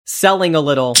Selling a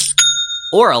little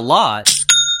or a lot,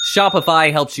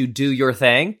 Shopify helps you do your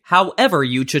thing however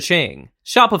you cha-ching.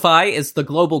 Shopify is the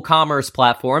global commerce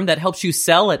platform that helps you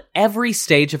sell at every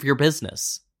stage of your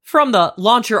business. From the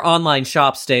launch your online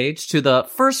shop stage to the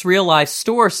first real life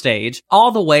store stage,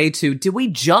 all the way to did we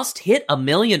just hit 1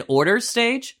 million orders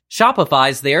stage?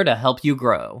 Shopify's there to help you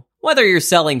grow. Whether you're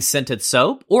selling scented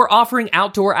soap or offering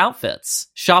outdoor outfits,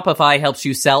 Shopify helps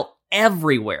you sell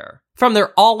everywhere. From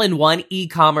their all-in-one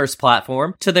e-commerce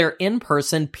platform to their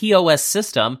in-person POS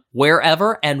system,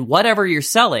 wherever and whatever you're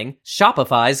selling,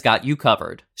 Shopify's got you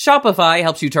covered. Shopify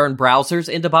helps you turn browsers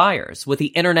into buyers with the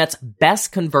internet's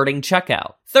best converting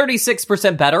checkout,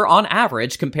 36% better on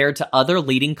average compared to other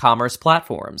leading commerce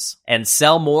platforms. And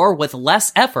sell more with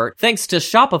less effort thanks to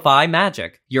Shopify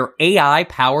Magic, your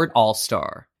AI-powered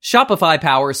all-star. Shopify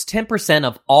powers 10%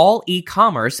 of all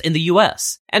e-commerce in the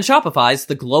US, and Shopify's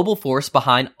the global force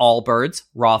behind Allbirds,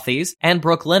 Rothy's, and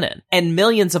Brooklinen, and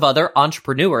millions of other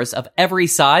entrepreneurs of every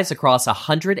size across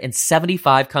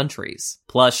 175 countries.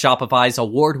 Plus, Shopify's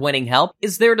award-winning help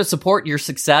is there to support your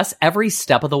success every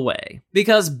step of the way.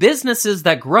 Because businesses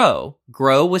that grow,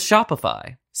 grow with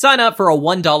Shopify. Sign up for a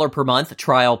 $1 per month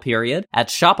trial period at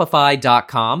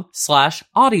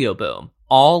shopify.com/audioboom,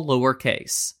 all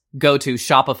lowercase. Go to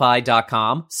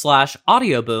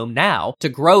shopify.com/audioboom now to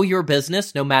grow your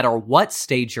business no matter what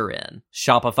stage you're in.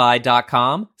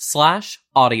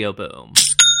 Shopify.com/audioboom.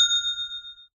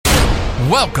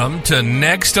 Welcome to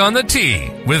Next on the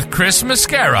Tee with Chris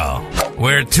Mascaro,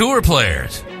 where tour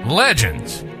players,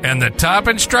 legends, and the top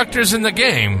instructors in the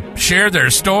game share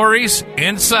their stories,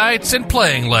 insights, and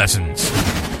playing lessons.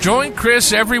 Join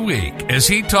Chris every week as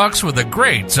he talks with the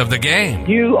greats of the game.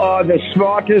 You are the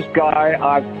smartest guy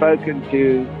I've spoken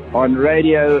to on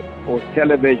radio or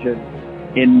television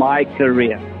in my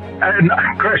career. And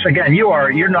Chris, again,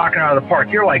 you're knocking out of the park.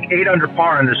 You're like 8 under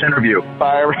par in this interview.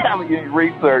 By around any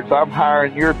research, I'm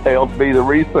hiring your tail to be the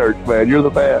research man. You're the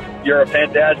best. You're a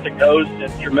fantastic host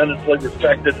and tremendously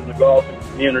respected in the golf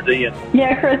community.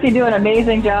 Yeah, Chris, you do an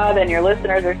amazing job, and your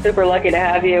listeners are super lucky to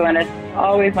have you, and it's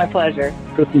always my pleasure.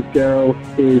 Chris Mascaro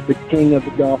is the king of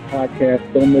the golf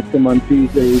podcast. Don't miss him on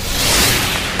Tuesdays.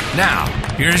 Now,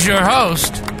 here's your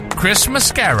host, Chris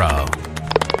Mascaro.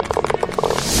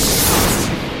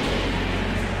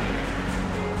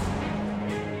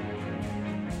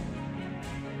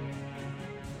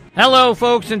 Hello,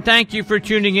 folks, and thank you for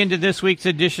tuning in to this week's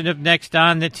edition of Next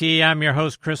on the Tee. I'm your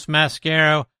host, Chris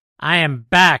Mascaro. I am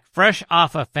back, fresh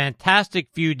off a fantastic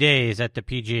few days at the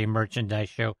PGA Merchandise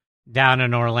Show down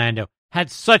in Orlando. Had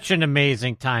such an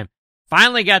amazing time.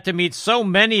 Finally got to meet so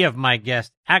many of my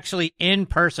guests, actually in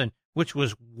person, which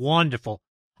was wonderful.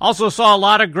 Also saw a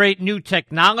lot of great new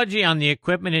technology on the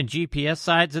equipment and GPS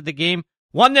sides of the game.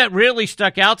 One that really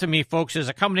stuck out to me, folks, is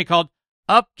a company called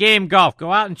Upgame Golf.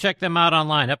 Go out and check them out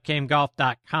online,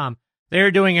 upgamegolf.com. They're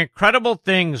doing incredible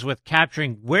things with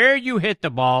capturing where you hit the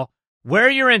ball, where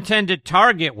your intended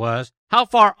target was, how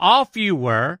far off you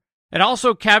were. It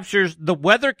also captures the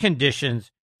weather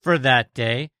conditions for that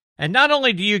day. And not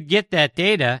only do you get that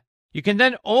data, you can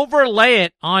then overlay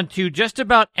it onto just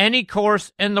about any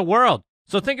course in the world.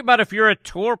 So think about if you're a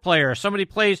tour player, or somebody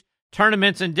plays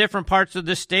tournaments in different parts of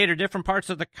the state or different parts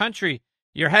of the country.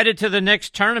 You're headed to the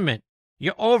next tournament.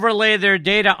 You overlay their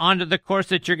data onto the course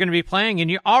that you're going to be playing,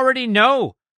 and you already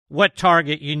know what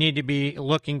target you need to be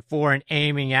looking for and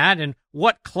aiming at and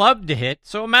what club to hit.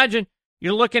 So imagine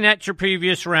you're looking at your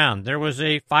previous round. There was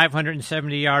a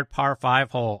 570-yard par 5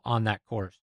 hole on that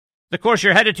course. The course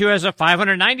you're headed to has a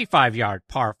 595-yard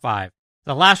par 5.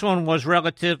 The last one was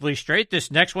relatively straight.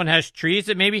 This next one has trees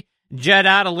that maybe jet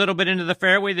out a little bit into the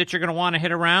fairway that you're going to want to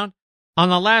hit around. On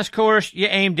the last course, you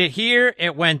aimed it here.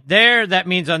 It went there. That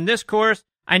means on this course,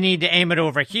 I need to aim it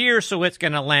over here, so it's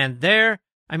going to land there.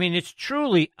 I mean, it's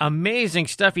truly amazing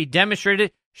stuff. He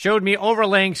demonstrated, showed me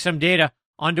overlaying some data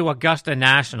onto Augusta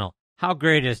National. How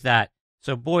great is that?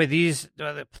 So, boy, these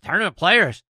tournament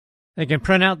players, they can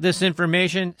print out this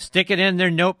information, stick it in their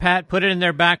notepad, put it in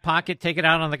their back pocket, take it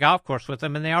out on the golf course with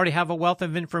them, and they already have a wealth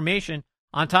of information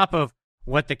on top of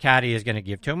what the caddy is going to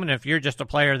give to them. And if you're just a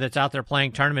player that's out there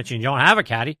playing tournaments and you don't have a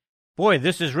caddy, boy,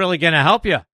 this is really going to help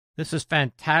you. This is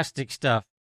fantastic stuff.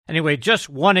 Anyway, just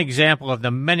one example of the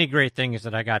many great things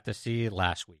that I got to see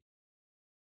last week.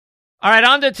 All right,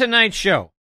 on to tonight's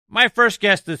show. My first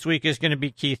guest this week is going to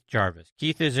be Keith Jarvis.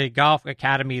 Keith is a Golf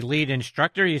Academy lead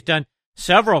instructor. He's done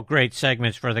several great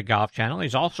segments for the Golf Channel.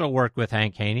 He's also worked with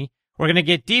Hank Haney. We're going to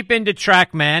get deep into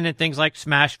TrackMan and things like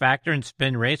smash factor and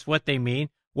spin rates, what they mean,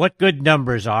 what good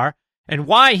numbers are, and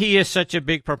why he is such a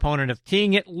big proponent of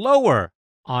teeing it lower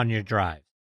on your drive.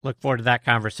 Look forward to that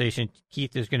conversation.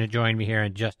 Keith is going to join me here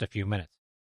in just a few minutes.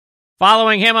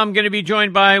 Following him, I'm going to be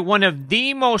joined by one of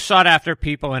the most sought-after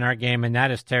people in our game, and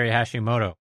that is Terry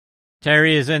Hashimoto.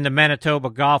 Terry is in the Manitoba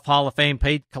Golf Hall of Fame,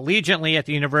 paid collegiately at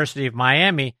the University of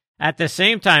Miami at the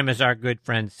same time as our good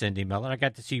friend Cindy Miller. I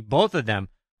got to see both of them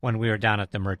when we were down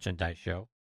at the Merchandise Show.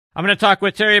 I'm going to talk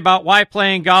with Terry about why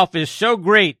playing golf is so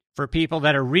great for people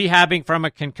that are rehabbing from a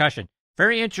concussion.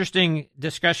 Very interesting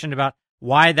discussion about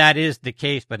why that is the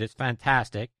case, but it's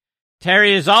fantastic.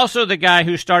 Terry is also the guy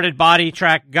who started Body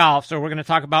Track Golf, so we're going to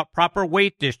talk about proper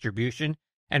weight distribution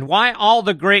and why all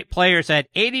the great players had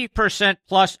 80%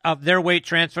 plus of their weight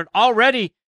transferred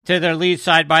already to their lead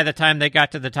side by the time they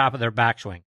got to the top of their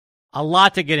backswing. A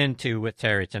lot to get into with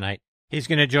Terry tonight. He's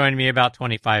going to join me about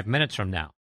 25 minutes from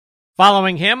now.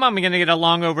 Following him, I'm going to get a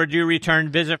long overdue return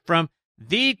visit from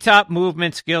the top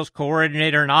movement skills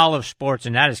coordinator in all of sports,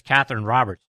 and that is Catherine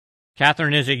Roberts.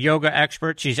 Catherine is a yoga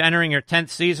expert. She's entering her 10th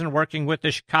season working with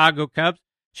the Chicago Cubs.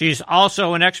 She's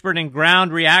also an expert in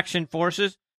ground reaction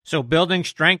forces, so building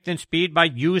strength and speed by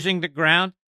using the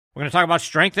ground. We're going to talk about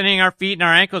strengthening our feet and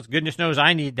our ankles. Goodness knows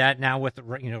I need that now with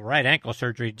right ankle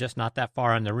surgery, just not that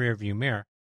far in the rearview mirror.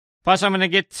 Plus, I'm going to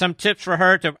get some tips for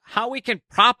her to how we can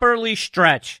properly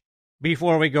stretch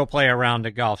before we go play a round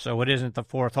of golf, so it isn't the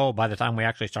fourth hole by the time we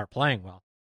actually start playing well.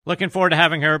 Looking forward to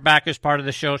having her back as part of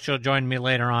the show. She'll join me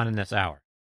later on in this hour.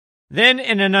 Then,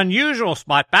 in an unusual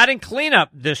spot, batting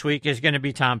cleanup this week is going to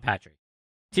be Tom Patrick.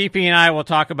 TP and I will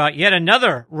talk about yet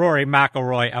another Rory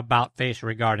McIlroy about face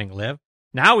regarding LIV.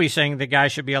 Now he's saying the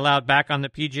guys should be allowed back on the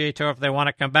PGA Tour if they want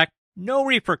to come back. No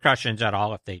repercussions at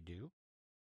all if they do.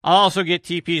 I'll also get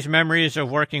TP's memories of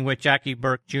working with Jackie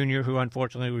Burke Jr., who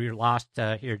unfortunately we lost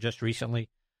here just recently.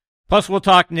 Plus, we'll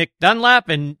talk Nick Dunlap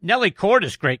and Nelly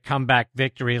Korda's great comeback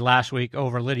victory last week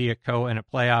over Lydia Ko in a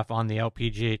playoff on the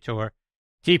LPGA Tour.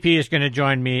 TP is going to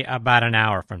join me about an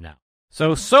hour from now.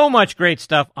 So much great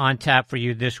stuff on tap for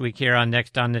you this week here on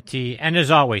Next on the Tee. And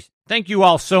as always, thank you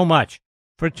all so much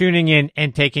for tuning in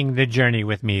and taking the journey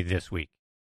with me this week.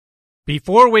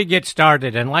 Before we get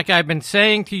started, and like I've been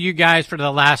saying to you guys for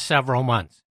the last several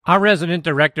months, our resident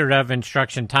director of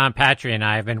instruction, Tom Patry, and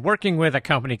I have been working with a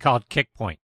company called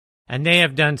Kickpoint. And they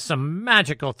have done some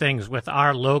magical things with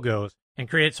our logos and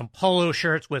created some polo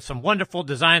shirts with some wonderful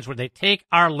designs where they take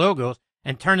our logos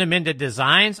and turn them into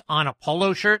designs on a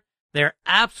polo shirt. They're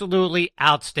absolutely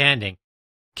outstanding.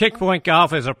 Kickpoint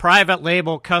Golf is a private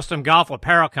label custom golf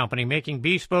apparel company making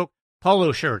bespoke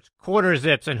polo shirts, quarter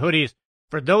zips, and hoodies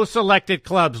for those selected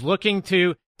clubs looking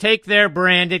to take their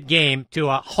branded game to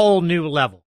a whole new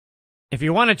level. If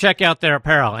you want to check out their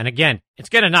apparel, and again, it's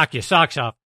going to knock your socks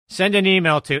off, send an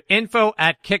email to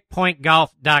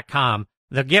info@kickpointgolf.com.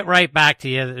 They'll get right back to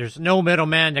you. There's no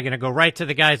middleman. They're going to go right to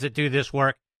the guys that do this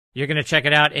work. You're going to check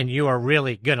it out, and you are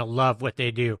really going to love what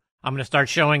they do. I'm going to start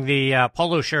showing the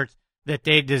polo shirts that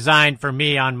they designed for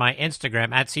me on my Instagram,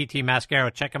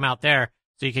 @CTMascaro. Check them out there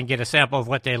so you can get a sample of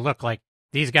what they look like.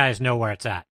 These guys know where it's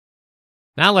at.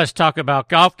 Now let's talk about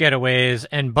golf getaways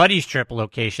and buddies trip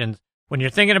locations. When you're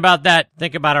thinking about that,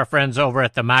 think about our friends over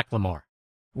at the Macklemore,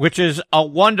 which is a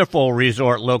wonderful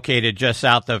resort located just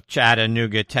south of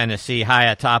Chattanooga, Tennessee, high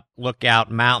atop Lookout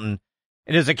Mountain.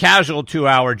 It is a casual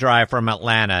 2-hour drive from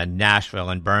Atlanta, Nashville,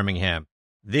 and Birmingham.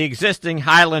 The existing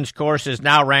Highlands course is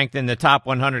now ranked in the top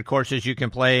 100 courses you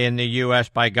can play in the U.S.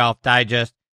 by Golf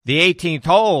Digest. The 18th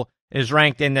hole is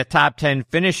ranked in the top 10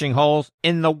 finishing holes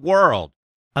in the world.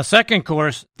 A second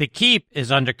course, The Keep,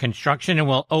 is under construction and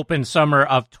will open summer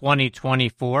of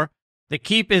 2024. The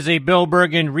Keep is a Bill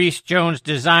Bergen, Reese Jones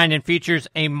design and features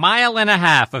 1.5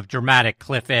 miles of dramatic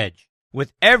cliff edge,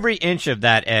 with every inch of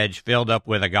that edge filled up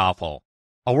with a golf hole.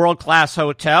 A world-class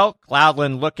hotel,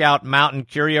 Cloudland Lookout Mountain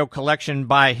Curio Collection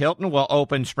by Hilton, will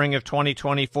open spring of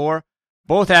 2024.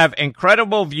 Both have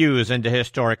incredible views into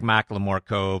historic Macklemore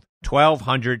Cove,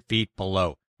 1,200 feet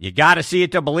below. You got to see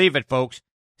it to believe it, folks.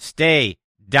 Stay,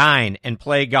 dine, and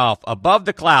play golf above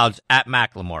the clouds at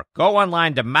Macklemore. Go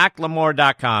online to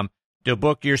macklemore.com to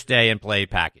book your stay and play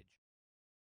package.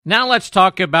 Now let's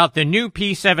talk about the new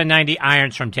P790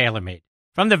 irons from TaylorMade.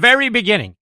 From the very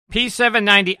beginning,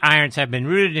 P790 irons have been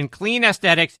rooted in clean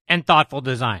aesthetics and thoughtful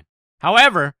design.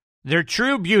 However, their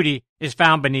true beauty is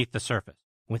found beneath the surface.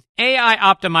 With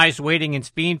AI-optimized weighting and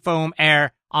speed foam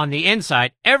air on the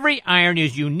inside, every iron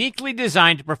is uniquely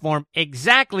designed to perform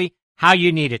exactly how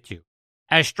you need it to.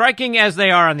 As striking as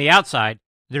they are on the outside,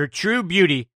 their true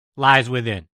beauty lies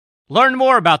within. Learn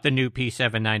more about the new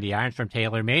P790 irons from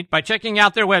TaylorMade by checking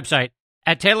out their website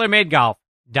at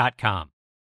TaylorMadeGolf.com.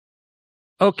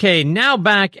 Okay, now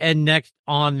back and next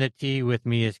on the tee with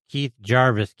me is Keith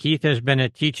Jarvis. Keith has been a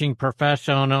teaching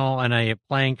professional and a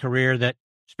playing career that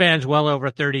spans well over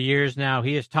 30 years now.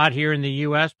 He has taught here in the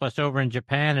U.S., plus over in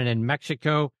Japan and in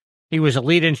Mexico. He was a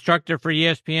lead instructor for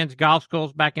ESPN's golf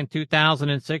schools back in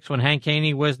 2006 when Hank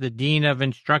Haney was the dean of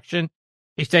instruction.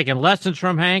 He's taken lessons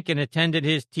from Hank and attended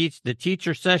his the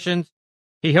teacher sessions.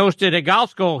 He hosted a golf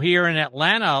school here in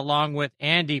Atlanta along with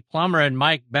Andy Plummer and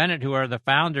Mike Bennett, who are the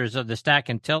founders of the Stack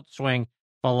and Tilt Swing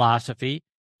philosophy.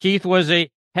 Keith was a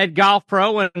head golf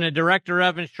pro and a director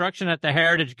of instruction at the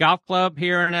Heritage Golf Club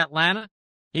here in Atlanta.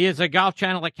 He is a Golf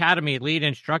Channel Academy lead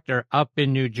instructor up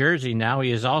in New Jersey now.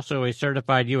 He is also a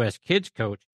certified U.S. kids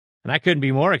coach, and I couldn't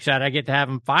be more excited. I get to have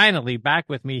him finally back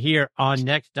with me here on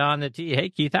Next on the Tee. Hey,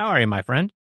 Keith, how are you, my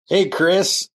friend? Hey,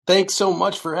 Chris. Thanks so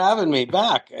much for having me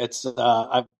back. It's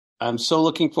I'm so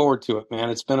looking forward to it,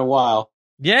 man. It's been a while.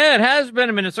 Yeah, it has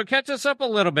been a minute. So catch us up a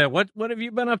little bit. What have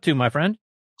you been up to, my friend?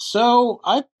 So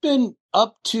I've been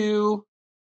up to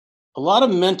a lot of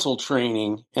mental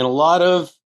training and a lot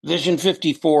of Vision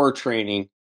 54 training.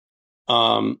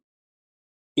 You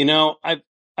know,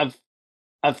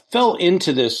 I've fell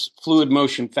into this fluid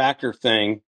motion factor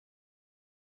thing.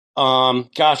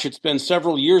 Gosh, it's been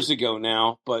several years ago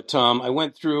now, but I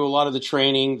went through a lot of the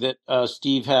training that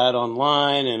Steve had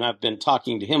online, and I've been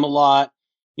talking to him a lot.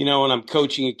 You know, and I'm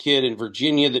coaching a kid in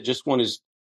Virginia that just won his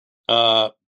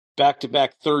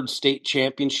back-to-back third state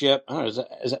championship. I don't know,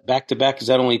 is that back-to-back? Is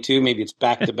that only two? Maybe it's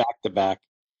back-to-back-to-back.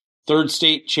 Third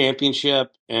state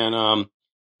championship, and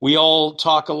we all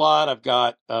talk a lot. I've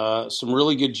got some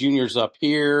really good juniors up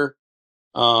here.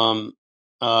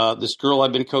 This girl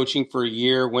I've been coaching for a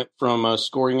year went from a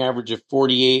scoring average of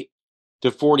 48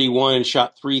 to 41 and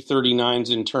shot 339s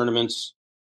in tournaments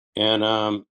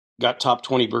and got top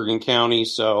 20 Bergen County.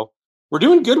 So we're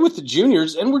doing good with the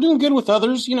juniors, and we're doing good with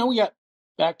others. You know, we got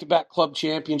back-to-back club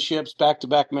championships,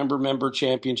 back-to-back member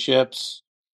championships,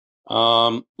 a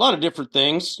lot of different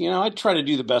things. You know, I try to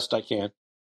do the best I can.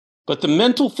 But the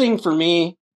mental thing for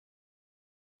me,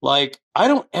 like, I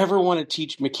don't ever want to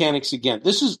teach mechanics again.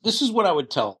 This is what I would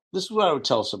tell. This is what I would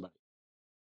tell somebody.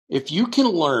 If you can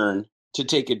learn to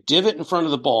take a divot in front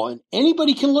of the ball, and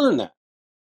anybody can learn that,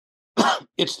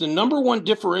 it's the number one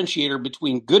differentiator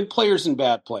between good players and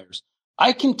bad players.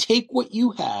 I can take what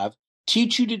you have,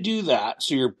 teach you to do that,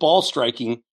 so your ball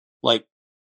striking like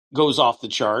goes off the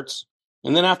charts,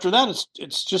 and then after that,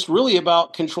 it's just really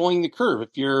about controlling the curve.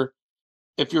 If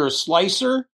you're a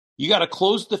slicer, you got to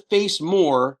close the face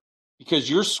more because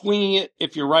you're swinging it.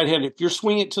 If you're right-handed, if you're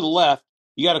swinging it to the left,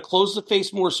 you got to close the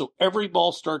face more so every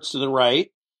ball starts to the right.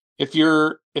 If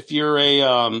you're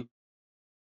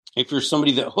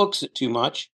somebody that hooks it too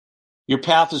much, your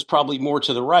path is probably more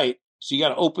to the right. So you got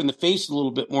to open the face a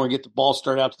little bit more and get the ball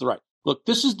started out to the right. Look,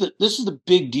 this is the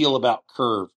big deal about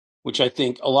curve, which I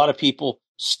think a lot of people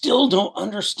still don't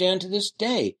understand to this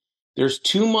day. There's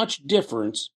too much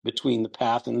difference between the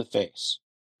path and the face.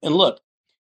 And look,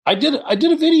 I did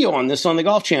a video on this on the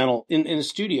Golf Channel in the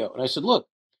studio, and I said, look,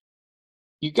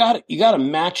 you got to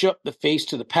match up the face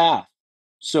to the path.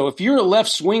 So if you're a left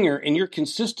swinger and you're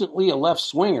consistently a left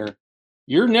swinger,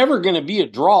 you're never going to be a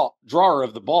drawer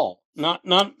of the ball. Not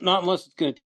unless it's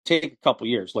going to take a couple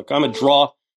years. Look, I'm a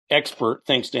draw expert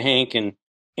thanks to Hank and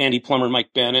Andy Plummer and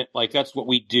Mike Bennett. Like, that's what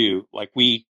we do. Like,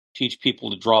 we teach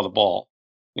people to draw the ball.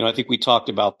 You know, I think we talked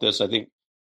about this. I think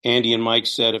Andy and Mike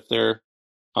said if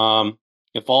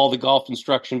all the golf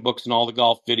instruction books and all the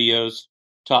golf videos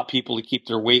taught people to keep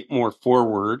their weight more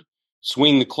forward,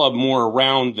 swing the club more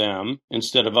around them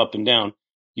instead of up and down,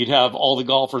 you'd have all the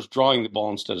golfers drawing the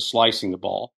ball instead of slicing the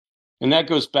ball. And that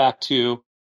goes back to,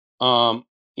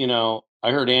 you know,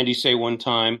 I heard Andy say one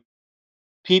time,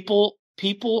 people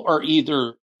are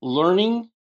either learning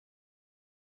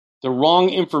the wrong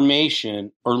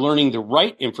information or learning the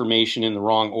right information in the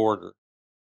wrong order,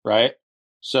 right?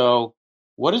 So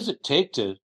what does it take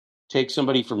to take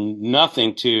somebody from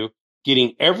nothing to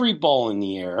getting every ball in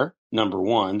the air? Number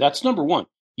one, that's number one.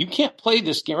 You can't play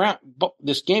this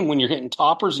game when you're hitting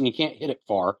toppers and you can't hit it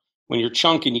far. When you're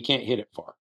chunking, you can't hit it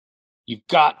far. You've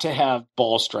got to have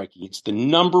ball striking. It's the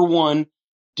number one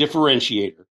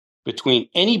differentiator between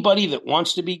anybody that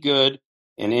wants to be good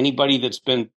and anybody that's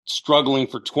been struggling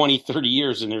for 20, 30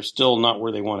 years and they're still not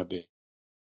where they want to be.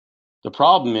 The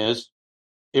problem is,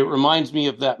 it reminds me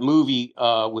of that movie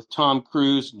with Tom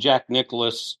Cruise and Jack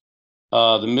Nicklaus,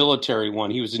 the military one.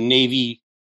 He was a Navy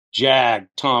JAG,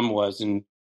 Tom was, and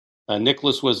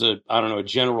Nicklaus was a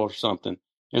general or something.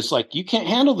 And it's like, you can't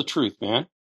handle the truth, man.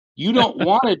 You don't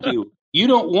want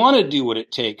to do what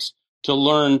it takes to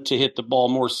learn to hit the ball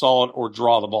more solid or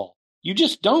draw the ball. You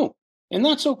just don't. And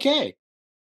that's okay.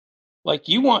 like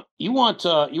you want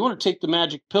to take the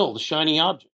magic pill, the shiny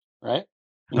object, right?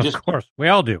 And of course, we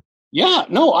all do. Yeah,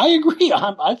 no, I agree.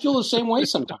 I feel the same way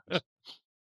sometimes.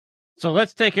 So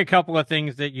let's take a couple of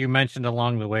things that you mentioned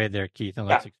along the way there, Keith, and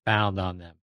let's expound on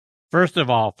them. First of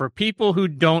all, for people who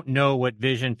don't know what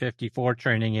Vision 54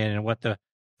 training is and what the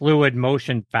fluid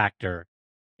motion factor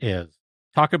is,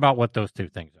 talk about what those two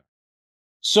things are.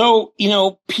 So,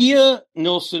 Pia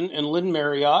Nilsson and Lynn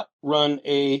Marriott run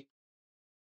a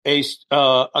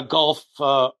golf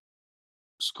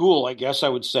school, I guess I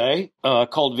would say,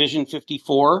 called Vision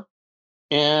 54.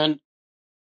 And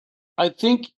I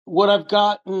think what I've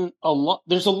gotten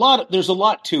there's a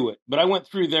lot to it, but I went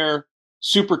through their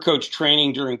super coach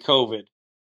training during COVID.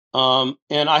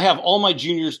 And I have all my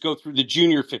juniors go through the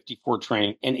Junior 54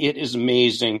 training, and it is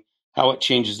amazing how it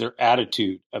changes their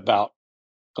attitude about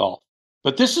golf.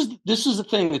 But this is the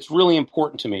thing that's really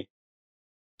important to me.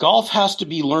 Golf has to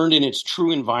be learned in its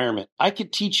true environment. I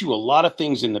could teach you a lot of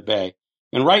things in the Bay,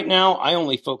 and right now I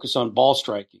only focus on ball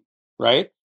striking, right?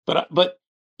 But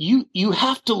you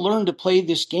have to learn to play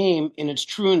this game in its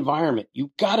true environment.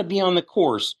 You've got to be on the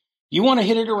course. You want to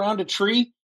hit it around a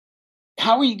tree?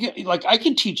 How are you like? I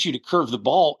can teach you to curve the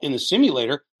ball in the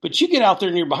simulator, but you get out there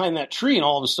and you're behind that tree, and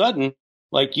all of a sudden,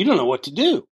 like, you don't know what to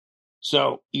do.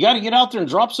 So you got to get out there and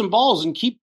drop some balls and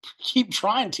keep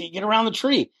trying till you get around the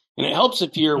tree. And it helps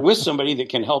if you're with somebody that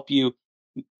can help you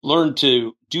learn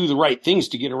to do the right things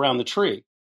to get around the tree,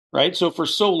 right? So for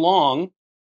so long,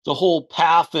 the whole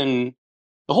path and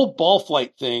the whole ball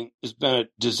flight thing has been a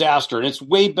disaster, and it's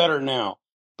way better now.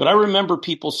 But I remember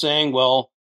people saying,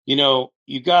 well,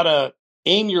 you got to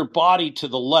aim your body to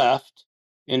the left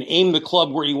and aim the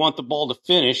club where you want the ball to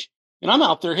finish. And I'm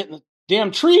out there hitting the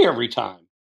damn tree every time.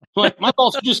 Like, my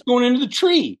ball's just going into the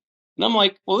tree. And I'm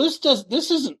like, well, this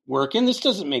isn't working. This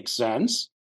doesn't make sense,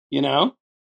 And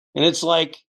it's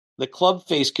like the club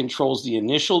face controls the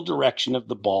initial direction of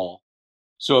the ball.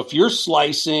 So if you're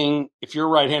a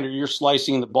right-hander, you're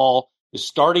slicing and the ball is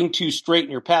starting too straight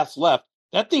and your path's left,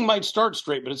 that thing might start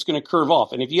straight, but it's going to curve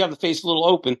off. And if you have the face a little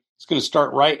open, it's going to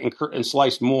start right and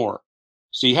slice more.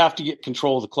 So you have to get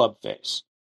control of the club face.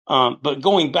 But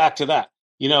going back to that,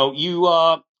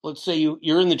 let's say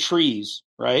you're in the trees,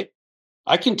 right?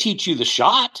 I can teach you the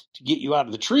shot to get you out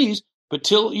of the trees, but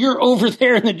till you're over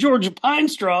there in the Georgia pine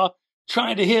straw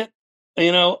trying to hit,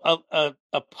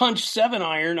 a punch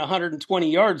 7-iron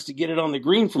 120 yards to get it on the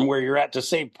green from where you're at to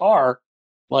save par,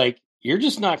 like, you're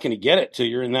just not going to get it till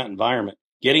you're in that environment.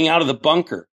 Getting out of the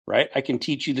bunker, right? I can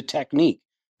teach you the technique,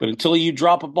 but until you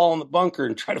drop a ball in the bunker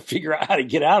and try to figure out how to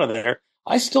get out of there,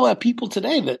 I still have people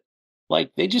today that,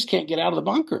 like, they just can't get out of the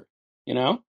bunker,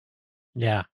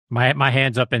 Yeah. My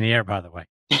hand's up in the air, by the way.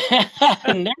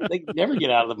 They never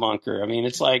get out of the bunker. I mean,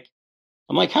 it's like,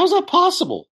 I'm like, how's that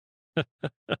possible?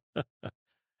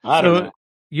 I don't know.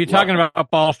 You're talking about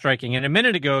ball striking, and a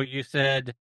minute ago you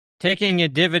said taking a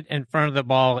divot in front of the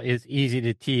ball is easy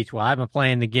to teach. Well, I've been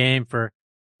playing the game for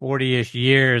 40-ish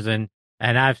years, and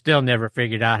I've still never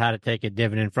figured out how to take a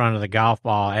divot in front of the golf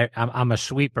ball. I'm a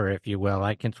sweeper, if you will.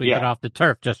 I can sweep it off the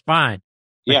turf just fine.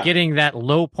 But getting that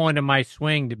low point of my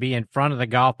swing to be in front of the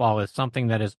golf ball is something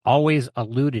that has always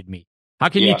eluded me. How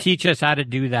can you teach us how to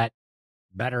do that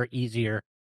better, easier?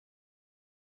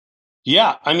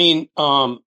 Yeah, I mean,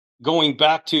 going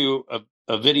back to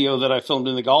a video that I filmed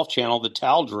in the Golf Channel, the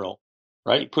towel drill,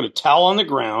 right? You put a towel on the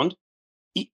ground,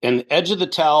 and the edge of the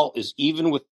towel is even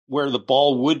with where the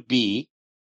ball would be,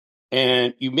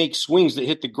 and you make swings that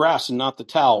hit the grass and not the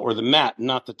towel, or the mat and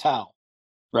not the towel,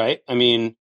 right? I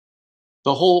mean,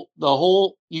 the whole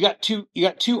you got two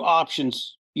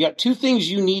options. You got two things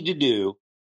you need to do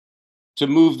to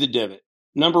move the divot.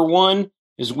 Number one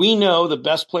is, we know the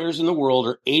best players in the world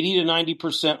are 80 to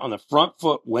 90% on the front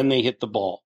foot when they hit the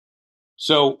ball.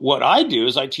 So what I do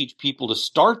is I teach people to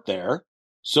start there,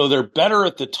 so they're better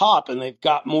at the top and they've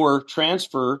got more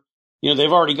transfer.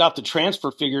 They've already got the transfer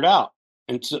figured out.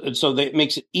 And so it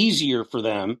makes it easier for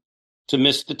them to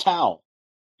miss the towel,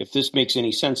 if this makes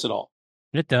any sense at all.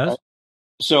 It does.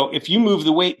 So if you move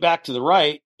the weight back to the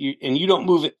right and you don't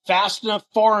move it fast enough,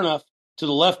 far enough to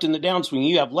the left in the downswing,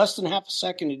 you have less than half a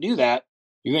second to do that,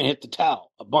 you're going to hit the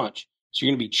towel a bunch. So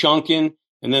you're going to be chunking.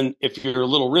 And then if you're a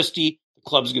little wristy, the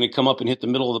club's going to come up and hit the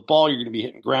middle of the ball. You're going to be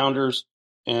hitting grounders,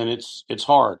 and it's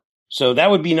hard. So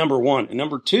that would be number one. And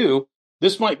number two,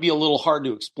 this might be a little hard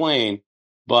to explain,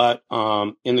 but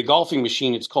in the golfing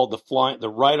machine, it's called the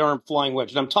right arm flying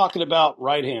wedge. And I'm talking about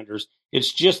right-handers.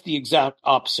 It's just the exact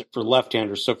opposite for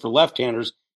left-handers. So for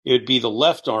left-handers, it would be the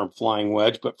left arm flying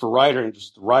wedge, but for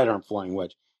right-handers, the right arm flying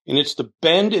wedge. And it's the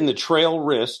bend in the trail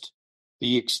wrist,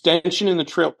 the extension in the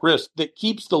trail wrist, that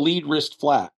keeps the lead wrist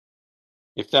flat.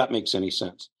 if that makes any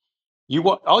sense.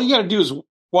 All you got to do is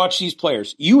watch these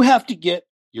players. You have to get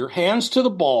your hands to the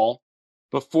ball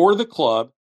before the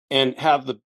club and have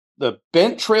the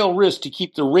bent trail wrist to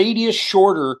keep the radius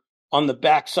shorter on the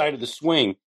backside of the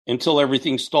swing until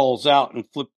everything stalls out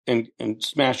and and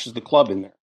smashes the club in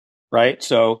there, right?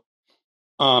 So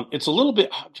it's a little bit,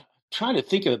 I'm trying to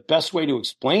think of the best way to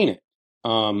explain it.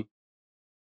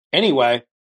 Anyway,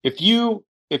 if you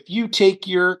take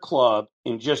your club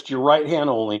in just your right hand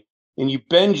only and you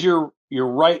bend your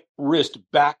right wrist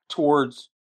back towards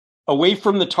away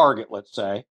from the target, let's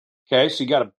say, okay, so you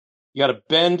got to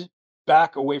bend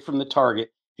back away from the target,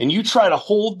 and you try to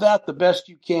hold that the best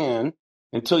you can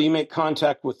until you make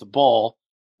contact with the ball.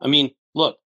 I mean,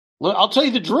 look, I'll tell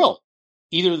you the drill.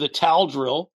 Either the towel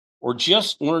drill or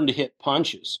just learn to hit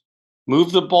punches.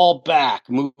 Move the ball back,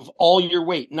 move all your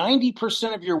weight,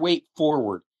 90% of your weight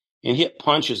forward, and hit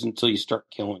punches until you start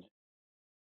killing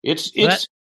it.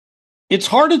 It's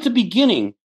hard at the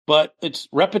beginning, but it's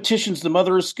repetition's the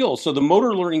mother of skill. So the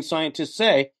motor learning scientists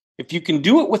say, if you can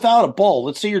do it without a ball,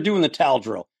 let's say you're doing the towel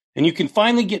drill, and you can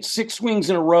finally get 6 swings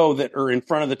in a row that are in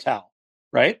front of the towel,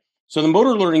 right? So the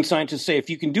motor learning scientists say, if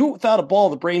you can do it without a ball,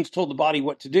 the brain's told the body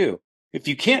what to do. If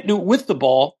you can't do it with the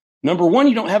ball, number one,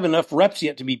 you don't have enough reps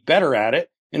yet to be better at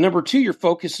it. And number two, your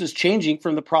focus is changing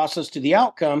from the process to the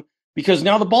outcome because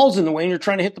now the ball's in the way and you're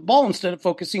trying to hit the ball instead of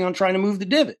focusing on trying to move the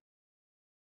divot.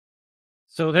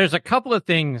 So there's a couple of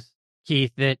things,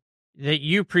 Keith, that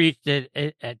you preach that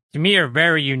to me are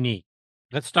very unique.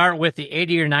 Let's start with the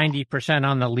 80 or 90%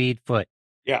 on the lead foot.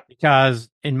 Yeah. Because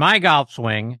in my golf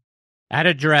swing, at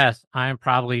address, I'm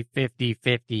probably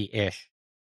 50-50-ish.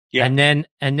 Yeah. And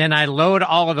then I load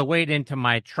all of the weight into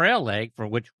my trail leg,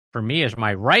 which for me is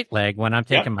my right leg when I'm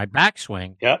taking my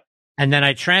backswing. Yeah. And then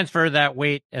I transfer that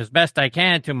weight as best I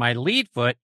can to my lead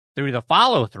foot through the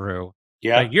follow through.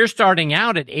 Yeah. But you're starting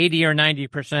out at 80 or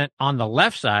 90% on the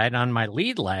left side on my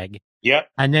lead leg. Yeah.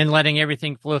 And then letting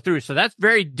everything flow through. So that's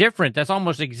very different. That's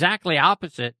almost exactly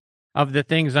opposite of the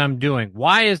things I'm doing.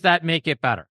 Why does that make it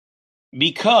better?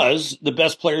 Because the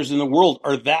best players in the world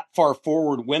are that far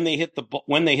forward when they hit the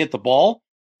ball,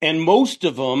 and most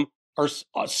of them are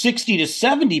 60 to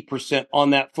 70% on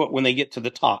that foot when they get to the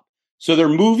top. So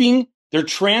they're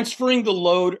transferring the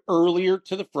load earlier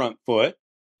to the front foot,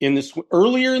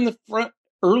 earlier in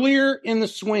the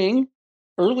swing,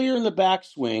 earlier in the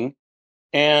backswing,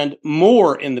 and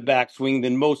more in the backswing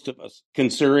than most of us,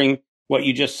 considering what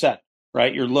you just said,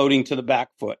 right? You're loading to the back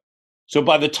foot. So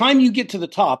by the time you get to the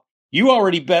top, you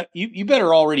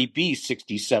better already be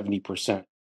 60, 70%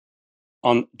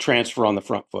 on transfer on the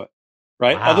front foot,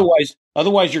 right? Wow.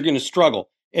 Otherwise you're going to struggle.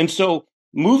 And so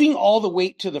moving all the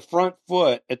weight to the front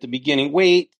foot at the beginning,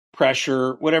 weight,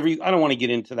 pressure, whatever I don't want to get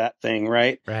into that thing,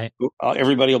 right? Right.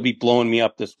 Everybody will be blowing me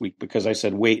up this week because I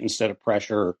said weight instead of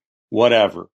pressure or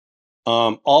whatever.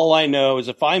 All I know is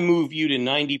if I move you to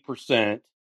 90%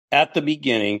 at the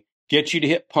beginning, get you to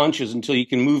hit punches until you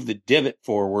can move the divot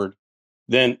forward,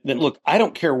 then look, I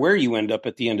don't care where you end up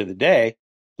at the end of the day.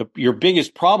 Your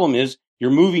biggest problem is you're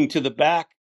moving to the back.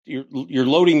 You're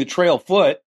loading the trail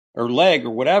foot or leg or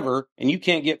whatever, and you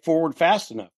can't get forward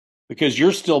fast enough because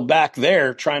you're still back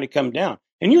there trying to come down.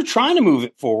 And you're trying to move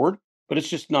it forward, but it's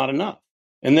just not enough.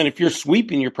 And then if you're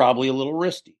sweeping, you're probably a little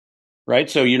wristy, right?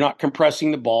 So you're not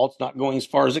compressing the ball. It's not going as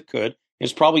far as it could.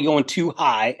 It's probably going too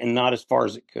high and not as far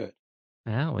as it could.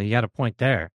 Well, you got a point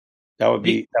there. That would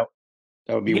be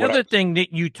the other thing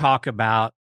that you talk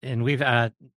about, and we've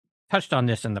touched on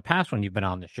this in the past when you've been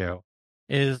on the show,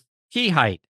 is tee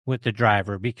height with the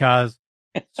driver, because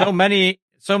so many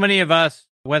of us,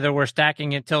 whether we're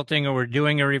stacking and tilting or we're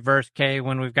doing a reverse K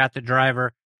when we've got the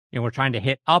driver, we're trying to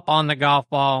hit up on the golf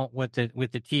ball with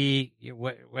the tee,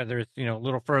 whether it's a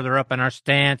little further up in our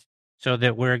stance so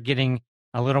that we're getting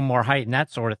a little more height and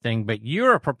that sort of thing. But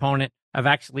you're a proponent of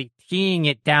actually teeing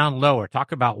it down lower.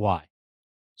 Talk about why.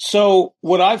 So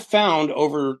what I've found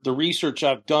over the research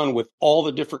I've done with all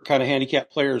the different kind of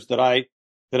handicap players that I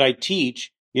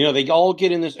teach, they all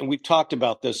get in this, and we've talked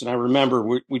about this. And I remember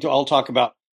we all talk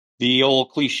about the old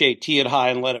cliche, tee it high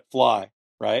and let it fly.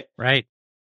 Right. Right.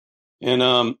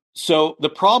 And so the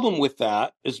problem with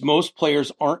that is most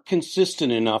players aren't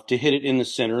consistent enough to hit it in the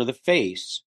center of the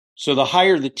face. So the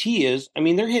higher the tee is,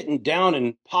 they're hitting down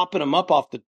and popping them up off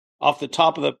the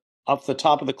top of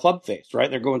the club face, right?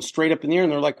 They're going straight up in the air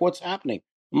and they're like, what's happening?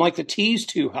 I'm like, the tee's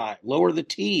too high, lower the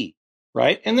tee,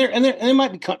 right? And they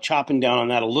might be chopping down on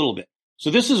that a little bit. So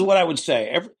this is what I would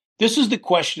say. This is the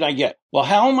question I get. Well,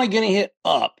 how am I going to hit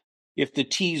up if the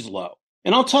tee's low?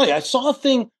 And I'll tell you, I saw a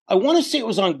thing, I want to say it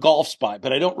was on Golf Spy,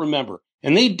 but I don't remember.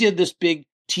 And they did this big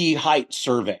tee height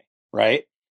survey, right?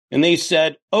 and they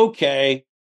said, okay,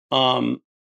 the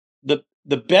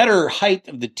better height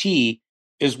of the tee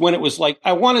is when it was like,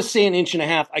 I want to say 1.5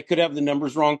 inches. I could have the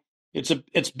numbers wrong.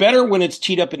 It's better when it's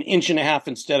teed up 1.5 inches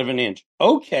instead of 1 inch.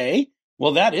 Okay,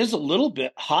 well, that is a little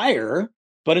bit higher,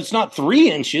 but it's not 3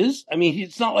 inches. I mean,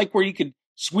 it's not like where you could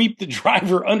sweep the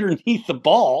driver underneath the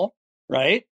ball,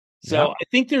 right? So I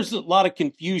think there's a lot of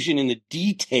confusion in the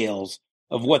details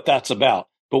of what that's about.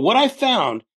 But what I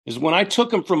found is when I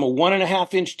took them from a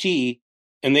 1.5 inch tee,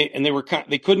 and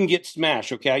they couldn't get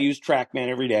smash. Okay, I use TrackMan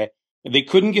every day. They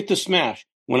couldn't get the smash.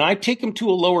 When I take them to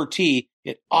a lower tee,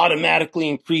 it automatically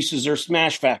increases their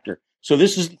smash factor. So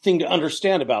this is the thing to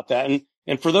understand about that.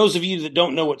 And for those of you that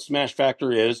don't know what smash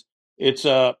factor is, it's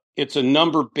a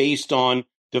number based on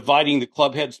dividing the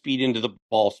club head speed into the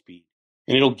ball speed,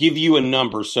 and it'll give you a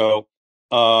number. So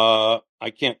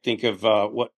I can't think of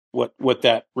what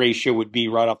that ratio would be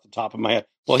right off the top of my head.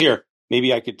 Well, here,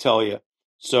 maybe I could tell you.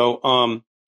 So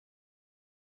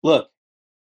look,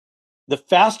 the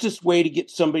fastest way to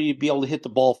get somebody to be able to hit the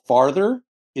ball farther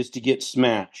is to get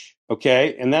smash.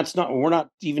 Okay. And we're not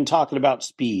even talking about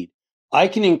speed. I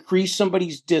can increase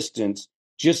somebody's distance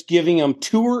just giving them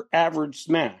tour average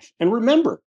smash. And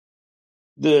remember,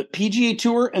 the PGA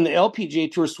Tour and the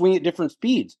LPGA Tour swing at different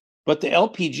speeds, but the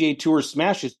LPGA Tour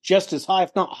smash is just as high,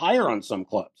 if not higher on some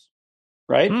clubs,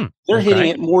 right? They're hitting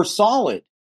it more solid,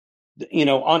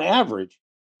 on average.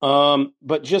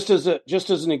 But just as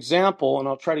an example, and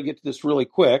I'll try to get to this really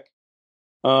quick.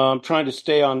 I'm trying to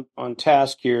stay on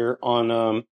task here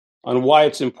on why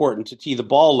it's important to tee the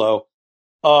ball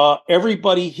low.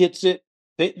 Everybody hits it.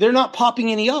 They're not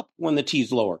popping any up when the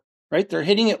tee's lower, right? They're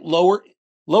hitting it lower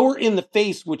in the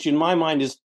face, which in my mind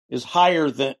is higher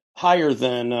than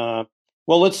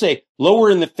let's say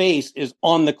lower in the face is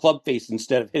on the club face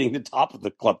instead of hitting the top of the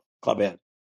club end,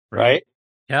 right?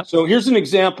 Yep. So here's an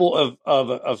example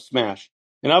of smash.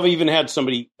 And I've even had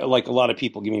somebody, like a lot of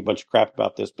people, give me a bunch of crap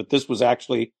about this, but this was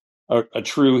actually a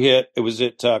true hit. It was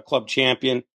at Club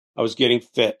Champion. I was getting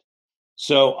fit.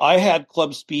 So I had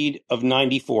club speed of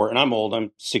 94, and I'm old.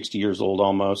 I'm 60 years old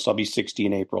almost. I'll be 60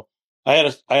 in April.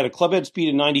 I had a club head speed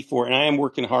of 94, and I am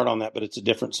working hard on that, but it's a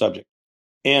different subject.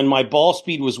 And my ball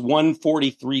speed was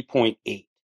 143.8.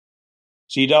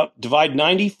 So you divide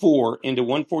 94 into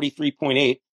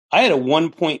 143.8. I had a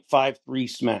 1.53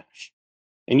 smash.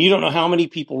 And you don't know how many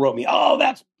people wrote me, oh,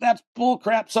 that's bull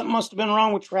crap. Something must have been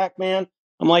wrong with TrackMan.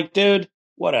 I'm like, dude,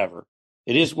 whatever.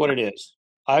 It is what it is.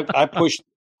 I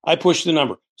pushed the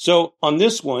number. So on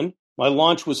this one, my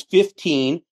launch was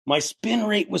 15. My spin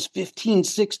rate was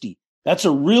 1560. That's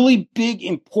a really big,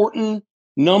 important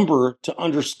number to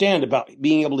understand about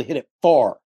being able to hit it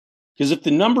far. Because if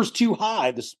the number's too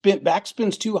high, the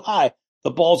backspin's too high,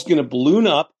 the ball's going to balloon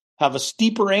up, have a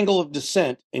steeper angle of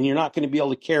descent, and you're not going to be able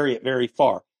to carry it very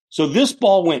far. So this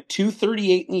ball went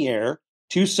 238 in the air,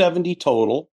 270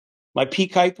 total. My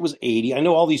peak height was 80. I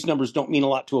know all these numbers don't mean a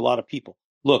lot to a lot of people.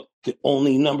 Look, the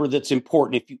only number that's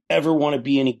important if you ever want to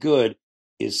be any good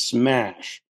is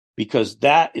smash, because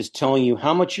that is telling you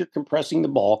how much you're compressing the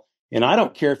ball. And I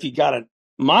don't care if you got a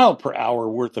mile per hour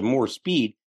worth of more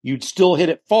speed, you'd still hit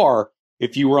it far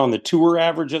if you were on the tour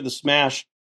average of the smash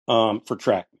for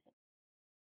TrackMan.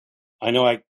 I know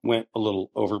I went a little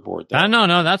overboard there.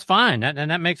 No, that's fine.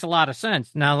 That makes a lot of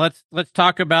sense. Now let's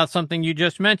talk about something you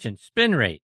just mentioned, spin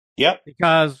rate. Yep.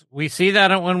 Because we see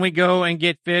that when we go and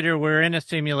get fit or we're in a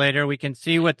simulator, we can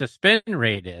see what the spin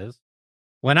rate is.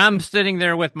 When I'm sitting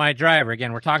there with my driver,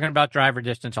 again, we're talking about driver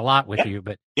distance a lot with you,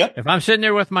 but if I'm sitting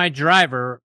there with my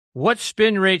driver, what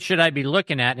spin rate should I be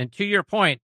looking at? And to your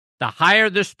point, the higher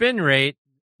the spin rate,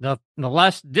 the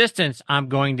less distance I'm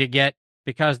going to get,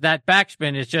 because that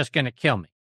backspin is just going to kill me.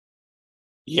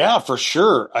 Yeah, for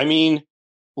sure. I mean,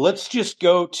 let's just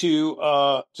go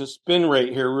to spin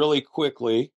rate here really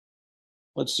quickly.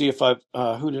 Let's see if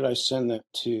who did I send that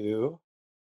to?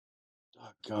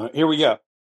 Here we go.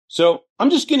 So I'm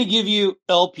just going to give you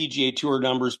LPGA Tour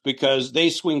numbers because they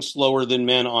swing slower than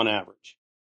men on average.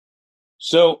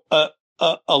 So a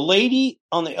lady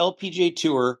on the LPGA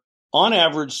Tour on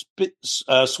average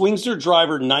swings their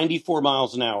driver 94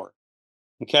 miles an hour.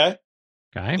 Okay.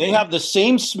 They have the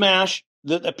same smash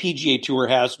that a PGA Tour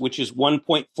has, which is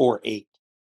 1.48.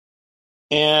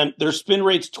 And their spin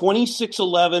rate's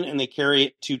 2611, and they carry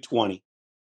it 220.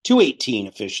 218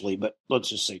 officially, but let's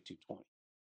just say 220.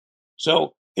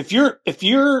 So if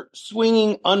you're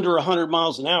swinging under 100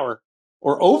 miles an hour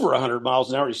or over 100 miles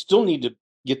an hour, you still need to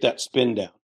get that spin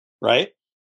down, right?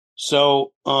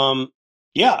 So,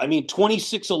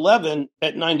 2611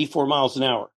 at 94 miles an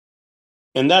hour.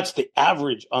 And that's the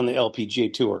average on the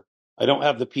LPGA Tour. I don't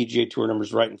have the PGA Tour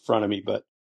numbers right in front of me, but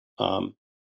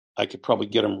I could probably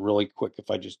get them really quick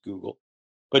if I just Google.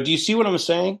 But do you see what I'm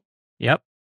saying? Yep.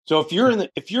 So if you're in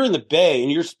the bay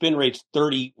and your spin rate's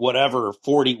 30 whatever or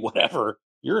 40 whatever,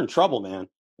 you're in trouble, man.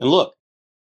 And look,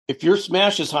 if your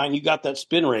smash is high and you got that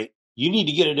spin rate, you need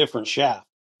to get a different shaft.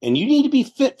 And you need to be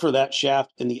fit for that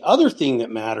shaft. And the other thing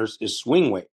that matters is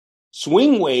swing weight.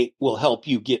 Swing weight will help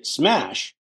you get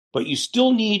smash, but you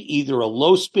still need either a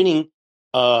low spinning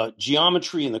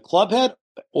geometry in the club head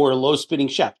or a low spinning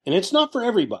shaft. And it's not for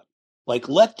everybody. Like,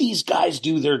 let these guys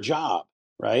do their job,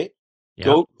 right?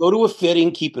 Yep. Go to a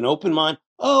fitting, keep an open mind.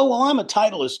 Oh, well, I'm a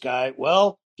Titleist guy.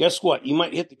 Well, guess what? You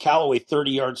might hit the Callaway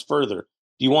 30 yards further.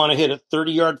 Do you want to hit a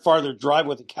 30-yard farther drive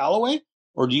with a Callaway,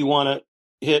 or do you want to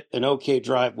hit an okay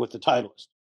drive with the Titleist?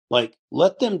 Like,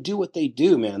 let them do what they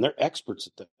do, man. They're experts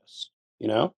at this, you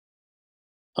know?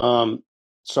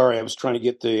 Sorry, I was trying to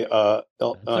get the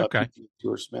PGA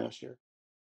Tour smash here.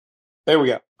 There we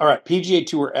go. All right, PGA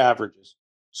Tour averages.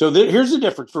 So here's the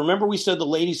difference. Remember, we said the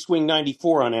ladies swing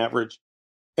 94 on average,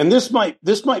 and this might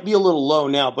be a little low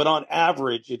now, but on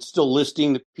average, it's still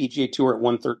listing the PGA Tour at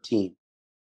 113.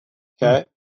 Okay.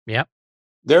 Yep.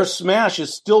 Their smash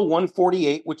is still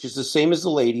 148, which is the same as the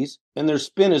ladies, and their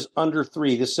spin is under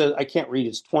 3. This says, I can't read,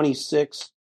 it's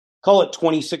 26. Call it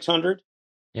 2,600.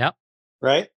 Yep.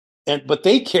 Right? But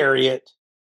they carry it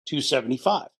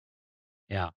 275.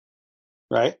 Yeah.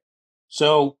 Right?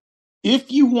 So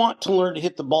if you want to learn to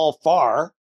hit the ball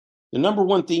far, the number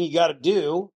one thing you got to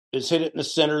do is hit it in the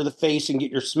center of the face and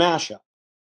get your smash up.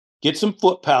 Get some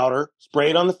foot powder,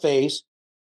 spray it on the face.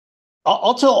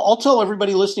 I'll tell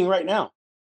everybody listening right now.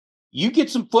 You get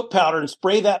some foot powder and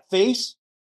spray that face,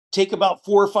 take about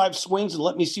 4 or 5 swings and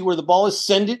let me see where the ball is.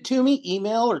 Send it to me,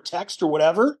 email or text or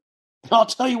whatever, and I'll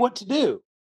tell you what to do.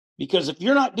 Because if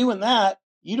you're not doing that,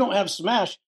 you don't have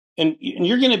smash, and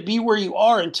you're going to be where you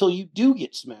are until you do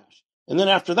get smash. And then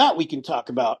after that, we can talk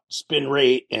about spin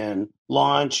rate and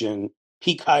launch and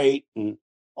peak height and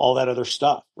all that other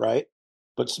stuff, right?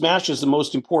 But smash is the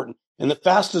most important. And the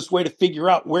fastest way to figure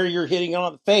out where you're hitting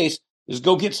on the face is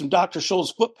go get some Dr.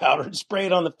 Scholl's foot powder and spray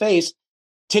it on the face.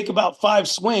 Take about 5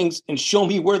 swings and show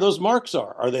me where those marks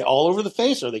are. Are they all over the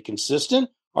face? Are they consistent?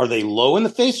 Are they low in the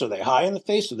face? Are they high in the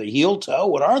face? Are they heel, toe?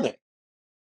 What are they?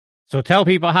 So tell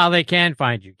people how they can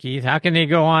find you, Keith. How can they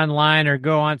go online or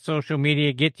go on social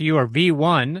media, get to you, or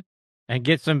V1, and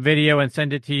get some video and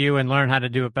send it to you and learn how to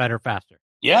do it better, faster?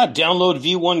 Yeah, download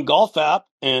V1 Golf app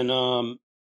and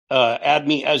add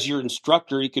me as your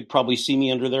instructor. You could probably see me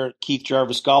under there at Keith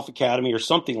Jarvis Golf Academy or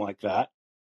something like that.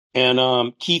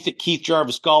 And Keith at Keith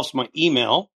Jarvis Golf's my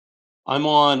email. I'm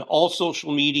on all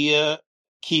social media,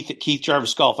 Keith at Keith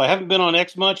Jarvis Golf. I haven't been on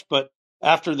X much, but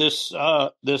after this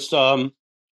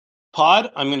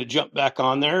pod, I'm going to jump back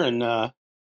on there and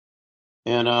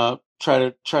try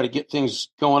to get things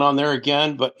going on there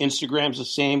again. But Instagram's the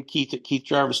same, Keith at Keith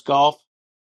Jarvis Golf.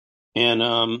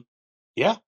 And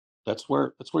yeah, that's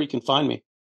where you can find me.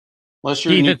 Unless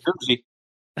you're in New Jersey.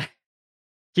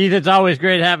 Keith, it's always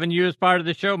great having you as part of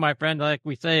the show, my friend. Like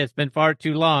we say, it's been far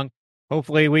too long.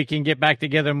 Hopefully we can get back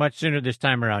together much sooner this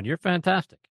time around. You're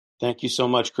fantastic. Thank you so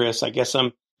much, Chris. I guess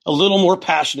I'm a little more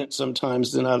passionate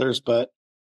sometimes than others, but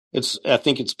I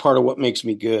think it's part of what makes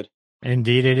me good.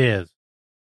 Indeed it is.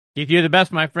 Keith, you're the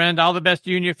best, my friend. All the best to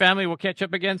you and your family. We'll catch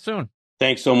up again soon.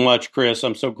 Thanks so much, Chris.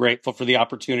 I'm so grateful for the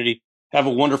opportunity. Have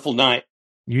a wonderful night.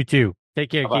 You too.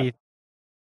 Take care, Bye-bye. Keith.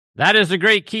 That is the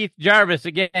great Keith Jarvis.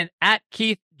 Again, at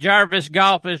Keith Jarvis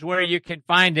Golf is where you can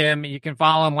find him. You can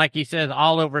follow him, like he says,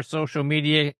 all over social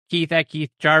media. Keith at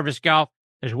Keith Jarvis Golf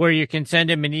is where you can send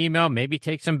him an email, maybe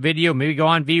take some video, maybe go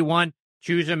on V1,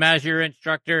 choose him as your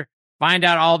instructor, find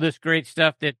out all this great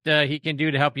stuff that he can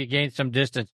do to help you gain some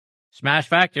distance. Smash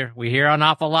Factor, we hear an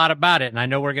awful lot about it, and I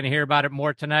know we're going to hear about it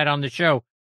more tonight on the show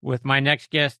with my next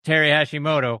guest, Terry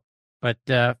Hashimoto. But,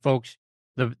 folks,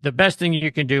 the best thing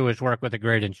you can do is work with a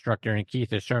great instructor, and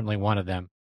Keith is certainly one of them.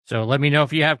 So let me know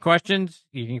if you have questions.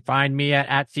 You can find me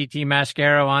at CT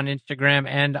Mascaro on Instagram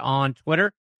and on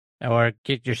Twitter, or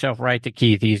get yourself right to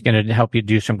Keith. He's going to help you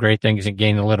do some great things and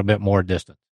gain a little bit more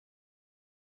distance.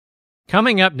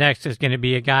 Coming up next is going to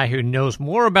be a guy who knows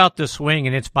more about the swing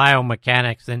and its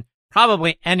biomechanics than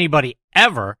probably anybody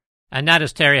ever, and that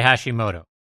is Terry Hashimoto.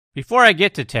 Before I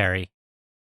get to Terry,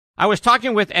 I was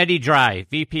talking with Eddie Dry,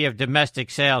 VP of Domestic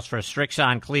Sales for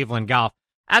Strixon Cleveland Golf,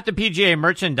 at the PGA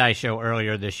Merchandise Show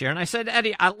earlier this year, and I said,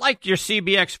 Eddie, I like your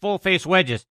CBX full-face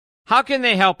wedges. How can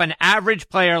they help an average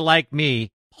player like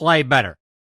me play better?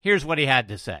 Here's what he had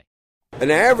to say.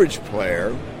 An average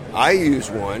player, I use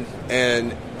one,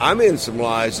 and I'm in some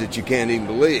lies that you can't even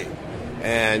believe.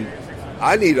 And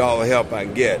I need all the help I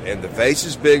can get. And the face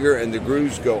is bigger and the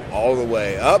grooves go all the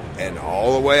way up and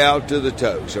all the way out to the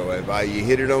toe. So if you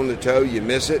hit it on the toe, you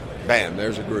miss it, bam,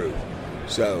 there's a groove.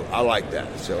 So I like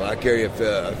that. So I carry a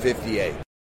 58.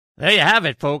 There you have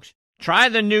it, folks. Try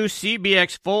the new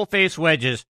CBX full face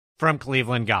wedges from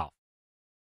Cleveland Golf.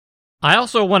 I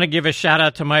also want to give a shout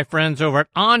out to my friends over at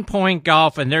On Point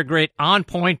Golf and their great On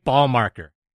Point ball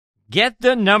marker. Get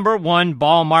the #1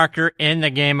 ball marker in the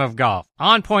game of golf.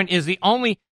 On Point is the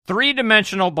only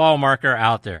 3-dimensional ball marker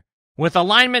out there, with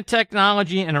alignment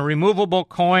technology and a removable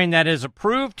coin that is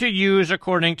approved to use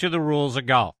according to the rules of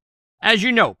golf. As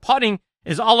you know, putting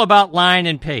is all about line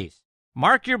and pace.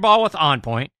 Mark your ball with On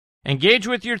Point, engage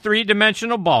with your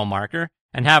 3-dimensional ball marker,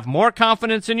 and have more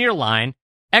confidence in your line,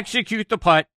 execute the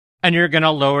putt, and you're going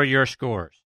to lower your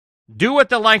scores. Do what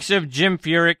the likes of Jim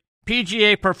Furyk,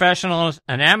 PGA professionals,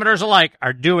 and amateurs alike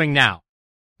are doing now.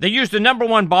 They use the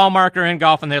 #1 ball marker in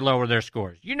golf and they lower their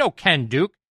scores. You know Ken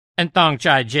Duke and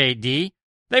Thongchai JD.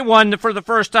 They won for the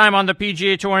first time on the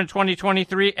PGA Tour in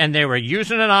 2023, and they were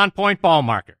using an On Point ball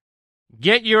marker.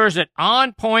 Get yours at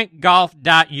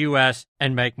onpointgolf.us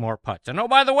and make more putts. And oh,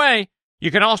 by the way, you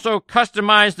can also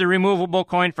customize the removable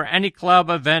coin for any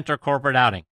club, event, or corporate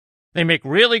outing. They make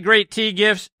really great tee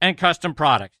gifts and custom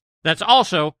products. That's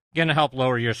also going to help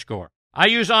lower your score. I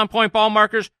use On Point ball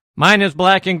markers. Mine is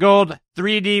black and gold,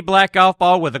 3D black golf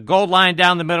ball with a gold line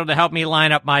down the middle to help me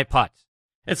line up my putts.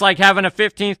 It's like having a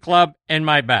 15th club in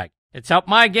my bag. It's helped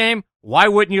my game. Why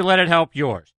wouldn't you let it help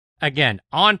yours? Again,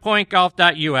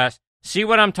 onpointgolf.us. See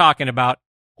what I'm talking about.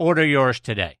 Order yours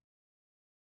today.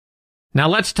 Now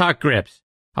let's talk grips.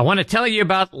 I want to tell you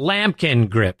about Lamkin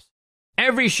grips.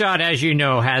 Every shot, as you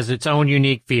know, has its own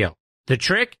unique feel. The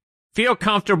trick? Feel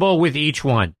comfortable with each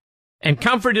one. And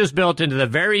comfort is built into the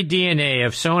very DNA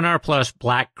of Sonar Plus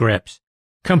Black Grips.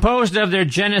 Composed of their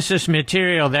Genesis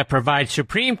material that provides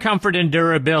supreme comfort and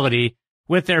durability,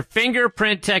 with their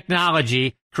fingerprint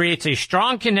technology, creates a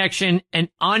strong connection and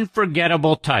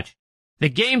unforgettable touch. The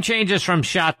game changes from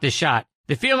shot to shot.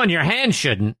 The feel in your hand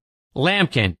shouldn't.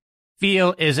 Lamkin.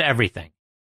 Feel is everything.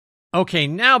 Okay,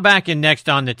 now back in Next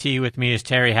on the Tee with me is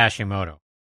Terry Hashimoto.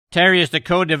 Terry is the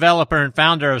co-developer and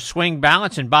founder of Swing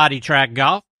Balance and Body Track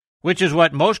Golf, which is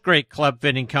what most great club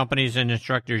fitting companies and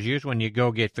instructors use when you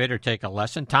go get fit or take a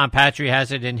lesson. Tom Patry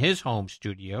has it in his home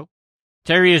studio.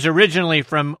 Terry is originally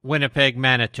from Winnipeg,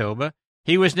 Manitoba.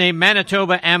 He was named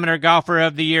Manitoba Amateur Golfer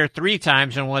of the Year 3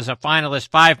 times and was a finalist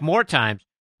 5 more times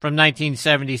from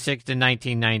 1976 to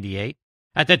 1998.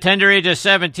 At the tender age of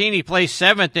 17, he placed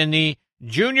 7th in the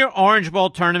Junior Orange Bowl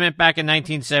tournament back in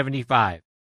 1975.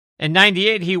 In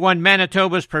 98, he won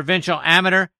Manitoba's Provincial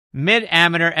Amateur,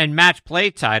 Mid-Amateur, and Match Play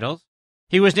titles.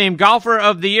 He was named Golfer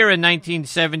of the Year in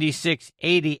 1976,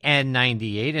 80, and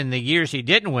 98. In the years he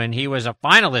didn't win, he was a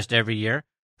finalist every year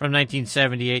from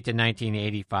 1978 to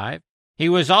 1985. He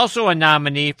was also a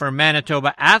nominee for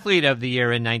Manitoba Athlete of the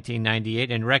Year in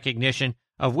 1998 in recognition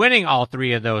of winning all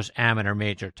 3 of those amateur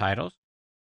major titles.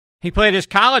 He played his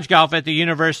college golf at the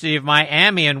University of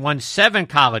Miami and won 7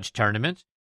 college tournaments.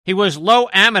 He was low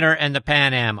amateur in the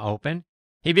Pan Am Open.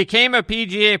 He became a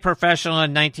PGA professional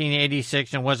in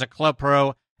 1986 and was a club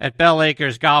pro at Bell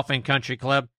Acres Golf and Country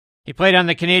Club. He played on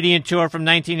the Canadian Tour from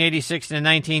 1986 to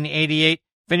 1988,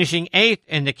 finishing 8th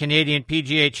in the Canadian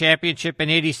PGA Championship in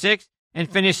 86 and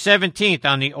finished 17th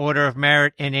on the Order of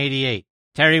Merit in 88.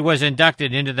 Terry was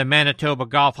inducted into the Manitoba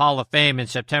Golf Hall of Fame in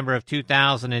September of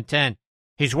 2010.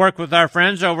 He's worked with our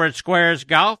friends over at Squares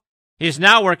Golf. He's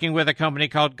now working with a company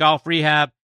called Golf Rehab.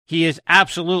 He is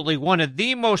absolutely one of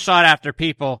the most sought-after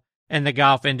people in the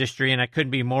golf industry, and I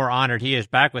couldn't be more honored he is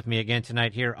back with me again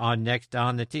tonight here on Next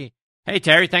on the Tee. Hey,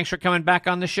 Terry, thanks for coming back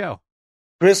on the show.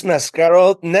 Chris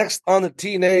Mascaro, Next on the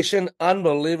Tee Nation.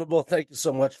 Unbelievable. Thank you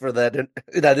so much for that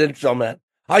intro, man.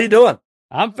 How you doing?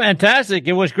 I'm fantastic.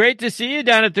 It was great to see you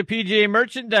down at the PGA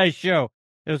Merchandise Show.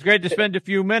 It was great to spend a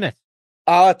few minutes.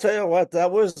 I'll tell you what,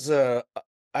 that was,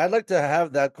 I'd like to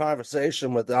have that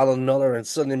conversation with Alan Miller and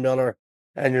Sidney Miller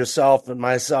and yourself and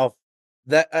myself.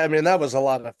 That was a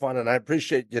lot of fun, and I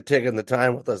appreciate you taking the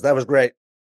time with us. That was great.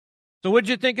 So what'd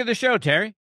you think of the show,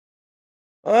 Terry?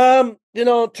 In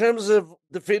terms of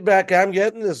the feedback I'm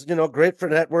getting is, great for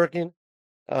networking.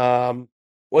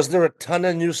 Was there a ton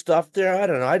of new stuff there? I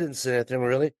don't know. I didn't see anything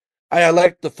really. I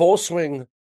like the Full Swing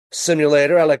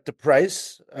simulator. I like the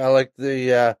price. I like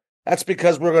the, that's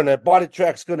because Body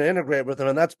Track's going to integrate with them,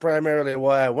 and that's primarily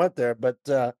why I went there.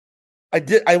 But,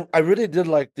 I really did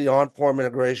like the on-form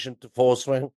integration to Full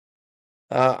Swing.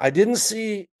 I didn't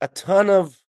see a ton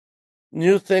of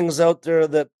new things out there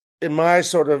that in my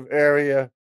sort of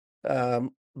area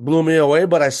blew me away,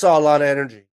 but I saw a lot of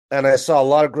energy. and I saw a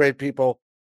lot of great people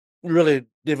really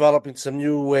developing some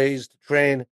new ways to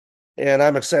train, and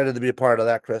I'm excited to be a part of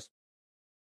that, Chris.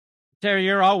 Terry,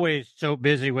 you're always so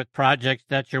busy with projects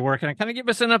that you're working on. Kind of give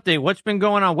us an update. What's been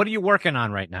going on? What are you working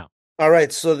on right now? All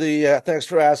right, so thanks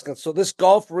for asking. So this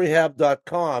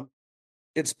golfrehab.com,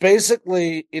 it's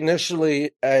basically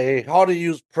initially a how to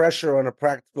use pressure on a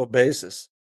practical basis.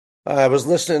 I was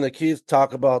listening to Keith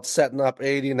talk about setting up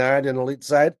 89 in elite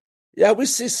side. Yeah, we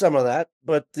see some of that,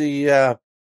 but we're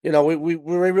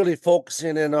really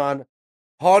focusing in on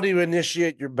how do you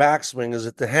initiate your backswing? Is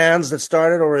it the hands that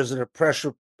started, or is it a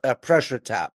pressure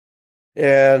tap?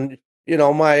 And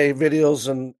my videos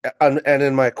and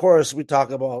in my course, we talk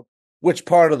about which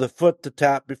part of the foot to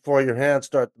tap before your hands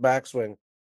start the backswing.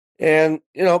 And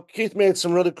Keith made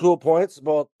some really cool points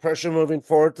about pressure moving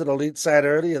forward to the lead side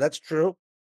early. That's true.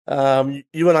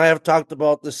 You and I have talked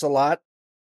about this a lot.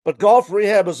 But Golf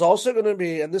Rehab is also going to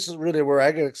be, and this is really where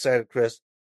I get excited, Chris.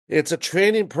 It's a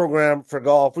training program for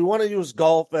golf. We want to use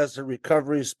golf as a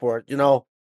recovery sport.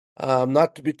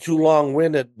 Not to be too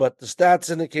long-winded, but the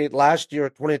stats indicate last year,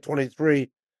 2023,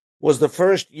 was the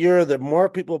first year that more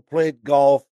people played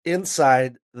golf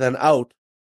inside than out.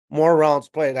 More rounds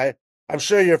played. I'm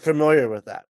sure you're familiar with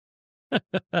that.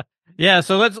 Yeah,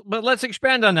 so let's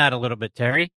expand on that a little bit,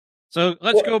 Terry. So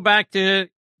let's go back to,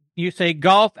 you say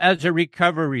golf as a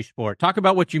recovery sport. Talk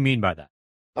about what you mean by that.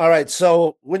 All right.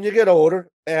 So when you get older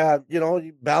and,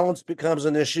 balance becomes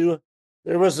an issue.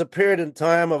 There was a period in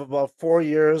time of about 4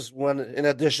 years when, in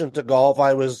addition to golf,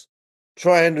 I was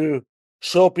trying to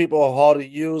show people how to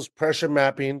use pressure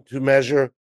mapping to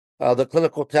measure the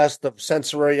clinical test of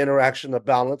sensory interaction of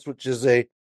balance, which is a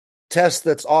test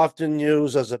that's often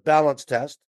used as a balance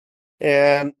test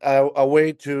and a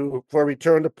way for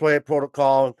return to play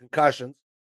protocol and concussions.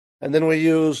 And then we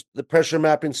used the pressure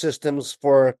mapping systems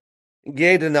for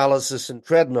gait analysis and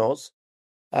treadmills.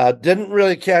 Didn't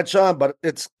really catch on, but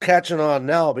it's catching on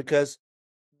now because,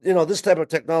 this type of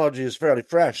technology is fairly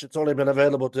fresh. It's only been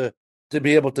available to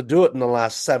be able to do it in the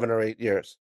last 7 or 8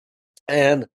 years.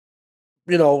 And,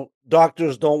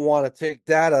 doctors don't want to take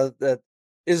data that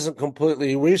isn't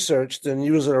completely researched and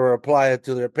use it or apply it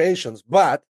to their patients.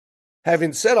 But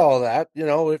having said all that,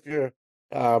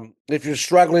 if you're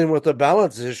struggling with a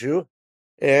balance issue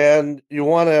and you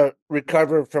want to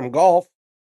recover from golf,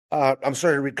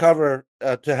 recover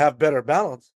to have better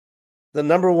balance, the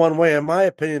number one way, in my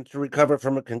opinion, to recover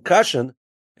from a concussion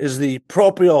is the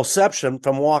proprioception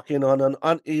from walking on an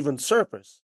uneven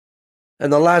surface.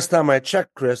 And the last time I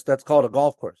checked, Chris, that's called a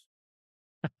golf course.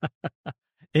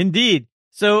 Indeed.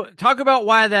 So talk about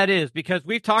why that is, because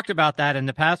we've talked about that in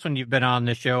the past when you've been on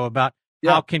the show about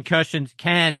how concussions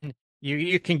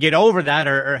you can get over that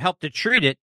or help to treat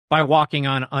it by walking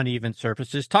on uneven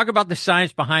surfaces. Talk about the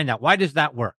science behind that. Why does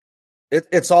that work?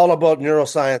 It's all about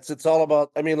neuroscience. It's all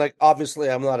about, obviously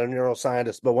I'm not a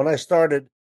neuroscientist, but when I started,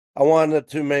 I wanted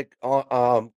to make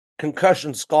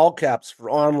concussion skull caps for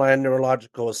online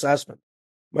neurological assessment.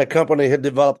 My company had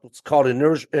developed what's called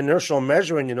inertial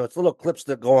measuring. It's little clips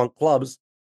that go on clubs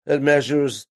that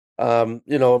measures,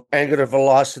 angular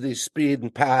velocity, speed,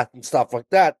 and path and stuff like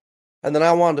that. And then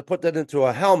I wanted to put that into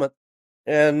a helmet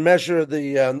and measure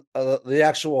the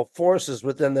actual forces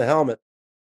within the helmet.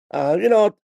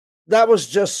 That was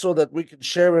just so that we could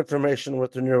share information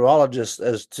with the neurologists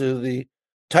as to the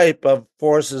type of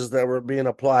forces that were being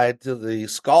applied to the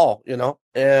skull,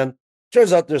 and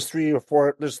turns out there's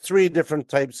three different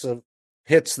types of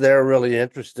hits they're really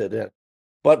interested in.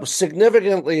 But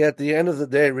significantly at the end of the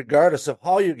day, regardless of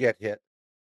how you get hit,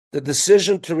 the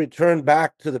decision to return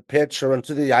back to the pitch or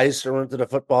into the ice or into the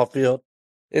football field,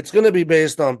 it's going to be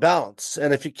based on balance.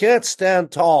 And if you can't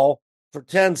stand tall for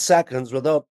 10 seconds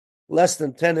without less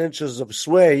than 10 inches of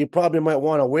sway, you probably might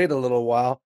want to wait a little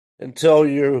while until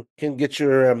you can get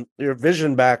your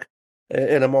vision back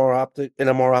in a more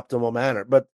optimal manner.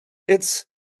 But it's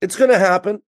going to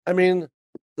happen.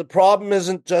 The problem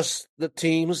isn't just the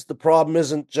teams. The problem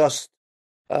isn't just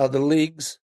the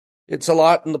leagues. It's a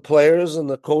lot in the players and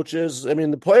the coaches.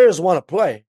 The players want to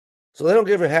play, so they don't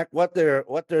give a heck what they're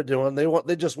doing.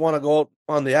 They just want to go out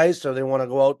on the ice or they want to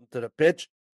go out into the pitch.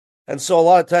 And so a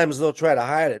lot of times they'll try to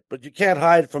hide it, but you can't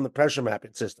hide from the pressure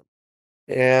mapping system.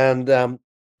 And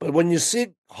but when you see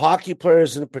hockey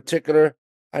players in particular,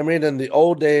 in the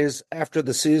old days after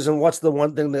the season, what's the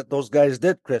one thing that those guys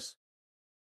did, Chris?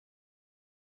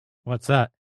 What's that?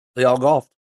 They all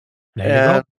golfed. There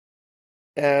you go.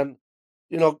 And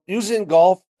using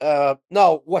golf.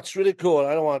 No, what's really cool, and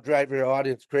I don't want to drive your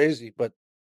audience crazy, but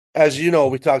as you know,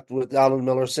 we talked with Alan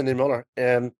Miller, Cindy Miller,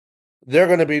 and they're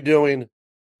going to be doing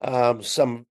a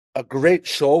great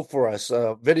show for us,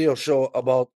 a video show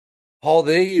about how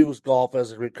they use golf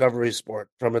as a recovery sport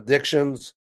from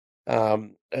addictions.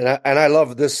 And I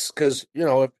love this because,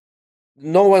 if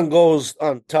no one goes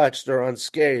untouched or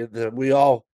unscathed, we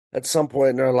all at some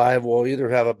point in our life will either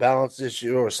have a balance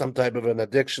issue or some type of an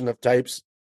addiction of types.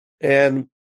 And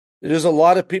there's a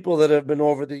lot of people that have been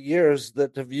over the years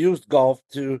that have used golf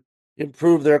to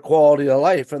improve their quality of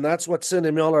life. And that's what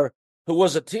Cindy Miller, who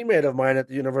was a teammate of mine at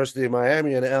the University of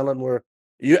Miami, and Ellen were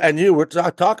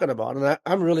talking about. And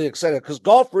I'm really excited because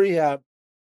golf rehab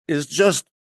is just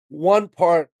one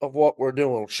part of what we're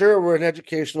doing. Sure, we're an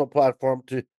educational platform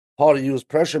to how to use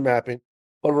pressure mapping,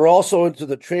 but we're also into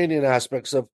the training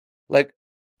aspects of like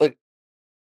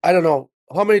I don't know,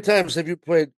 how many times have you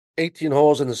played 18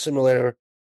 holes in the simulator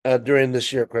during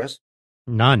this year, Chris?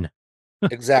 None.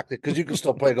 Exactly, because you can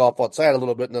still play golf outside a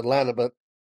little bit in Atlanta, but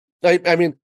I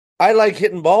mean, I like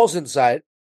hitting balls inside.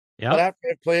 Yeah. But after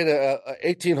I played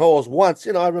 18 holes once,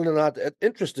 I'm really not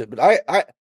interested. But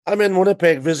I'm in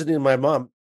Winnipeg visiting my mom,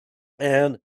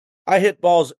 and I hit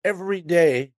balls every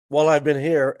day while I've been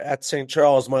here at St.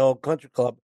 Charles, my old country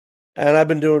club, and I've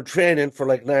been doing training for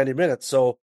like 90 minutes.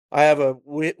 So I have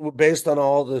based on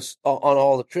all this, on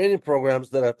all the training programs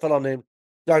that a fellow named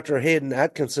Dr. Hayden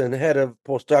Atkinson, head of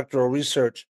postdoctoral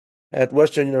research at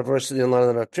Western University in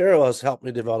London, Ontario, has helped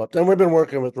me develop. And we've been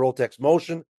working with Rotex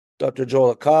Motion, Dr.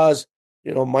 Joel Akaz,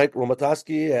 Mike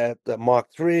Romataski at Mach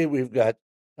 3. We've got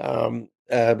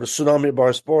Tsunami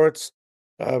Bar Sports,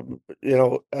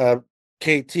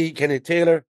 KT, Kenny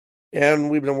Taylor, and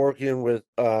we've been working with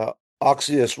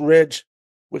Oxyus Ridge,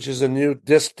 which is a new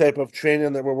disc type of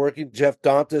training that we're working. Jeff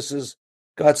Dantas has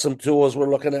got some tools we're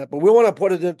looking at, but we want to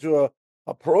put it into a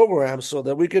program so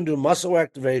that we can do muscle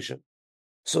activation,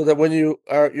 so that when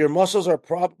your muscles are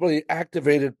properly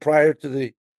activated prior to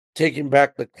the taking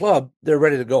back the club, they're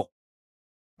ready to go.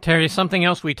 Terry, something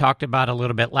else we talked about a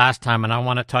little bit last time, and I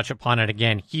want to touch upon it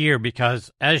again here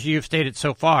because, as you've stated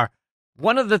so far,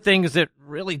 one of the things that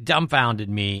really dumbfounded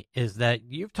me is that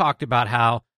you've talked about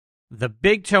how the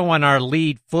big toe on our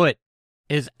lead foot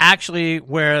is actually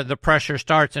where the pressure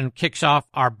starts and kicks off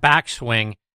our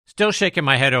backswing. Still shaking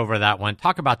my head over that one.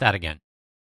 Talk about that again.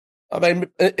 I mean,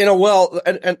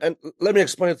 and let me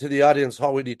explain to the audience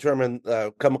how we determine,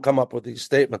 come up with these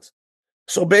statements.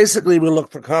 So basically, we look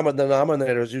for common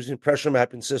denominators using pressure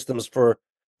mapping systems for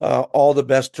all the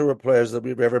best tour players that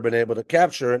we've ever been able to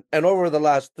capture. And over the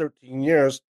last 13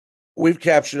 years, we've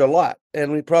captured a lot.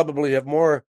 And we probably have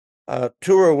more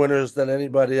tour winners than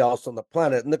anybody else on the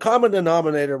planet. And the common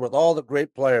denominator with all the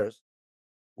great players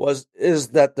is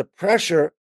that the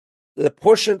pressure, the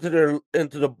push into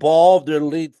the ball of their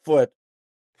lead foot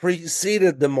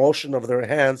preceded the motion of their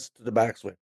hands to the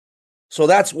backswing. So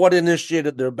that's what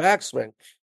initiated their backswing.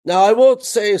 Now, I will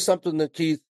say something that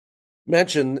Keith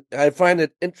mentioned. I find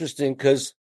it interesting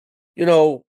because,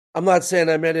 I'm not saying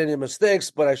I made any mistakes,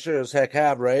 but I sure as heck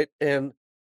have, right? And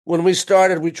when we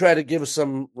started, we tried to give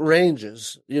some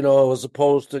ranges, as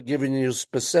opposed to giving you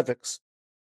specifics.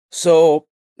 So,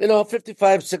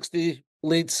 55, 60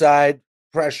 lead side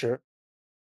pressure.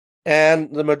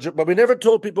 But we never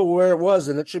told people where it was,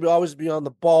 and it should always be on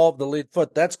the ball of the lead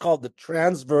foot. That's called the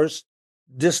transverse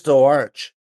distal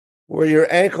arch. Where your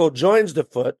ankle joins the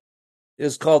foot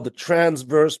is called the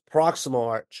transverse proximal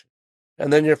arch.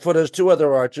 And then your foot has two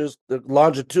other arches, the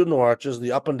longitudinal arches,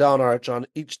 the up and down arch on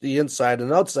each the inside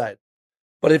and outside.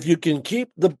 But if you can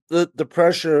keep the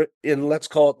pressure in, let's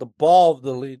call it the ball of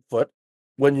the lead foot,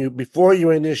 before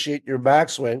you initiate your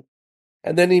backswing,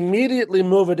 and then immediately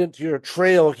move it into your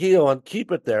trail heel and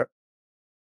keep it there,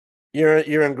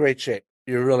 you're in great shape.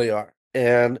 You really are.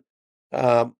 And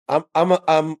send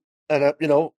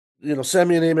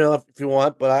me an email if you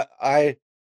want. But I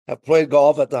have played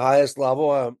golf at the highest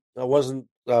level. I wasn't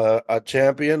a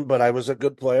champion, but I was a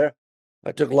good player.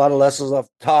 I took a lot of lessons off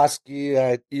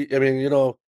Toski.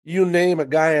 You name a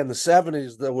guy in the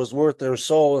 70s that was worth their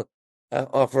soul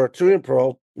for a touring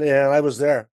pro, and I was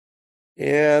there.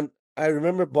 And I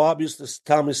remember Bob used to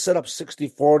tell me, set up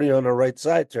 60-40 on the right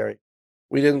side, Terry.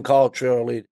 We didn't call it trail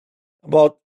lead.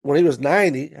 About when he was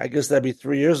 90, I guess that'd be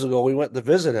 3 years ago, we went to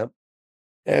visit him,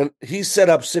 and he set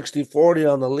up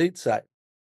 60-40 on the lead side.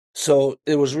 So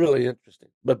it was really interesting.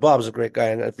 But Bob's a great guy,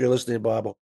 and if you're listening, Bob,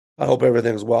 I hope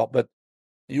everything's well. But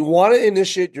you want to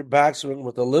initiate your backswing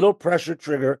with a little pressure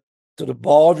trigger to the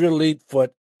ball of your lead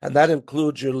foot, and that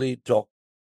includes your lead toe.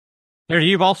 Terry,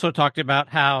 you've also talked about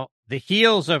how the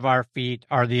heels of our feet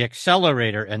are the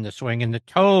accelerator in the swing, and the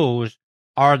toes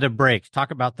are the brakes.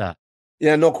 Talk about that.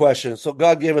 Yeah, no question. So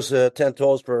God gave us 10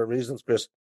 toes for reasons, Chris.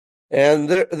 And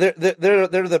they're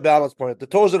the balance point. The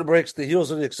toes are the brakes, the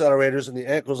heels are the accelerators, and the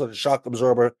ankles are the shock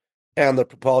absorber and the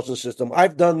propulsion system.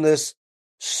 I've done this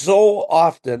so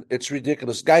often, it's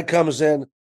ridiculous. Guy comes in,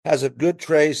 has a good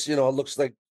trace, it looks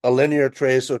like a linear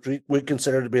trace, which we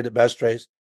consider to be the best trace.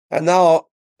 And now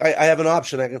I have an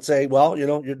option. I can say, well,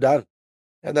 you're done.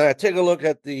 And then I take a look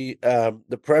at the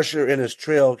pressure in his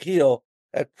trail heel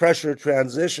at pressure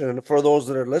transition. And for those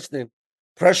that are listening,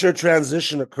 pressure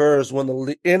transition occurs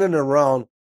when in and around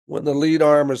when the lead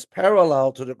arm is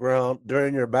parallel to the ground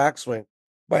during your backswing.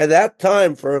 By that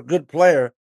time, for a good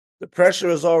player, the pressure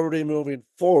is already moving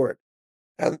forward.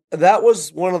 And that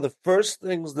was one of the first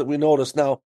things that we noticed.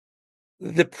 Now,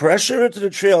 the pressure into the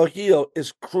trail heel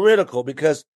is critical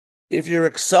because if you're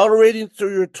accelerating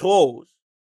through your toes,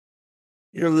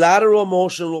 your lateral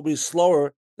motion will be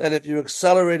slower than if you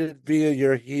accelerate it via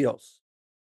your heels.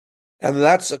 And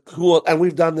that's and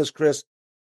we've done this, Chris,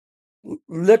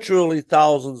 literally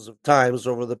thousands of times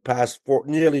over the past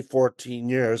nearly 14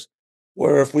 years,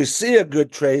 where if we see a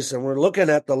good trace and we're looking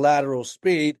at the lateral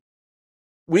speed,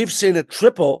 we've seen it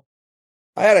triple.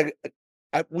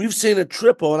 We've seen it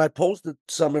triple, and I posted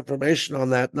some information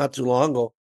on that not too long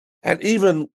ago, and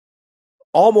even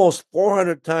almost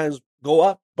 400 times go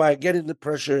up by getting the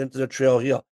pressure into the trail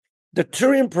heel. The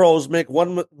touring pros make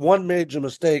one major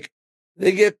mistake.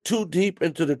 They get too deep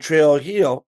into the trail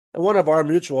heel. And one of our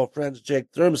mutual friends, Jake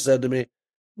Thurm, said to me,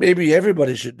 maybe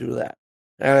everybody should do that.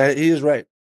 And he is right.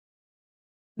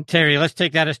 Terry, let's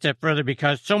take that a step further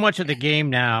because so much of the game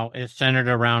now is centered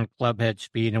around clubhead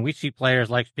speed. And we see players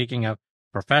like, speaking of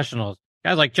professionals,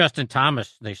 guys like Justin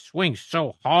Thomas, they swing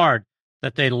so hard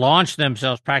that they launch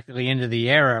themselves practically into the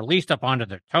air, or at least up onto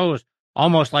their toes,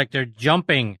 almost like they're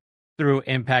jumping through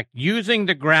impact, using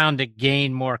the ground to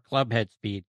gain more clubhead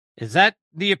speed. Is that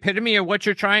the epitome of what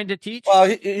you're trying to teach? Well,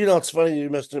 it's funny you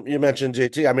mentioned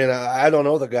JT. I mean, I don't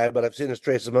know the guy, but I've seen his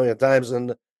trace a million times,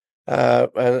 and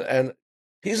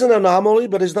he's an anomaly,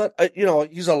 but he's not.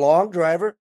 He's a long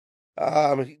driver.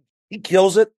 He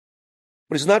kills it,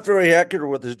 but he's not very accurate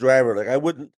with his driver.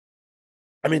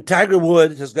 Tiger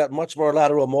Woods has got much more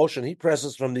lateral motion. He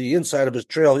presses from the inside of his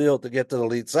trail heel to get to the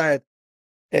lead side.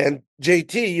 And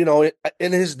JT,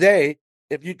 in his day,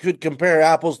 if you could compare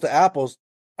apples to apples,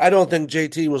 I don't think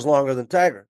JT was longer than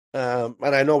Tiger. And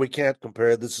I know we can't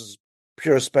compare. This is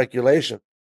pure speculation.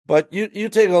 But you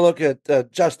take a look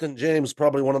at Justin James,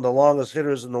 probably one of the longest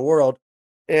hitters in the world,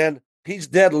 and he's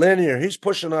dead linear. He's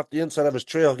pushing off the inside of his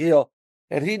trail heel,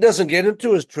 and he doesn't get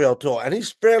into his trail toe. And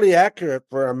he's fairly accurate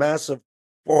for a massive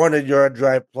 400-yard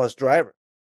drive plus driver.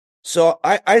 So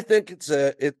I think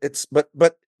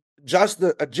but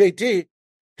Justin JT,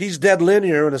 he's dead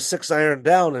linear in a 6-iron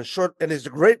down and short, and he's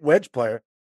a great wedge player.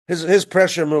 His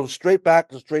pressure moves straight back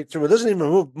and straight through. It doesn't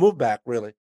even move back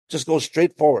really; just goes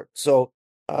straight forward. So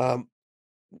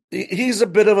he's a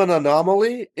bit of an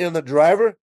anomaly in the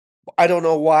driver. I don't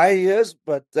know why he is,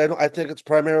 but I think it's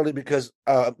primarily because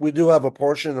we do have a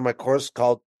portion in my course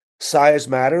called Size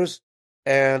Matters,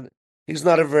 and he's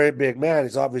not a very big man.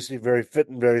 He's obviously very fit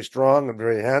and very strong and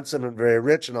very handsome and very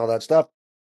rich and all that stuff.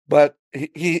 But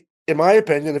he, in my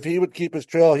opinion, if he would keep his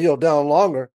trail heel down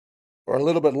longer or a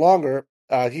little bit longer,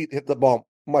 he'd hit the ball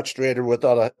much straighter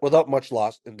without much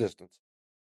loss in distance.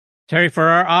 Terry, for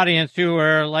our audience who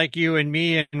are like you and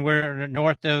me, and we're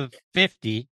north of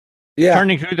 50,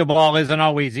 turning through the ball isn't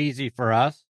always easy for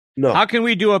us. No. How can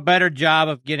we do a better job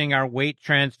of getting our weight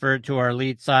transferred to our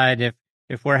lead side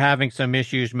if we're having some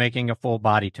issues making a full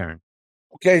body turn?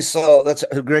 Okay, so that's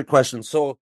a great question.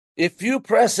 So if you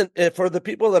press it, for the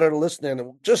people that are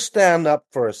listening, just stand up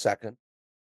for a second.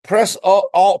 Put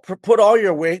all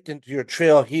your weight into your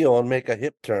trail heel and make a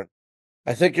hip turn.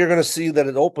 I think you're going to see that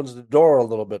it opens the door a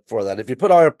little bit for that. If you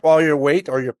put all your weight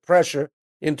or your pressure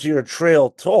into your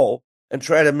trail toe and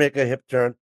try to make a hip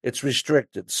turn, it's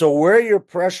restricted. So where your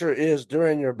pressure is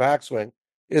during your backswing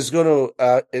is going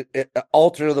to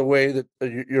alter the way that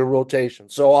your rotation.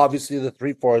 So obviously the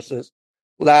three forces,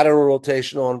 lateral,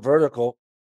 rotational, and vertical.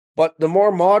 But the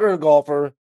more modern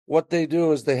golfer, what they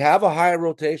do is they have a high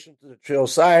rotation to the trail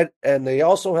side, and they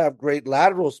also have great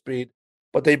lateral speed,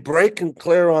 but they break and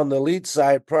clear on the lead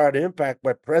side prior to impact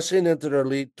by pressing into their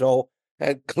lead toe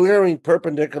and clearing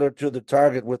perpendicular to the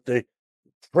target with the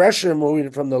pressure moving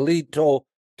from the lead toe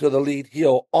to the lead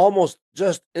heel almost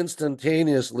just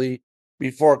instantaneously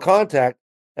before contact,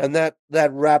 and that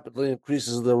rapidly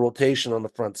increases the rotation on the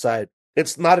front side.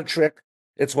 It's not a trick.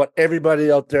 It's what everybody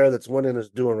out there that's winning is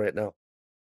doing right now.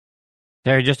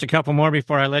 Terry, just a couple more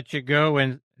before I let you go.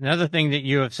 And another thing that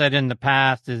you have said in the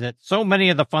past is that so many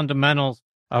of the fundamentals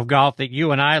of golf that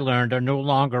you and I learned are no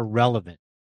longer relevant.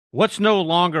 What's no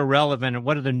longer relevant, and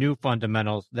what are the new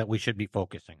fundamentals that we should be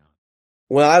focusing on?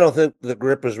 Well, I don't think the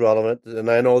grip is relevant,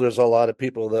 and I know there's a lot of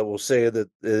people that will say that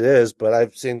it is, but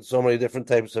I've seen so many different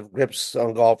types of grips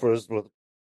on golfers with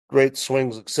great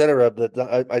swings, etc. But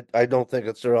I don't think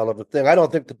it's a relevant thing. I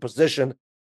don't think the position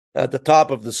at the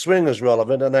top of the swing is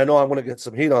relevant, and I know I'm going to get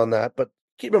some heat on that. But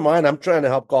keep in mind, I'm trying to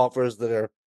help golfers that are,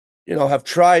 have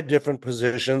tried different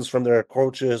positions from their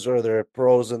coaches or their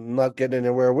pros and not getting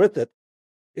anywhere with it.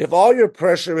 If all your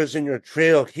pressure is in your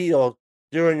trail heel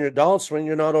during your downswing,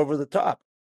 you're not over the top.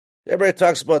 Everybody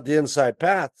talks about the inside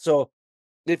path. So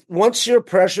if once your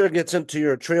pressure gets into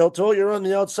your trail toe, you're on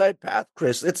the outside path,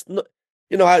 Chris. It's this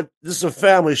is a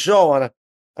family show, and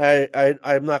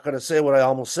I'm not going to say what I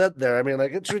almost said there. I mean,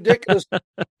 like, it's ridiculous.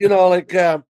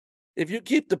 If you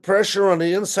keep the pressure on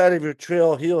the inside of your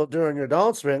trail heel during your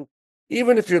downswing,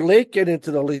 even if you're late getting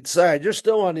to the lead side, you're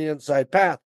still on the inside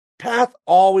path. Path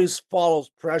always follows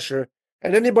pressure,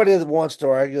 and anybody that wants to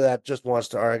argue that just wants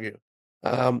to argue.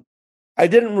 I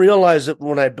didn't realize it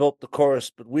when I built the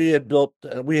course, but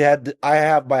I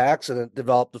have by accident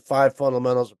developed the 5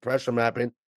 fundamentals of pressure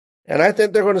mapping, and I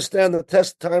think they're going to stand the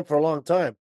test of time for a long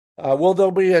time. Will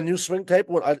there be a new swing type?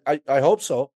 Well, I hope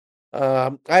so.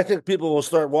 I think people will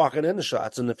start walking into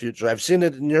shots in the future. I've seen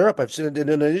it in Europe. I've seen it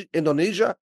in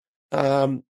Indonesia.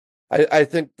 I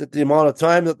think that the amount of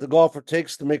time that the golfer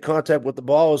takes to make contact with the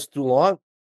ball is too long.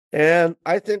 And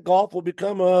I think golf will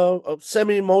become a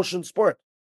semi-motion sport.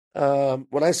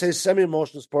 When I say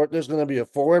semi-motion sport, there's going to be a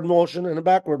forward motion and a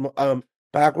backward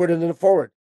and then a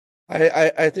forward.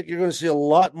 I think you're going to see a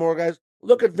lot more guys.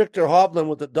 Look at Victor Hovland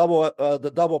with the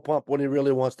double pump when he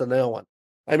really wants to nail one.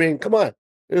 I mean, come on.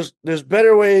 There's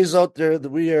better ways out there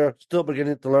that we are still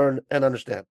beginning to learn and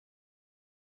understand.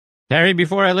 Terry,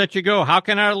 before I let you go, how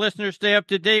can our listeners stay up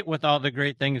to date with all the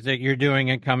great things that you're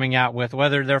doing and coming out with,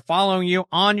 whether they're following you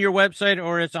on your website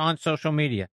or it's on social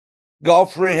media?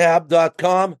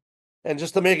 Golfrehab.com. And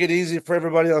just to make it easy for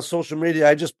everybody on social media,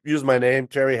 I just use my name,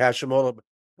 Terry Hashimoto. I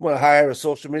want to hire a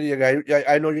social media guy.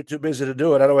 I know you're too busy to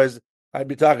do it. Otherwise, I'd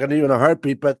be talking to you in a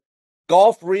heartbeat. But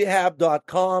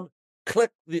golfrehab.com.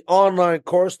 Click the online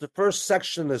course. The first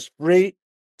section is free.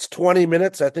 It's 20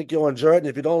 minutes. I think you'll enjoy it. And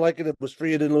if you don't like it, it was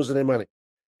free. You didn't lose any money.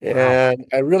 Wow. And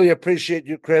I really appreciate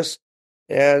you, Chris.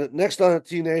 And next on the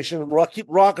T Nation, keep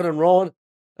rocking and rolling.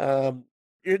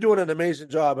 You're doing an amazing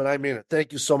job, and I mean it.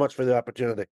 Thank you so much for the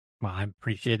opportunity. Well, I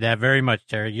appreciate that very much,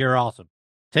 Terry. You're awesome.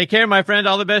 Take care, my friend.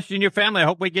 All the best to you and your family. I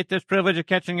hope we get this privilege of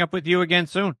catching up with you again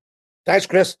soon. Thanks,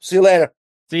 Chris. See you later.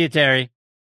 See you, Terry.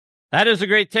 That is the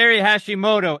great Terry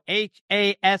Hashimoto.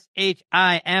 Hashimoto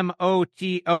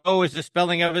is the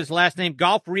spelling of his last name.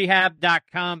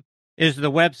 Golfrehab.com is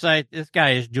the website. This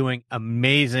guy is doing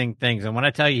amazing things. And when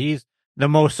I tell you he's the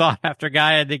most sought-after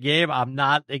guy in the game, I'm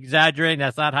not exaggerating.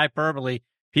 That's not hyperbole.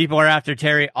 People are after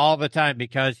Terry all the time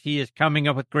because he is coming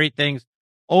up with great things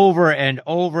over and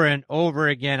over and over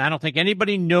again. I don't think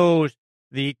anybody knows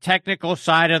the technical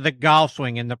side of the golf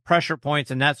swing and the pressure points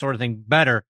and that sort of thing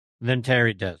better than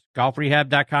Terry does.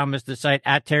 Golfrehab.com is the site.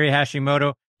 At Terry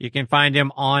Hashimoto. You can find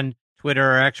him on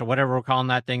Twitter or X or whatever we're calling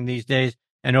that thing these days,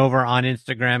 and over on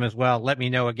Instagram as well. Let me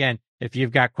know again if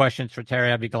you've got questions for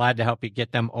Terry. I'd be glad to help you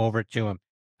get them over to him.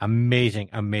 Amazing,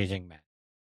 amazing man.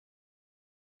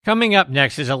 Coming up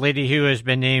next is a lady who has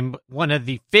been named one of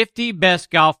the 50 best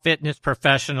golf fitness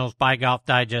professionals by Golf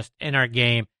Digest in our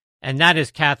game, and that is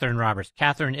Catherine Roberts.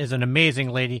 Catherine is an amazing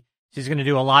lady. She's going to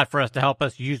do a lot for us to help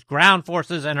us use ground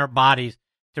forces and our bodies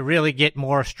to really get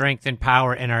more strength and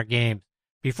power in our games.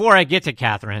 Before I get to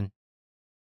Catherine,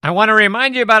 I want to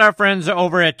remind you about our friends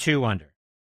over at 2 Under.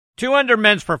 2 Under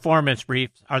men's performance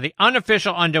briefs are the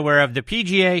unofficial underwear of the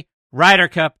PGA, Ryder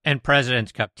Cup, and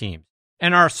President's Cup teams,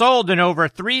 and are sold in over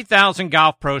 3,000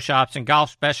 golf pro shops and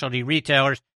golf specialty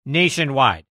retailers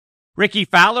nationwide. Ricky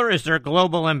Fowler is their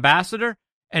global ambassador,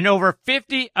 and over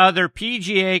 50 other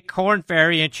PGA, Korn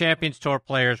Ferry, and Champions Tour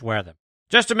players wear them.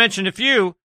 Just to mention a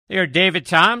few, they are David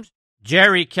Toms,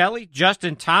 Jerry Kelly,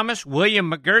 Justin Thomas, William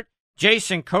McGirt,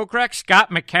 Jason Kokrak,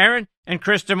 Scott McCarron, and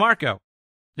Chris DeMarco.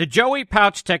 The Joey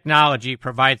Pouch technology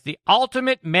provides the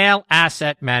ultimate male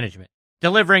asset management,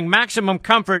 delivering maximum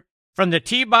comfort from the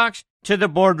tee box to the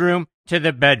boardroom to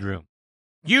the bedroom.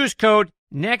 Use code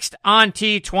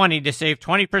NEXTONT20 to save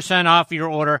 20% off your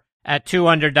order at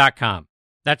 2under.com.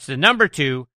 That's the number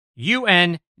 2,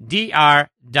 UNDR.com.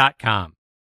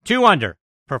 2 Under,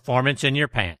 performance in your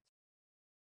pants.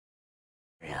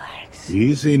 Relax.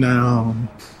 Easy now.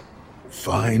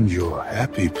 Find your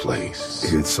happy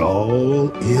place. It's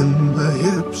all in the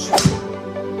hips.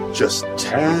 Just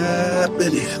tap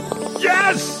it in.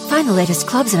 Yes! Find the latest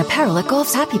clubs and apparel at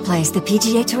Golf's Happy Place, the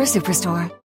PGA Tour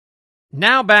Superstore.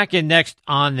 Now back in Next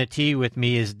on the Tee with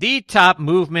me is the top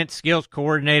movement skills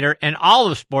coordinator in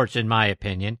all of sports, in my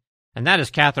opinion, and that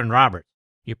is Catherine Roberts.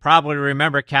 You probably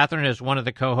remember Catherine as one of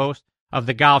the co-hosts of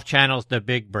the Golf Channel's The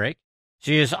Big Break.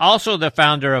 She is also the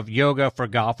founder of Yoga for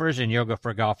Golfers and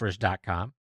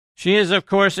yogaforgolfers.com. She is, of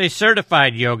course, a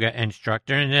certified yoga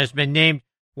instructor and has been named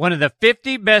one of the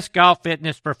 50 best golf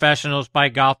fitness professionals by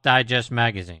Golf Digest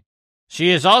magazine. She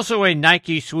is also a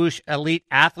Nike Swoosh elite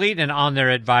athlete and on their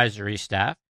advisory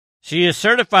staff. She is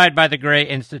certified by the Gray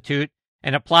Institute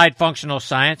in Applied Functional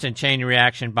Science and Chain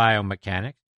Reaction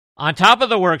Biomechanics. On top of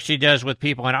the work she does with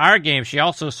people in our game, she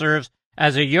also serves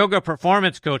as a yoga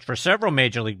performance coach for several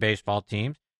Major League Baseball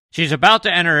teams. She's about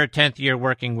to enter her 10th year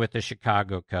working with the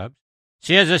Chicago Cubs.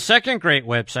 She has a second great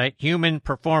website,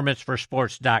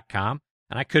 humanperformanceforsports.com,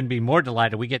 and I couldn't be more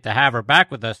delighted we get to have her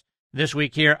back with us this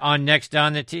week here on Next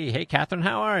on the Tee. Hey, Catherine,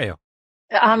 how are you?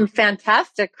 I'm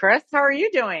fantastic, Chris. How are you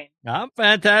doing? I'm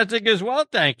fantastic as well,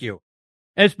 thank you.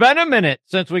 It's been a minute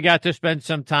since we got to spend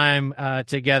some time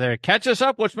together. Catch us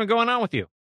up. What's been going on with you?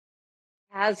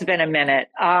 Has been a minute.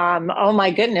 Oh,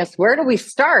 my goodness. Where do we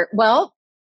start? Well,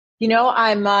 you know,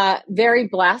 I'm very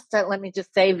blessed. Let me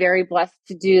just say very blessed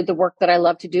to do the work that I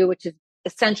love to do, which is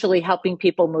essentially helping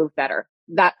people move better.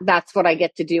 That's what I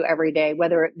get to do every day,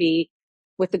 whether it be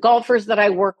with the golfers that I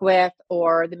work with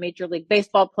or the Major League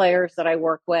Baseball players that I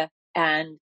work with.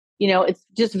 And, you know, it's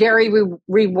just very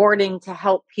rewarding to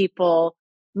help people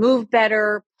move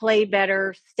better, play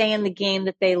better, stay in the game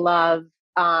that they love.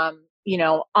 You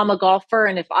know, I'm a golfer,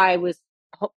 and if I was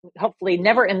hopefully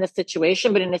never in this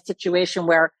situation, but in a situation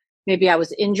where maybe I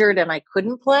was injured and I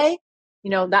couldn't play,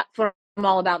 you know, that's what I'm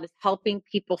all about, is helping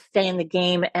people stay in the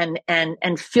game and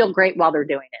feel great while they're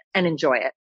doing it and enjoy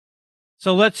it.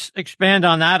 So let's expand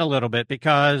on that a little bit,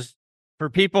 because for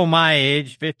people my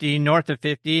age, 50, north of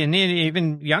 50, and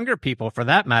even younger people for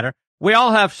that matter, we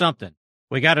all have something.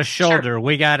 We got a shoulder, sure.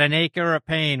 We got an ache or a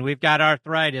pain, we've got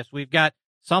arthritis, we've got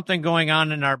something going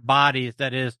on in our bodies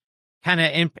that is kind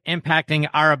of impacting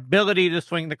our ability to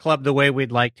swing the club the way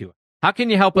we'd like to. How can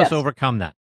you help us overcome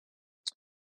that?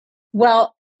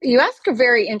 Well, you ask a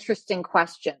very interesting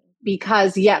question,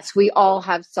 because yes, we all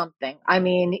have something. I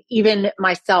mean, even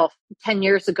myself, 10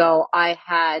 years ago, I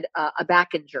had a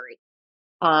back injury.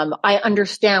 I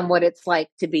understand what it's like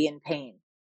to be in pain.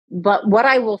 But what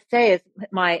I will say is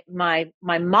my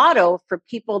motto for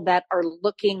people that are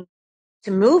looking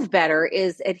to move better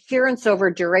is adherence over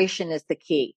duration is the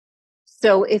key.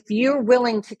 So if you're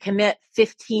willing to commit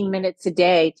 15 minutes a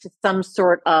day to some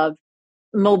sort of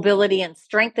mobility and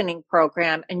strengthening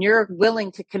program, and you're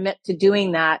willing to commit to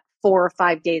doing that 4 or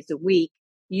 5 days a week,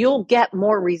 you'll get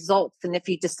more results than if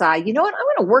you decide, you know what, I'm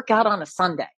going to work out on a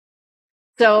Sunday.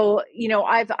 So, you know,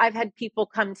 I've had people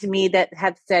come to me that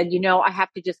have said, you know, I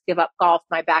have to just give up golf.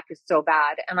 My back is so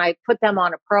bad. And I put them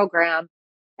on a program,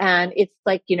 and it's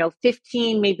like, you know,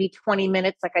 15, maybe 20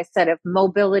 minutes, like I said, of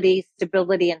mobility,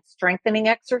 stability, and strengthening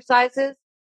exercises.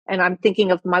 And I'm thinking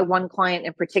of my one client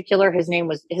in particular. His name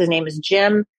is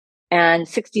Jim, and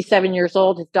 67 years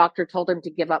old. His doctor told him to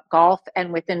give up golf,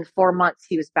 and within 4 months,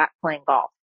 he was back playing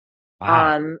golf.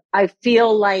 Wow. I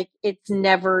feel like it's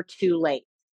never too late.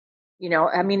 You know,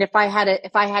 I mean, if I had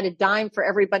a dime for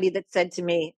everybody that said to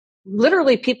me,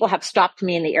 literally people have stopped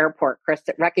me in the airport, Chris,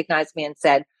 that recognized me and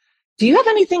said, do you have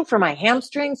anything for my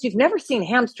hamstrings? You've never seen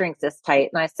hamstrings this tight.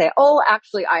 And I say, oh,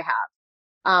 actually I have.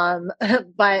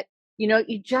 But you know,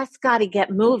 you just got to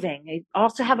get moving. I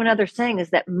also have another saying,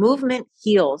 is that movement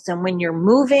heals. And when you're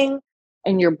moving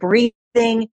and you're breathing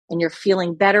and you're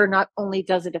feeling better, not only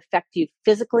does it affect you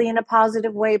physically in a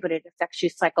positive way, but it affects you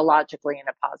psychologically in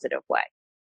a positive way.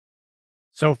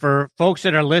 So for folks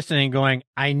that are listening going,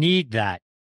 I need that,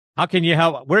 how can you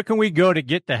help? Where can we go to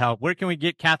get the help? Where can we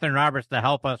get Catherine Roberts to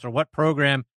help us? Or what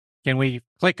program can we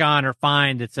click on or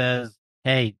find that says,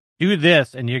 hey, do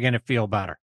this and you're going to feel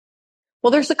better?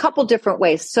 Well, there's a couple different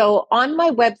ways. So on my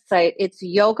website, it's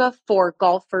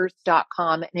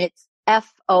yogaforgolfers.com, and it's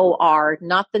FOR,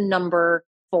 not the number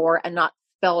 4 and not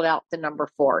spelled out the number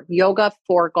 4,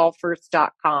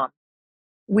 yogaforgolfers.com.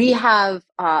 We have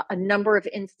a number of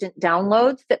instant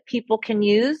downloads that people can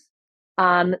use.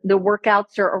 The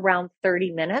workouts are around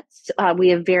 30 minutes. We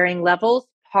have varying levels,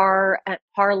 par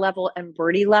level and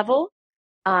birdie level.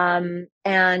 And,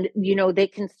 you know, they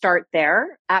can start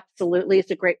there. Absolutely.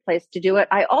 It's a great place to do it.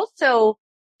 I also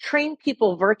train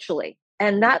people virtually,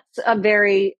 and that's a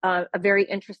very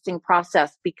interesting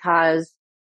process, because,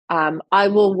 I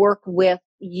will work with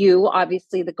you,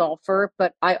 obviously the golfer,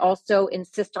 but I also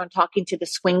insist on talking to the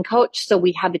swing coach. So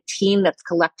we have a team that's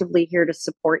collectively here to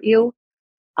support you.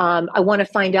 I want to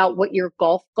find out what your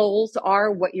golf goals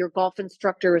are, what your golf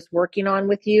instructor is working on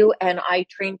with you. And I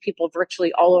train people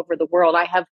virtually all over the world. I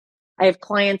have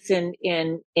clients in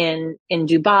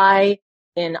Dubai,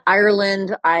 in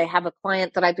Ireland. I have a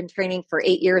client that I've been training for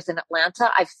 8 years in Atlanta.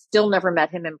 I've still never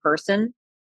met him in person.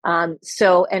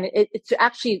 It's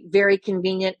actually very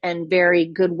convenient and very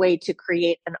good way to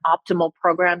create an optimal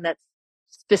program that's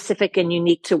specific and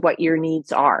unique to what your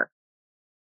needs are.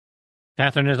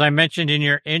 Catherine, as I mentioned in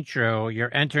your intro,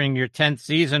 you're entering your 10th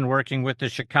season working with the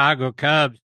Chicago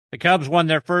Cubs. The Cubs won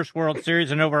their first World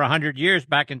Series in over 100 years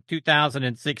back in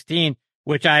 2016,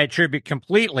 which I attribute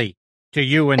completely to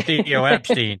you and Theo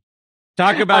Epstein.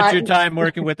 Talk about your time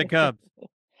working with the Cubs.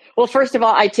 Well, first of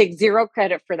all, I take zero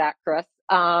credit for that, Chris.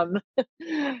 I've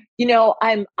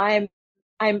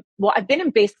been in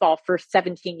baseball for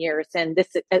 17 years, and this,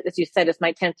 as you said, is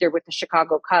my 10th year with the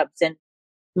Chicago Cubs. And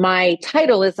my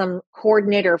title is I'm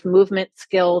coordinator of movement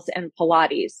skills and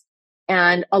Pilates.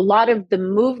 And a lot of the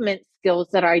movement skills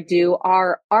that I do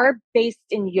are based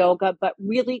in yoga, but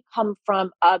really come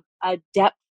from a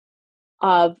depth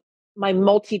of my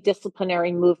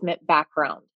multidisciplinary movement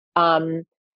background. And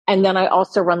then I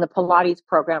also run the Pilates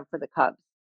program for the Cubs.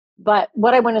 But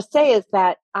what I want to say is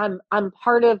that I'm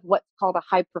part of what's called a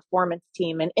high performance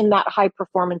team. And in that high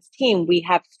performance team, we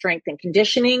have strength and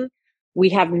conditioning. We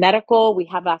have medical, we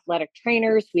have athletic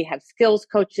trainers, we have skills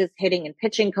coaches, hitting and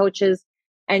pitching coaches.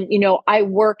 And, I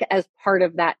work as part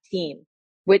of that team,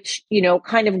 which,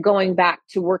 kind of going back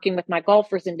to working with my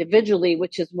golfers individually,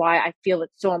 which is why I feel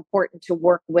it's so important to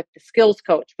work with the skills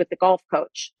coach, with the golf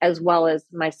coach, as well as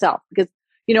myself, because,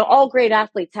 all great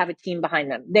athletes have a team behind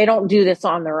them. They don't do this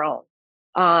on their own.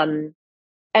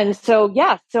 And so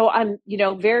I'm,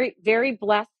 very, very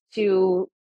blessed to,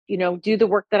 do the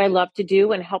work that I love to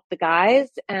do and help the guys.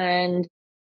 And,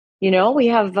 we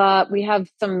have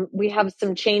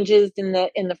some changes in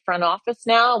the front office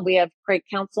now. We have Craig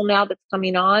Counsell now that's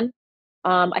coming on.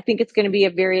 I think it's going to be a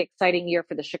very exciting year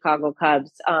for the Chicago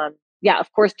Cubs.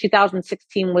 Of course,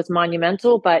 2016 was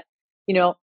monumental, but,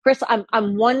 Chris,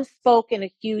 I'm one spoke in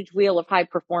a huge wheel of high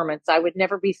performance. I would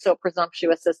never be so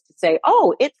presumptuous as to say,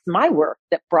 oh, it's my work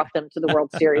that brought them to the World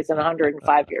Series in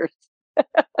 105 years.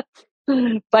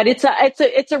 But it's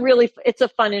a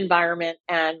fun environment,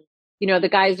 and the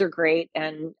guys are great.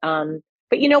 And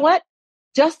but you know what?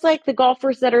 Just like the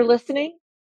golfers that are listening,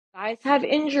 guys have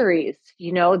injuries.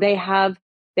 There's a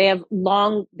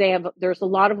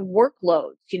lot of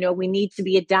workloads. We need to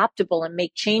be adaptable and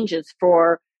make changes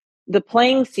for the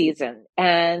playing season.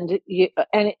 And you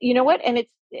know what? And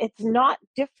it's not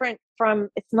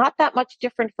that much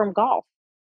different from golf.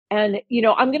 And,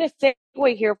 I'm going to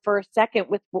segue here for a second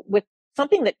with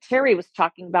something that Terry was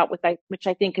talking about, which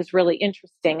I think is really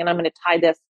interesting. And I'm going to tie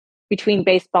this between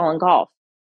baseball and golf.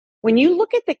 When you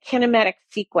look at the kinematic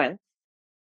sequence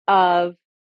of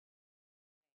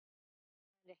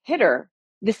the hitter,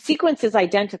 the sequence is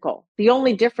identical. The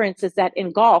only difference is that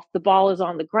in golf, the ball is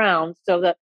on the ground. So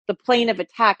the plane of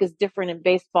attack is different in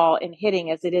baseball and hitting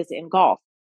as it is in golf.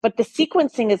 But the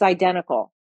sequencing is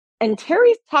identical. And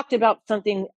Terry's talked about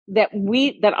something that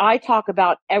I talk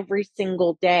about every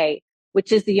single day,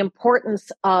 which is the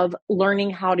importance of learning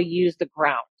how to use the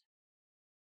ground.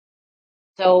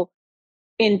 So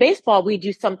in baseball, we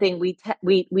do something, we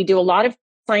do a lot of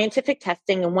scientific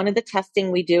testing. And one of the testing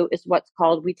we do is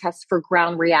we test for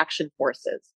ground reaction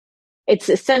forces. It's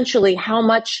essentially how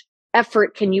much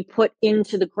effort can you put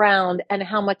into the ground, and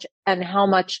how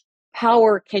much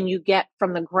power can you get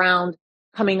from the ground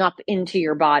coming up into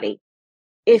your body.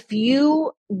 If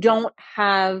you don't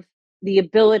have the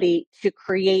ability to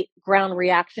create ground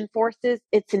reaction forces,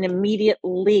 it's an immediate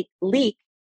leak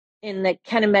in the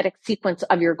kinematic sequence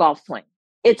of your golf swing.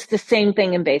 It's the same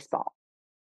thing in baseball.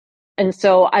 And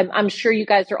so I'm sure you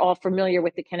guys are all familiar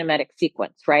with the kinematic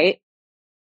sequence, right?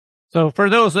 So for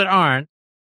those that aren't,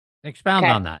 expound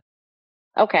on that.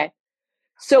 Okay.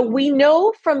 So we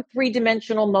know from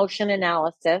three-dimensional motion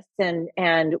analysis, and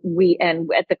at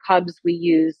the Cubs we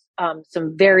use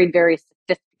some very, very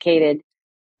sophisticated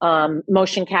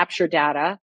motion capture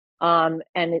data, and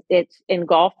it's in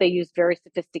golf they use very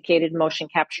sophisticated motion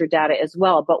capture data as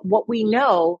well. But what we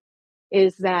know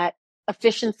is that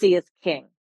efficiency is king.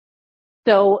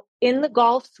 So in the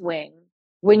golf swing,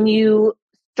 when you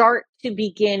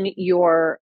begin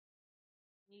your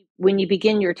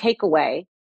takeaway,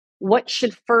 what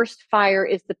should first fire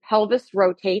is the pelvis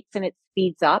rotates and it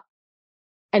speeds up.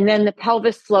 And then the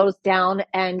pelvis slows down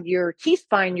and your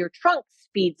T-spine, your trunk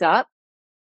speeds up.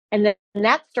 And then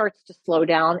that starts to slow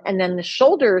down. And then the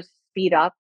shoulders speed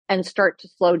up and start to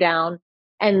slow down.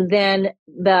 And then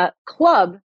the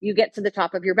club, you get to the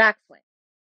top of your backswing.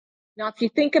 Now, if you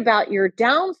think about your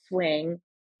downswing,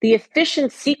 the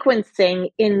efficient sequencing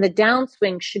in the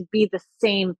downswing should be the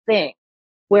same thing.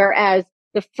 Whereas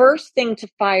the first thing to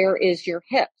fire is your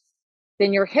hips.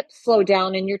 Then your hips slow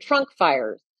down and your trunk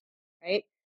fires, right?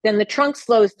 Then the trunk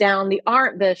slows down,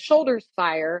 the shoulders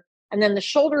fire, and then the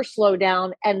shoulders slow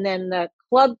down, and then the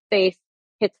club face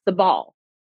hits the ball.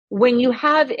 When you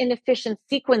have inefficient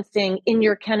sequencing in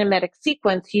your kinematic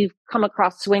sequence, you've come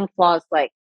across swing flaws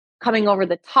like coming over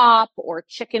the top or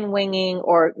chicken winging,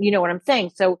 or you know what I'm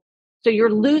saying. So you're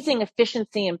losing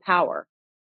efficiency and power.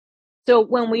 So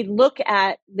when we look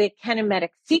at the kinematic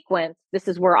sequence, this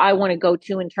is where I want to go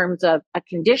to in terms of a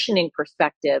conditioning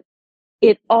perspective.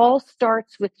 It all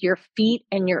starts with your feet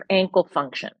and your ankle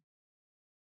function.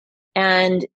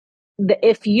 And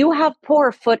if you have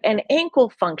poor foot and ankle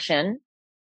function,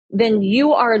 then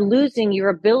you are losing your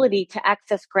ability to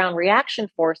access ground reaction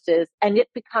forces, and it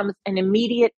becomes an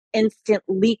immediate, instant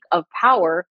leak of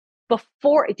power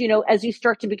before, as you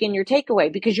start to begin your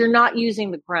takeaway, because you're not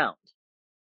using the ground.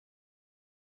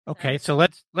 Okay, so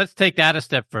let's take that a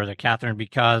step further, Catherine,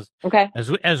 because okay,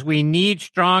 as we need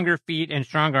stronger feet and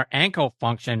stronger ankle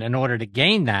function in order to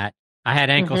gain that. I had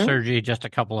ankle surgery just a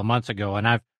couple of months ago, and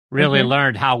I've really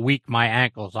learned how weak my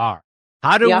ankles are.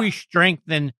 How do we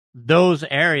strengthen those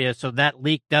areas so that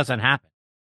leak doesn't happen?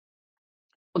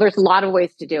 Well, there's a lot of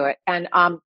ways to do it. And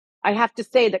I have to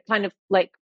say that kind of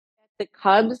like the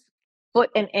Cubs,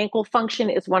 foot and ankle function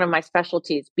is one of my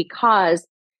specialties, because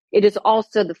it is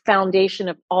also the foundation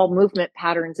of all movement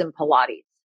patterns in Pilates.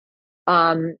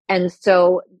 And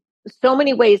so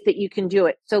many ways that you can do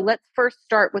it. So let's first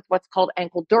start with what's called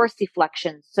ankle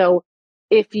dorsiflexion. So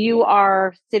if you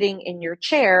are sitting in your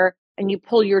chair and you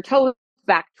pull your toes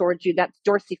back towards you, that's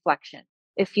dorsiflexion.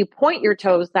 If you point your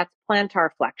toes, that's plantar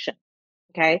flexion.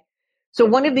 Okay. So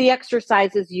one of the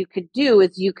exercises you could do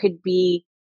is you could be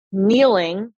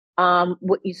kneeling,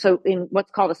 in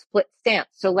what's called a split stance.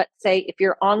 So let's say if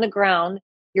you're on the ground,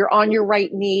 you're on your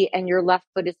right knee and your left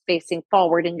foot is facing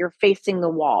forward and you're facing the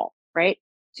wall, right?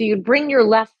 So you bring your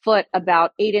left foot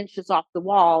about 8 inches off the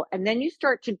wall, and then you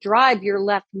start to drive your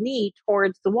left knee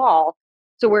towards the wall.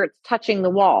 So where it's touching the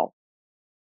wall.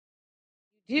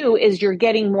 What you do is you're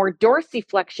getting more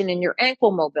dorsiflexion in your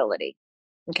ankle mobility.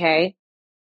 Okay.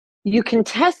 You can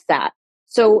test that.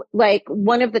 So like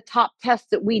one of the top tests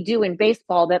that we do in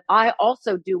baseball that I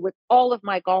also do with all of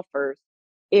my golfers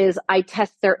is I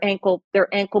test their ankle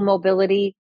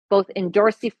mobility, both in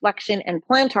dorsiflexion and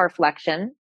plantar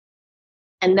flexion.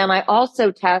 And then I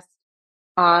also test,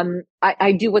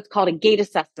 I do what's called a gait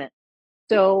assessment.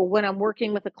 So when I'm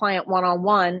working with a client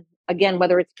one-on-one, again,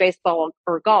 whether it's baseball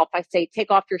or golf, I say,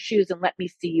 take off your shoes and let me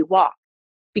see you walk.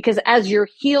 Because as your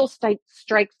heel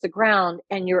strikes the ground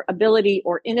and your ability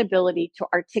or inability to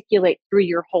articulate through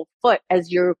your whole foot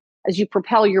as you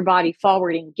propel your body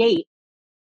forward in gait,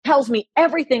 tells me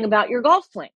everything about your golf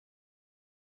swing.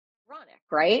 Ironic,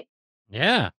 right?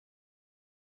 Yeah.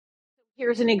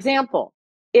 Here's an example.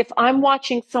 If I'm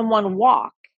watching someone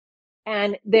walk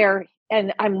and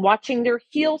I'm watching their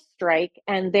heel strike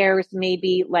and there's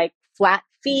maybe like flat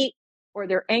feet or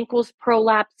their ankles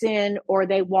prolapse in, or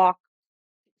they walk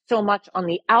so much on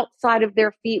the outside of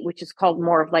their feet, which is called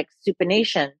more of like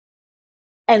supination.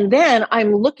 And then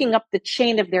I'm looking up the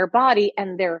chain of their body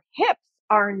and their hips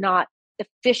are not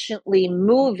efficiently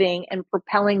moving and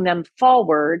propelling them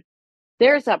forward.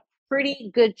 There's a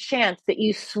pretty good chance that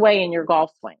you sway in your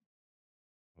golf swing.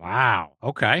 Wow.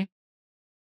 Okay.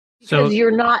 Because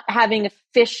you're not having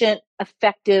efficient,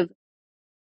 effective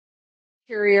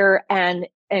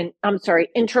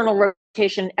internal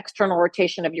rotation, external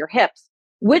rotation of your hips,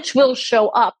 which will show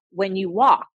up when you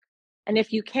walk. And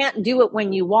if you can't do it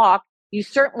when you walk, you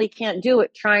certainly can't do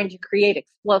it trying to create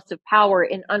explosive power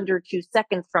in under 2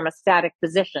 seconds from a static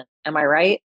position. Am I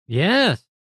right? Yes.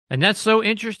 And that's so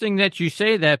interesting that you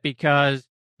say that, because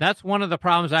that's one of the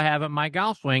problems I have at my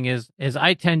golf swing is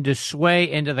I tend to sway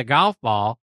into the golf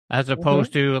ball as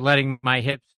opposed to letting my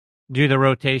hips do the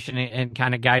rotation and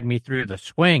kind of guide me through the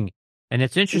swing. And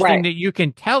it's interesting that you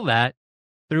can tell that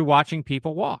through watching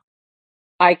people walk.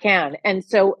 I can. And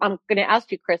so I'm going to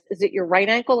ask you, Chris, is it your right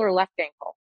ankle or left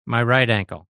ankle? My right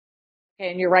ankle.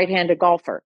 Okay, and you're right-handed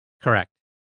golfer. Correct.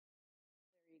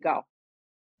 There you go.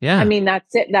 Yeah. I mean,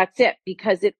 that's it,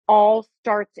 because it all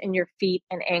starts in your feet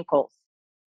and ankles.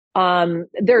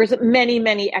 There's many,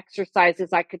 many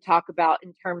exercises I could talk about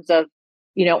in terms of,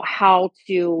 how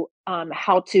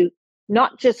to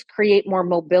not just create more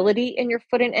mobility in your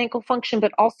foot and ankle function,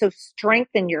 but also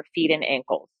strengthen your feet and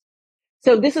ankles.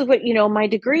 So this is what, my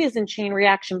degree is in chain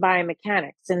reaction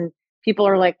biomechanics, and people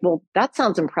are like, well, that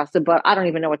sounds impressive, but I don't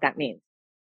even know what that means.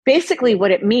 basically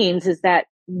what it means is that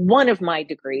one of my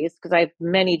degrees, because I have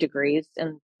many degrees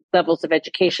and levels of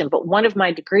education, but one of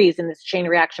my degrees in this chain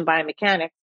reaction biomechanics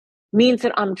means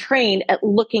that I'm trained at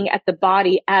looking at the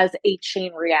body as a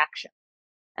chain reaction.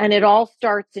 And it all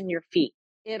starts in your feet.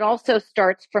 It also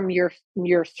starts from your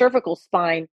cervical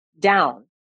spine down.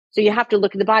 So you have to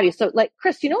look at the body. So like,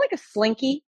 Chris, like a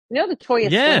Slinky? You know the toy,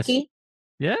 Slinky?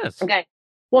 Yes. Okay.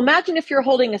 Well, imagine if you're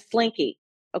holding a Slinky,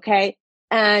 okay?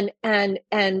 And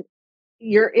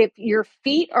if your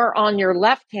feet are on your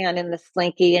left hand in the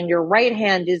Slinky and your right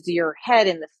hand is your head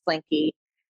in the Slinky,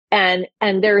 and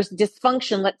there's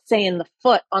dysfunction, let's say in the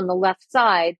foot on the left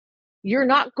side, you're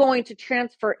not going to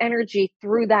transfer energy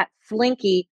through that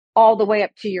Slinky all the way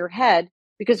up to your head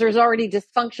because there's already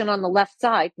dysfunction on the left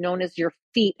side known as your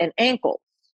feet and ankles.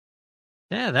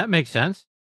 Yeah, that makes sense.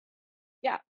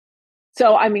 Yeah.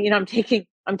 So, I mean, I'm taking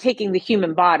the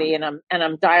human body and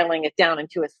I'm dialing it down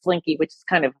into a Slinky, which is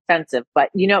kind of offensive, but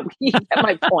you get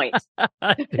my point.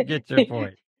 I get your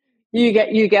point.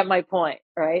 You get my point,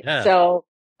 right? Yeah. So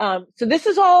this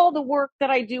is all the work that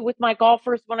I do with my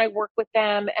golfers when I work with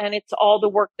them, and it's all the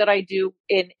work that I do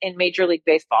in Major League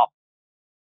Baseball.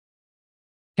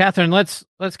 Catherine, let's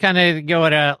kind of go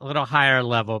at a little higher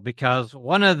level, because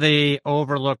one of the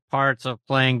overlooked parts of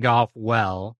playing golf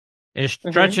well is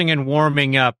stretching and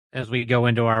warming up as we go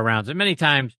into our rounds. And many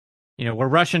times, we're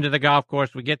rushing to the golf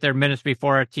course. We get there minutes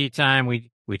before our tee time.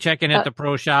 We check in at the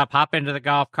pro shop, hop into the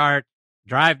golf cart,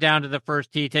 drive down to the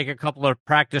first tee, take a couple of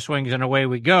practice swings, and away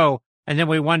we go. And then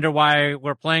we wonder why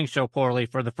we're playing so poorly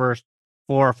for the first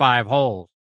 4 or 5 holes.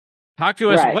 Talk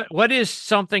to us. Right. What is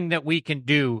something that we can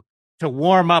do to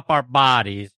warm up our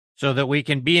bodies so that we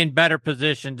can be in better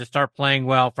position to start playing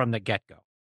well from the get-go?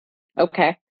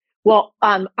 Okay. Well,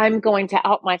 I'm going to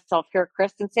out myself here,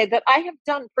 Chris, and say that I have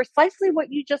done precisely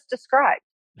what you just described.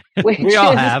 We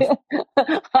all have.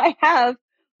 I have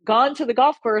gone to the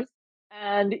golf course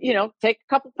and, take a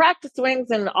couple practice swings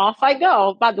and off I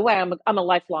go. By the way, I'm a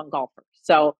lifelong golfer.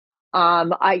 So,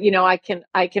 I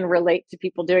can relate to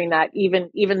people doing that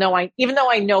even though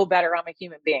I know better, I'm a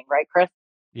human being, right, Chris?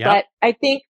 Yep. But I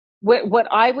think what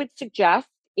I would suggest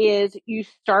is you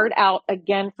start out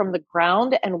again from the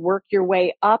ground and work your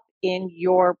way up in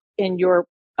your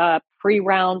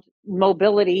pre-round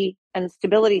mobility and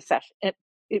stability session,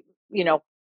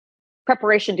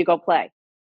 preparation to go play.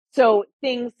 So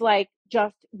things like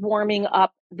just warming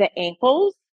up the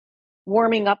ankles,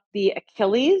 warming up the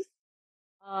Achilles.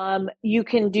 You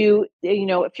can do,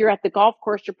 if you're at the golf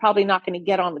course, you're probably not going to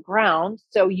get on the ground.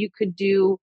 So you could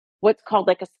do what's called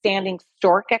like a standing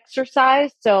stork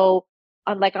exercise. So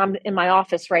I'm in my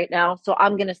office right now, so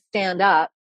I'm going to stand up.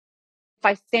 If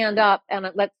I stand up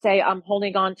and let's say I'm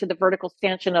holding on to the vertical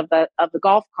stanchion of the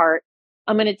golf cart,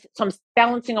 so I'm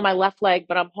balancing on my left leg,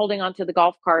 but I'm holding on to the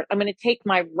golf cart. I'm going to take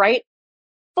my right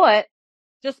foot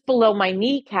just below my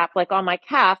kneecap, like on my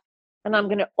calf, and I'm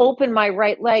going to open my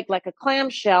right leg like a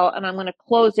clamshell, and I'm going to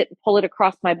close it and pull it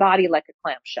across my body like a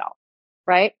clamshell,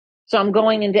 right? So I'm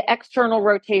going into external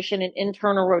rotation and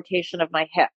internal rotation of my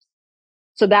hips.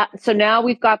 So now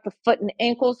we've got the foot and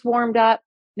ankles warmed up.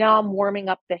 Now I'm warming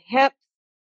up the hips.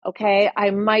 Okay.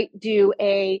 I might do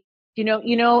in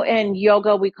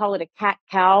yoga, we call it a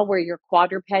cat-cow, where you're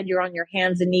quadruped, you're on your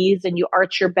hands and knees and you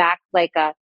arch your back like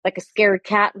a scared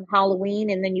cat in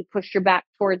Halloween. And then you push your back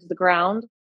towards the ground,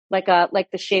 like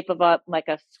the shape of a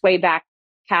sway back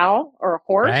cow or a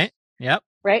horse. Right. Yep.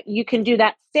 Right. You can do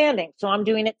that standing. So I'm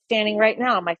doing it standing right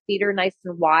now. My feet are nice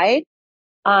and wide.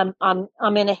 I'm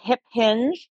in a hip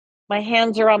hinge. My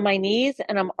hands are on my knees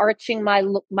and I'm arching my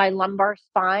lumbar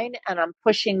spine and I'm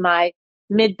pushing my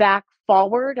mid back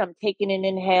forward. I'm taking an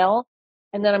inhale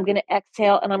and then I'm going to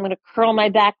exhale and I'm going to curl my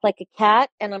back like a cat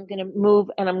and I'm going to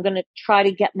move and I'm going to try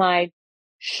to get my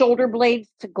shoulder blades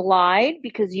to glide,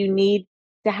 because you need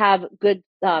to have good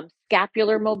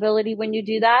scapular mobility when you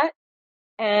do that.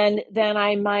 And then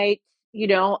I might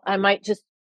just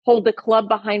hold the club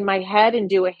behind my head and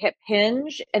do a hip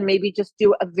hinge and maybe just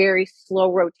do a very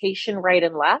slow rotation right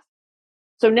and left.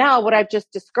 So now what I've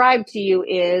just described to you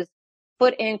is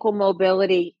foot ankle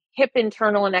mobility, hip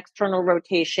internal and external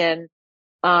rotation,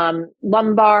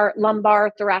 lumbar,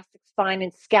 thoracic spine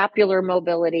and scapular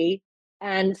mobility,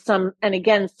 and some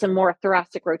more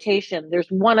thoracic rotation. There's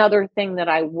one other thing that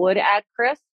I would add,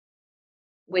 Chris,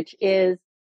 which is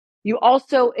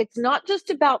it's not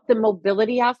just about the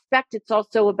mobility aspect, it's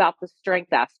also about the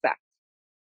strength aspect.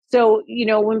 So,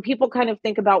 when people kind of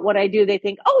think about what I do, they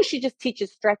think, oh, she just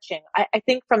teaches stretching. I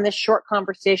think from this short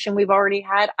conversation we've already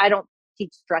had, I don't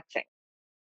teach stretching.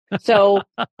 So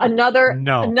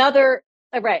another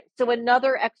All right. So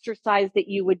another exercise that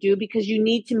you would do, because you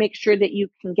need to make sure that you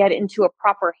can get into a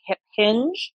proper hip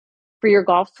hinge for your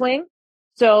golf swing.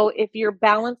 So if you're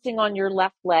balancing on your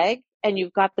left leg and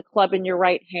you've got the club in your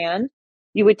right hand,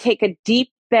 you would take a deep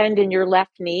bend in your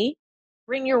left knee,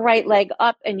 bring your right leg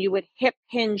up, and you would hip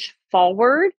hinge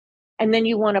forward. And then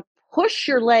you want to push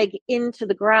your leg into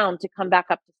the ground to come back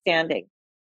up to standing.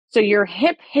 So you're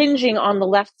hip hinging on the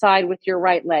left side with your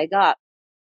right leg up.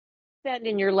 Bend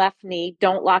in your left knee,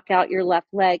 don't lock out your left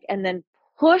leg, and then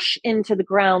push into the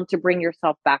ground to bring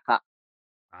yourself back up.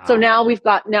 Wow. So now we've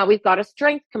got a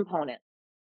strength component.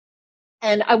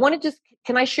 And I want to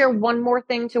can I share one more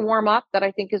thing to warm up that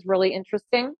I think is really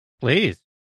interesting? Please.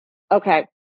 Okay.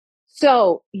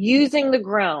 So using the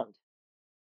ground.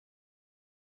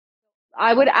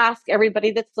 I would ask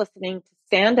everybody that's listening to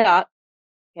stand up.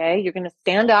 Okay. You're going to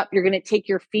stand up. You're going to take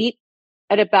your feet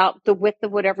at about the width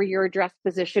of whatever your address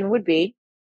position would be.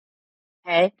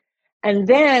 Okay. And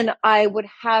then I would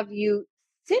have you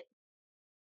sit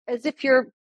as if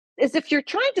you're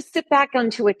trying to sit back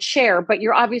onto a chair, but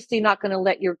you're obviously not going to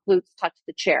let your glutes touch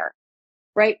the chair,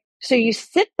 right? So you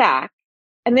sit back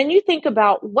and then you think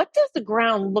about, what does the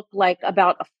ground look like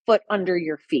about a foot under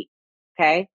your feet?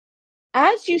 Okay.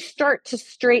 As you start to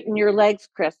straighten your legs,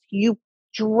 Chris, you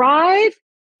drive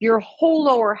your whole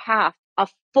lower half a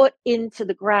foot into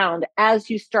the ground as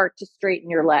you start to straighten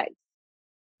your legs.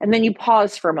 And then you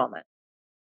pause for a moment.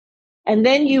 And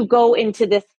then you go into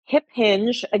this hip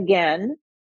hinge again,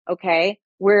 okay,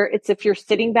 where it's if you're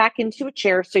sitting back into a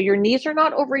chair, so your knees are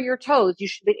not over your toes. You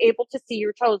should be able to see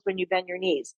your toes when you bend your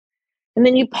knees. And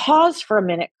then you pause for a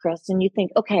minute, Chris, and you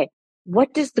think, okay,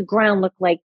 what does the ground look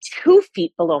like 2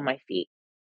 feet below my feet?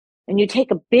 And you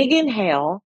take a big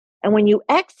inhale, and when you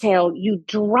exhale, you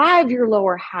drive your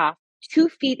lower half 2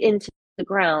 feet into the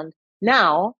ground.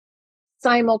 Now,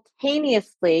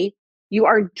 simultaneously, you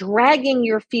are dragging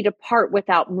your feet apart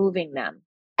without moving them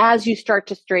as you start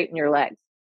to straighten your legs.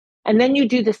 And then you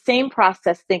do the same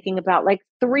process thinking about like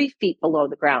 3 feet below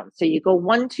the ground. So you go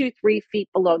 1, 2, 3 feet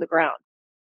below the ground.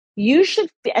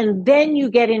 And then you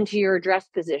get into your address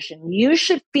position. You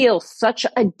should feel such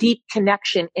a deep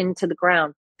connection into the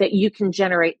ground that you can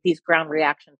generate these ground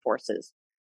reaction forces.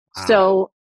 Wow.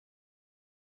 So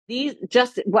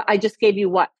I just gave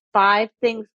you 5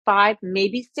 things, 5,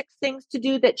 maybe 6 things to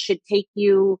do that should take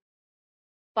you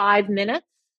 5 minutes.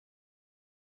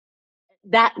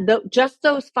 Just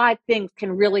those 5 things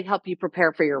can really help you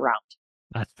prepare for your round.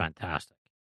 That's fantastic.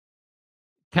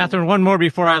 Catherine, one more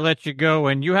before I let you go.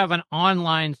 And you have an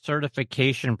online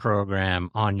certification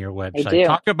program on your website. I do.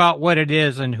 Talk about what it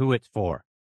is and who it's for.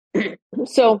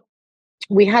 So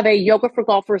we have a Yoga for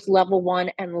Golfers Level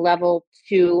 1 and Level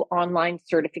 2 online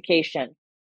certification.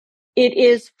 It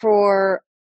is for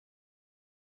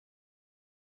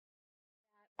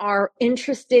are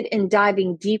interested in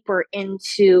diving deeper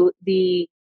into the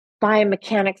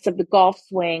biomechanics of the golf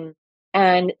swing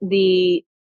and the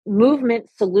movement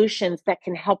solutions that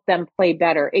can help them play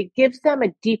better. It gives them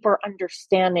a deeper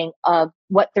understanding of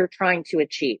what they're trying to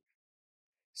achieve.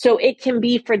 So it can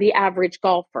be for the average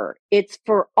golfer. It's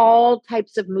for all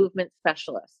types of movement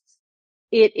specialists.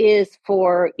 It is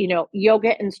for,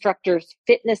 yoga instructors,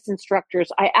 fitness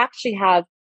instructors. I actually have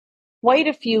quite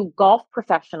a few golf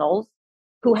professionals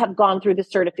who have gone through the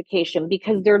certification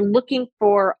because they're looking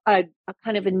for a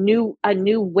kind of a new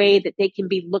way that they can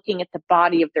be looking at the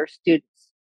body of their students.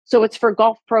 So it's for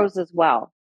golf pros as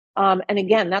well. And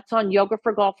again, that's on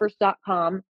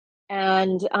yogaforgolfers.com.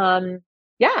 And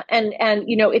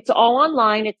it's all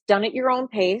online. It's done at your own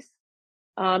pace.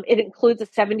 It includes a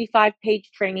 75-page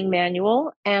training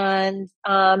manual. And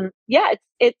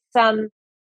it's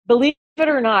believe it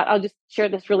or not, I'll just share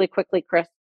this really quickly, Chris.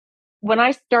 When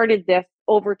I started this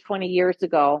over 20 years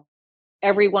ago,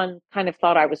 everyone kind of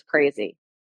thought I was crazy.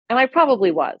 And I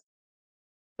probably was.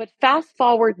 But fast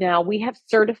forward now, we have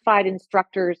certified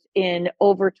instructors in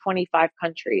over 25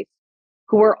 countries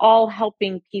who are all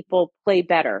helping people play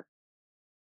better.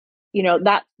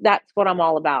 That's what I'm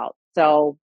all about.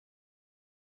 So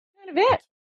kind of it.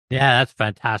 Yeah, that's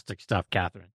fantastic stuff,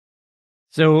 Catherine.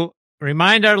 So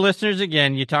remind our listeners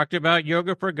again, you talked about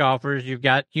Yoga for Golfers. You've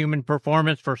got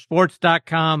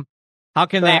humanperformanceforsports.com. How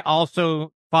can they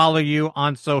also follow you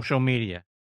on social media?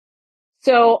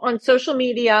 So on social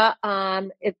media,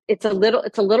 it's a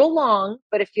little long,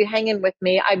 but if you hang in with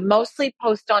me, I mostly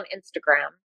post on Instagram,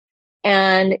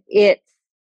 and it's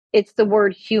the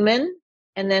word human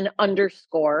and then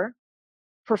underscore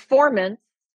performance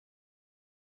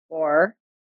or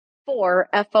for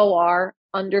FOR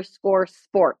underscore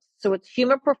sports. So it's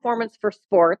human performance for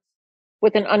sports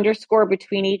with an underscore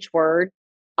between each word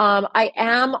I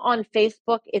am on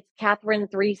Facebook. It's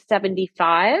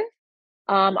Catherine375.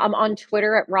 I'm on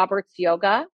Twitter at Roberts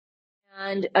Yoga.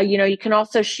 And, you can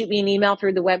also shoot me an email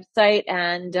through the website.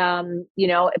 And,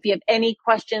 if you have any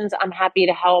questions, I'm happy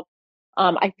to help.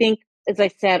 I think, as I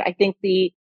said,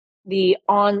 the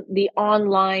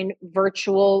online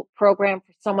virtual program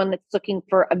for someone that's looking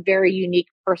for a very unique,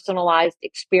 personalized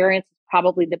experience is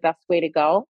probably the best way to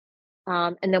go.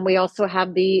 And then we also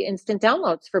have the instant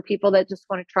downloads for people that just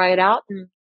want to try it out and,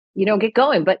 get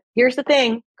going. But here's the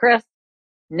thing, Chris,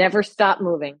 never stop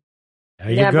moving.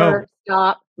 Never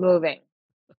stop moving.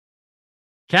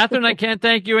 Catherine, I can't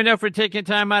thank you enough for taking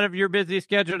time out of your busy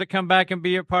schedule to come back and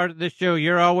be a part of the show.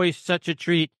 You're always such a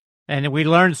treat, and we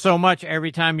learn so much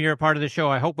every time you're a part of the show.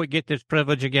 I hope we get this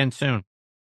privilege again soon.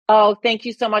 Oh, thank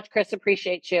you so much, Chris.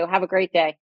 Appreciate you. Have a great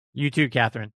day. You too,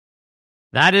 Catherine.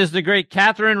 That is the great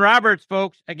Catherine Roberts,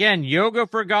 folks. Again,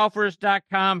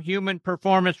 yogaforgolfers.com,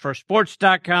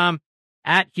 humanperformanceforsports.com,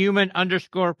 at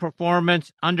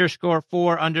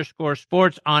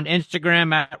human_performance_4_sports on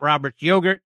Instagram, at Roberts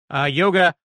Yoga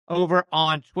over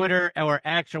on Twitter or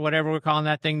X or whatever we're calling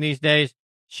that thing these days.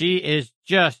 She is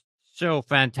just so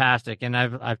fantastic, and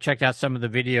I've checked out some of the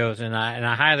videos, and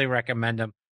I highly recommend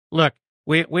them. Look,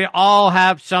 we all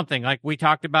have something, like we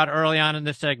talked about early on in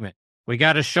the segment. We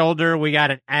got a shoulder, we got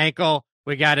an ankle,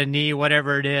 we got a knee,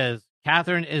 whatever it is.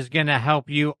 Catherine is going to help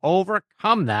you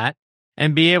overcome that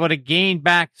and be able to gain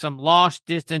back some lost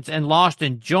distance and lost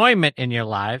enjoyment in your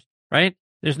lives, right?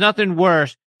 There's nothing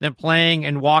worse than playing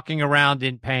and walking around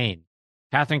in pain.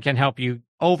 Catherine can help you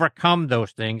overcome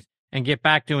those things and get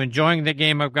back to enjoying the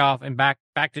game of golf and back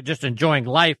to just enjoying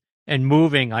life and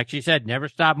moving. Like she said, never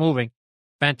stop moving.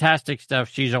 Fantastic stuff.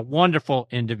 She's a wonderful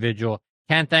individual.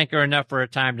 Can't thank her enough for her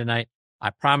time tonight. I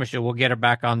promise you we'll get her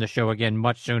back on the show again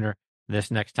much sooner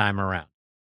this next time around.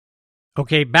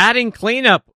 Okay, batting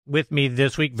cleanup with me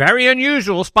this week. Very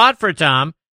unusual spot for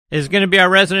Tom is going to be our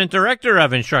resident director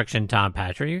of instruction, Tom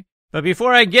Patry. But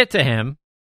before I get to him,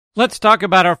 let's talk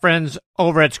about our friends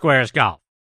over at Squares Golf.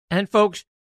 And folks,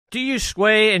 do you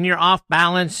sway and you're off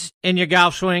balance in your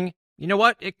golf swing? You know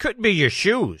what? It could be your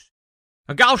shoes.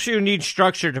 A golf shoe needs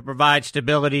structure to provide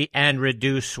stability and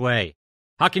reduce sway.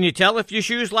 How can you tell if your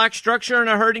shoes lack structure and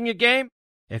are hurting your game?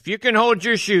 If you can hold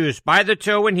your shoes by the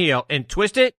toe and heel and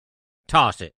twist it,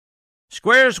 toss it.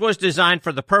 Squares was designed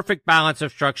for the perfect balance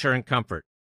of structure and comfort.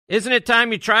 Isn't it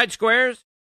time you tried Squares?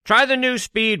 Try the new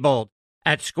Speedbolt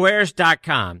at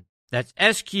squares.com. That's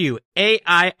SQAIRZ.com.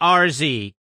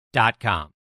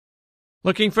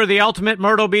 Looking for the ultimate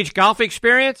Myrtle Beach golf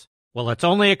experience? Well, it's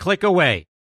only a click away.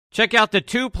 Check out the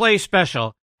two-play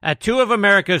special at two of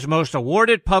America's most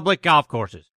awarded public golf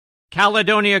courses,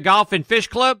 Caledonia Golf and Fish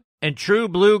Club and True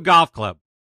Blue Golf Club.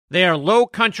 They are low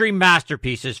country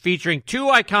masterpieces featuring two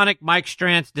iconic Mike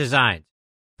Strantz designs.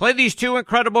 Play these two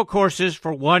incredible courses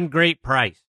for one great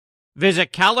price.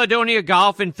 Visit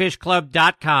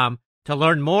CaledoniaGolfandFishClub.com to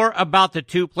learn more about the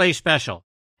two-play special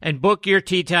and book your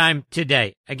tee time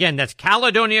today. Again, that's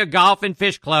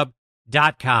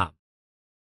CaledoniaGolfandFishClub.com.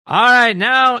 All right,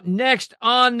 now next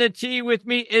on the tee with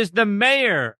me is the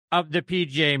mayor of the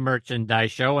PGA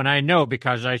Merchandise Show, and I know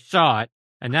because I saw it,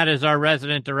 and that is our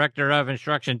resident director of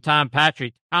instruction, Tom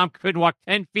Patry. Tom couldn't walk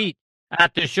 10 feet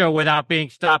at the show without being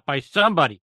stopped by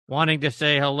somebody wanting to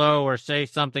say hello or say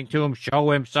something to him, show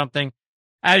him something.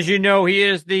 As you know, he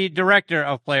is the director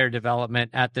of player development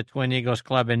at the Twin Eagles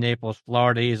Club in Naples,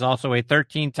 Florida. He's also a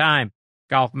 13-time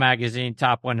Golf Magazine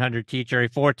Top 100 teacher, a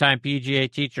 4-time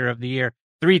PGA Teacher of the Year,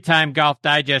 3-time Golf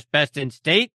Digest Best in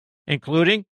State,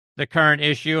 including the current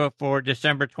issue for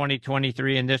December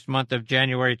 2023 and this month of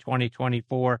January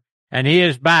 2024. And he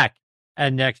is back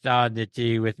and next on the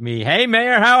tee with me. Hey,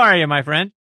 Mayor, how are you, my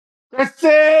friend?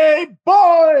 Chrissy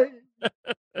boy!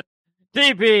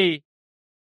 TP,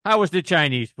 how was the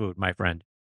Chinese food, my friend?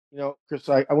 You know, Chris,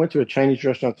 I went to a Chinese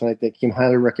restaurant tonight that came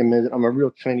highly recommended. I'm a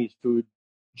real Chinese food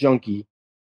junkie.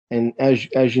 And as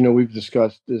you know, we've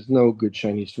discussed, there's no good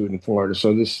Chinese food in Florida.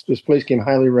 So this place came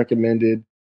highly recommended.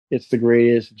 It's the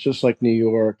greatest. It's just like New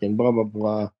York and blah, blah,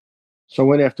 blah. So I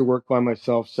went after work by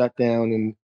myself, sat down,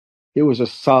 and it was a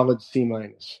solid C-.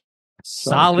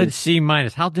 Solid C-.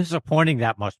 How disappointing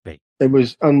that must be. It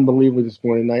was unbelievably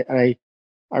disappointing.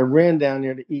 I ran down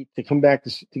there to eat, to come back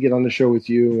to get on the show with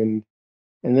you,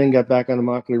 and then got back on the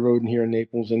Immokalee Road in here in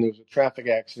Naples, and there was a traffic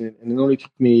accident, and it only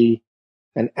took me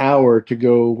an hour to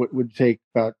go what would take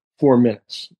about 4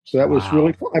 minutes. So that was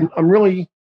really fun. I'm really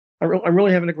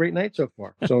having a great night so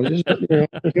far. So just, here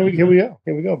we go,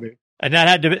 baby. And that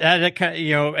had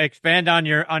to expand on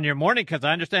your morning, because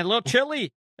I understand a little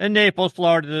chilly in Naples,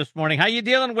 Florida this morning. How you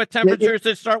dealing with temperatures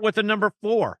that start with the number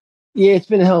 4? Yeah, it's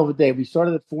been a hell of a day. We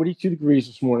started at 42 degrees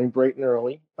this morning, bright and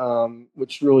early,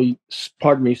 which really,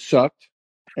 pardon me, sucked.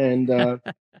 And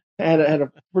had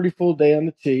a pretty full day on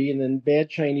the tee, and then bad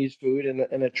Chinese food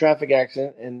and a traffic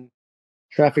accident and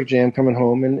traffic jam coming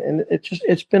home, and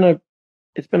it's been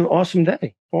an awesome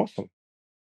day. Awesome.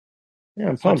 Yeah,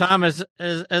 I'm Well, pumped. Tom, as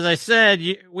I said,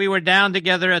 we were down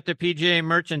together at the PGA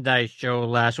Merchandise Show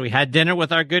last. We had dinner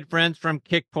with our good friends from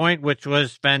Kick Point, which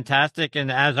was fantastic,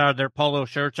 and as are their polo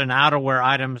shirts and outerwear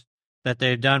items that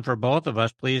they've done for both of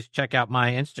us. Please check out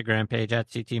my Instagram page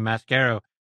at CT Mascaro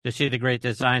to see the great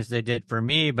designs they did for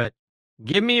me. But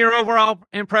give me your overall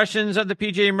impressions of the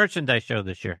PGA Merchandise Show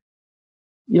this year.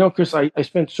 You know, Chris, I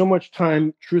spent so much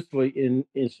time, truthfully, in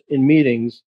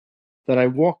meetings that I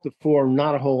walked the floor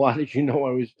not a whole lot. As you know,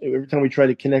 every time we tried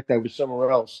to connect, I was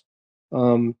somewhere else.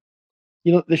 You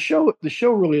know, the show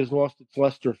really has lost its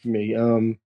luster for me.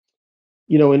 You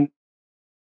know, and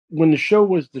when the show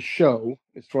was the show,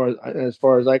 as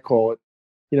far as I call it,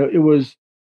 you know, it was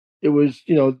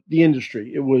you know, the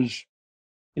industry. It was,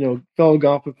 you know, fellow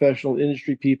golf professional,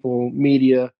 industry people,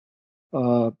 media,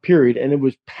 period, and it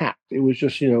was packed. It was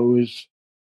just, you know, it was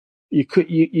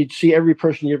you'd see every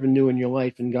person you ever knew in your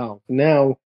life in golf.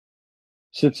 Now,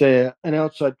 since an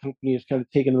outside company has kind of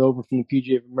taken it over from the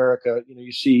PGA of America, you know,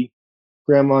 you see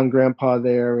grandma and grandpa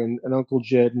there, and Uncle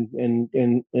Jed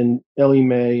and Ellie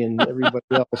Mae and everybody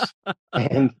else,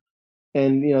 and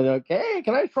you know, they're like, hey,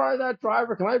 can I try that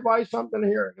driver? Can I buy something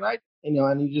here? Can I, you know?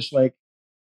 And you just like,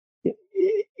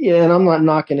 yeah. And I'm not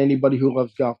knocking anybody who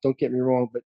loves golf. Don't get me wrong,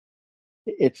 but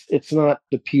it's not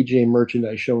the PGA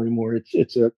Merchandise Show anymore.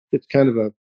 It's kind of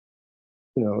a,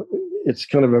 you know, it's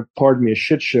kind of a, pardon me, a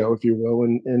shit show, if you will.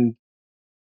 And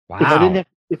wow. if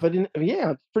I didn't,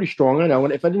 yeah, it's pretty strong, I know.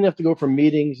 And if I didn't have to go for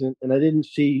meetings and I didn't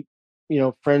see, you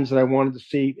know, friends that I wanted to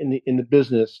see in the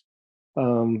business,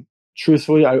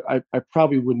 truthfully, I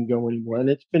probably wouldn't go anymore.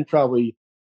 And it's been probably,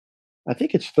 I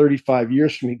think it's 35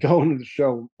 years for me going to the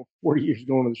show, 40 years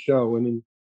going to the show. And then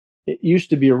it used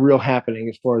to be a real happening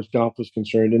as far as golf was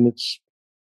concerned. And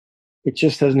it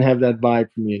just doesn't have that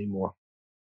vibe for me anymore.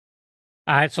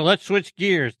 All right, so let's switch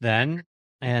gears then.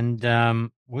 And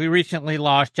we recently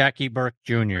lost Jackie Burke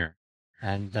Jr.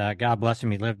 And God bless him,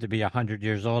 he lived to be 100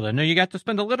 years old. I know you got to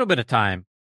spend a little bit of time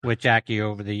with Jackie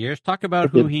over the years. Talk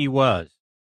about who he was.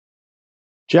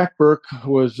 Jack Burke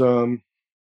was, you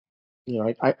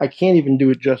know, I can't even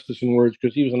do it justice in words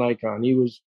because he was an icon. He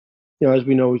was, you know, as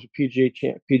we know, he was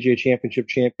a PGA Championship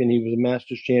champion. He was a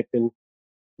Masters champion,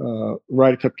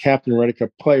 Ryder Cup captain, Ryder Cup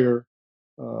player.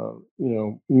 You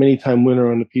know, many-time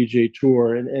winner on the PGA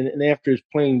Tour, and after his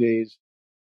playing days,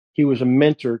 he was a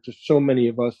mentor to so many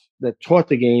of us that taught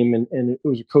the game, and it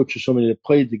was a coach to so many that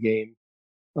played the game.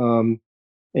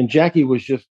 And Jackie was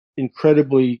just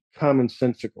incredibly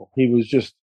commonsensical.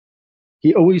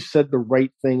 He always said the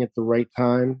right thing at the right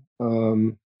time.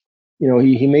 You know,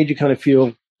 he made you kind of feel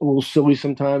a little silly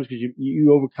sometimes because you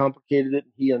overcomplicated it.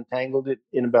 He untangled it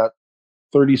in about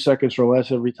 30 seconds or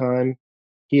less every time.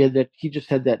 He just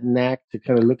had that knack to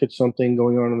kind of look at something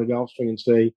going on the golf swing and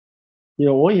say, you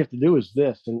know, all you have to do is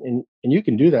this, and you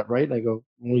can do that, right? And I go,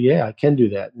 well, yeah, I can do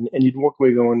that. And you'd walk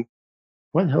away going,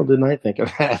 what the hell didn't I think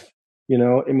of that? You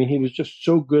know, I mean, he was just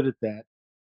so good at that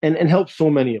and helped so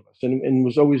many of us and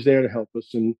was always there to help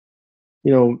us. And,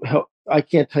 you know, I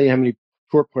can't tell you how many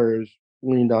tour players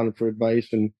leaned on him for advice.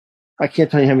 And I can't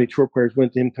tell you how many tour players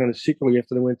went to him kind of secretly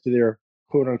after they went to their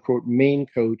quote unquote main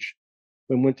coach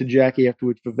and went to Jackie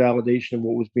afterwards for validation of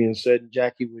what was being said. And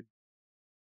Jackie would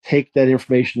take that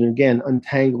information and again,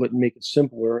 untangle it and make it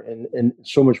simpler and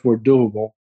so much more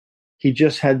doable. He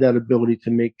just had that ability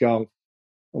to make golf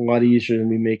a lot easier than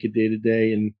we make it day to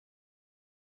day. And,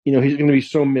 you know, he's going to be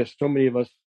so missed. So many of us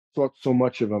thought so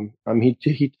much of him. I mean,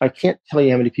 I can't tell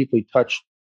you how many people he touched,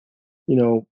 you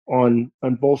know, on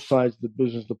both sides of the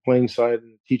business, the playing side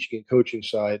and the teaching and coaching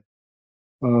side.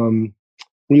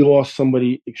 We lost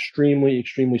somebody extremely,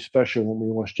 extremely special when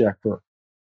we lost Jack Burke.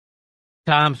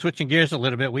 Tom, switching gears a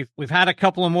little bit, we've had a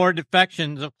couple of more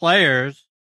defections of players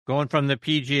going from the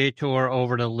PGA Tour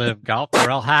over to Live Golf.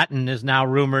 Terrell Hatton is now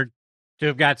rumored to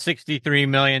have got $63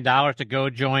 million to go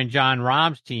join John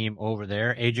Rahm's team over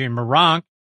there. Adrian Meronk,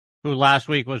 who last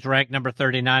week was ranked number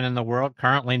 39 in the world,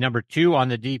 currently number 2 on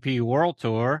the DP World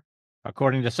Tour.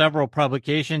 According to several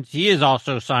publications, he is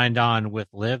also signed on with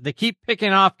Live. They keep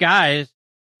picking off guys,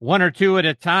 1 or 2 at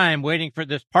a time, waiting for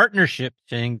this partnership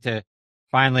thing to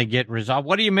finally get resolved.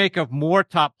 What do you make of more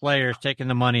top players taking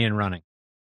the money and running?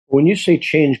 When you say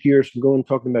change gears from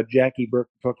talking about Jackie Burke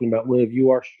to talking about Live, you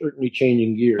are certainly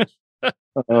changing gears.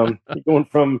 Going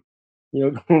from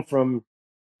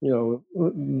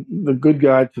the good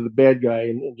guy to the bad guy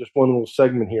in just one little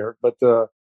segment here. But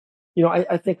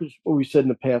I think it's what we said in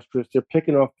the past, Chris. They're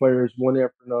picking off players one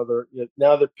after another.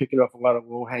 Now they're picking off a lot of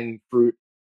low hanging fruit,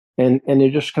 and they're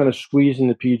just kind of squeezing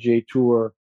the PGA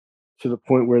Tour to the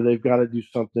point where they've got to do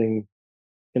something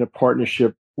in a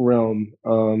partnership realm.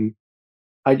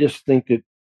 I just think that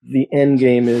the end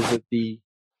game is that the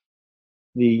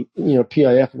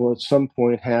PIF will at some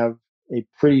point have a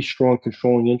pretty strong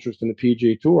controlling interest in the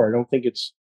PGA Tour. I don't think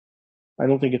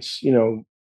it's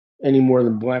any more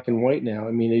than black and white now.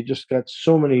 I mean, they just got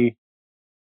so many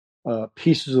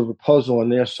pieces of the puzzle on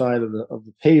their side of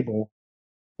the table,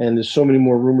 and there's so many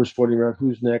more rumors floating around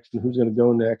who's next and who's going to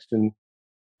go next, and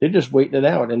they're just waiting it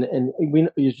out. And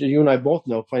you and I both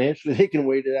know financially they can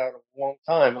wait it out a long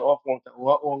time, an awful long time, a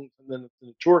lot longer than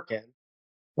the tour can.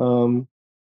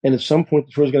 And at some point,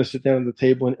 the tour is going to sit down at the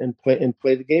table and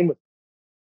play the game with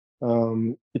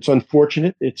them. It's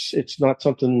unfortunate. It's not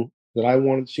something that I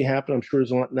wanted to see happen. I'm sure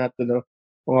there's not that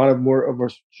a lot of more of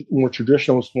us more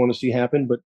traditionalists want to see happen,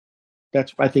 but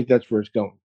I think that's where it's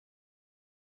going.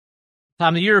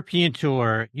 Tom, the European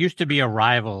Tour used to be a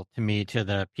rival to me to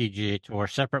the PGA Tour,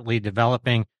 separately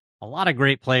developing a lot of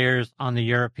great players on the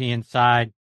European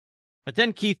side. But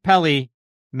then Keith Pelley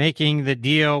making the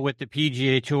deal with the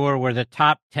PGA Tour where the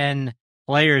top 10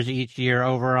 players each year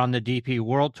over on the DP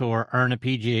World Tour earn a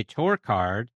PGA Tour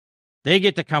card. They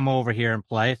get to come over here and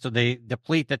play, so they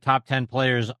deplete the top 10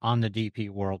 players on the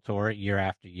DP World Tour year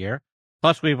after year.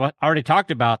 Plus, we've already talked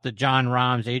about the John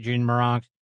Rahms, Adrian Meronks,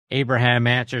 Abraham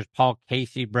Answers, Paul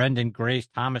Casey, Brendan Grace,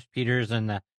 Thomas Peters, and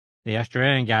the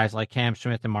Australian guys like Cam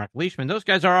Smith and Mark Leishman. Those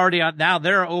guys are already on now.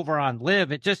 They're over on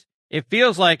LIV. It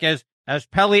feels like as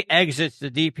Pelley exits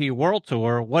the DP World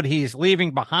Tour, what he's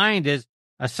leaving behind is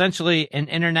essentially an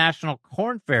international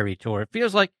Korn Ferry Tour. It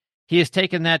feels like he has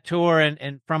taken that tour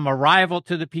and from a rival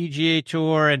to the PGA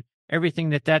Tour and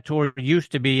everything that tour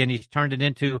used to be, and he's turned it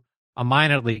into a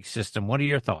minor league system. What are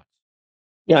your thoughts?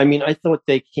 Yeah, I mean, I thought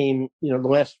they came, the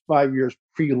last 5 years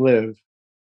pre-LIV,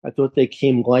 I thought they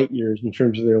came light years in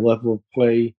terms of their level of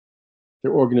play,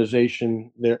 their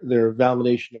organization, their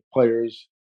validation of players,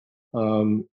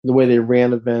 the way they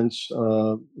ran events,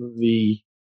 the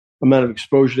amount of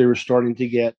exposure they were starting to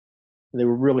get. They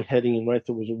were really heading in what I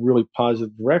thought was a really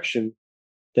positive direction.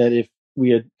 That if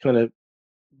we had kind of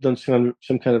done some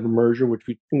kind of a merger, which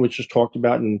we just talked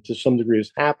about, and to some degree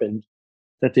has happened,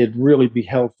 that they'd really be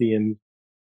healthy and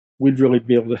we'd really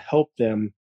be able to help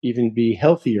them even be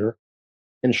healthier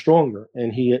and stronger.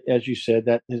 And he, as you said,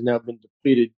 that has now been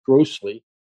depleted grossly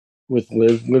with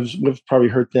LIV. LIV's probably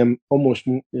hurt them almost.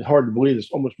 It's hard to believe this,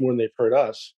 almost more than they've hurt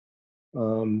us.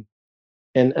 And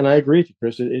I agree with you,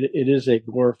 Chris. It is a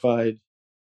glorified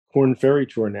Korn Ferry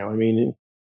Tour now. I mean,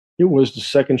 it was the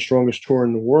second strongest tour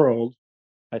in the world.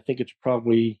 I think it's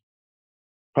probably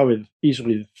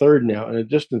easily the third now, and a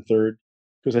distant third,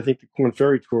 because I think the Korn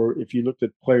Ferry Tour, if you looked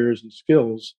at players and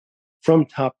skills from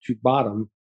top to bottom,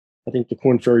 I think the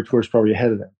Korn Ferry Tour is probably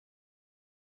ahead of them.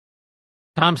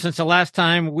 Tom, since the last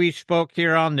time we spoke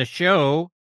here on the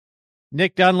show,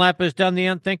 Nick Dunlap has done the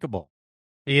unthinkable.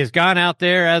 He has gone out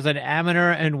there as an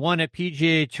amateur and won a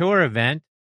PGA Tour event,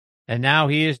 and now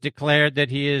he has declared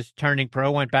that he is turning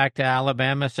pro, went back to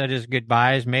Alabama, said his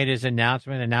goodbyes, made his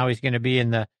announcement, and now he's going to be in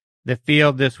the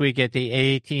field this week at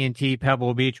the AT&T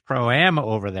Pebble Beach Pro-Am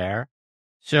over there.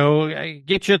 So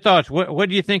get your thoughts. What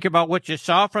do you think about what you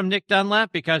saw from Nick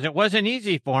Dunlap? Because it wasn't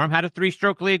easy for him. Had a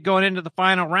 3-stroke lead going into the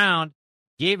final round,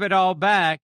 gave it all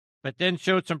back, but then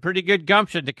showed some pretty good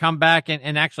gumption to come back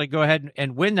and actually go ahead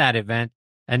and win that event.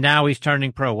 And now he's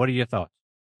turning pro. What are your thoughts?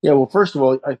 Yeah, well, first of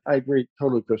all, I agree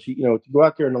totally, Chris. To go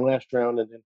out there in the last round and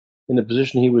then in the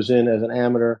position he was in as an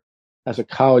amateur, as a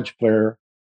college player,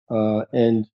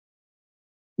 and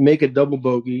make a double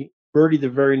bogey, birdie the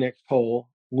very next hole,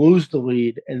 lose the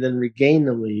lead, and then regain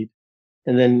the lead,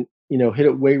 and then hit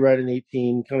it way right in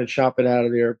 18, kind of chop it out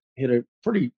of there, hit a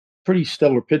pretty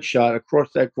stellar pitch shot across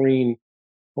that green,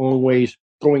 a long ways,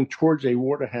 going towards a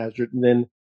water hazard, and then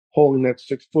holding that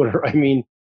 6-footer. I mean,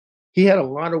 he had a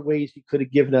lot of ways he could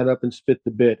have given that up and spit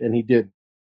the bit, and he didn't.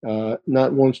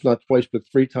 Not once, not twice, but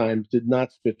 3 times did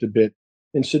not spit the bit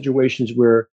in situations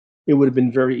where it would have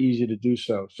been very easy to do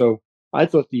so. So I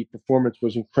thought the performance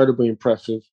was incredibly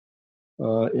impressive.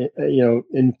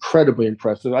 Incredibly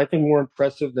impressive. I think more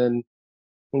impressive than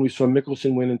when we saw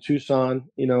Mickelson win in Tucson.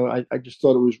 I just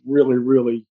thought it was really,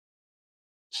 really,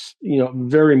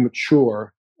 very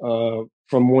mature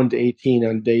from 1 to 18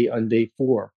 on day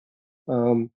 4.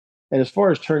 And as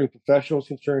far as turning professional is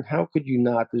concerned, how could you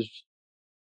not? There's,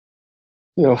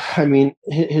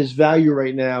 his value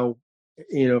right now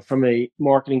from a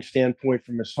marketing standpoint,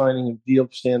 from a signing of deal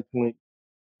standpoint,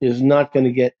 is not going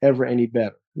to get ever any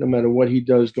better, no matter what he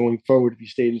does going forward. If he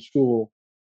stayed in school,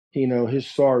 his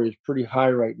SAR is pretty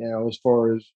high right now as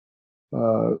far as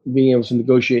being able to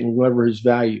negotiate and lever his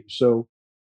value. So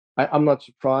I'm not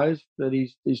surprised that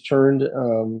he's turned.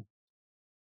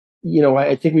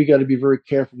 I think we got to be very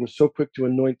careful. We're so quick to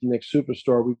anoint the next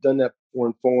superstar. We've done that before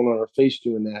and fallen on our face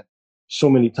doing that so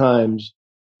many times.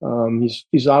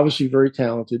 He's obviously very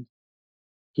talented.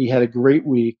 He had a great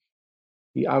week.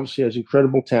 He obviously has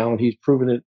incredible talent. He's proven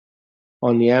it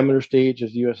on the amateur stage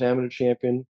as the U.S. amateur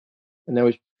champion, and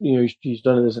now he's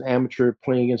done it as an amateur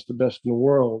playing against the best in the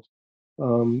world.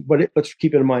 But let's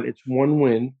keep it in mind, it's one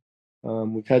win.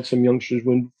 We've had some youngsters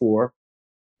win before.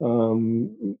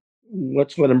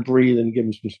 Let's let him breathe and give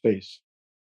him some space.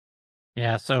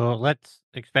 Yeah, so let's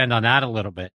expand on that a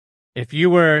little bit. If you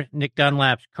were Nick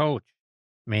Dunlap's coach,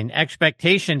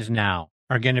 expectations now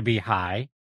are going to be high.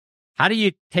 How do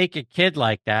you take a kid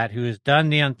like that who has done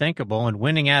the unthinkable and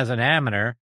winning as an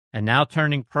amateur and now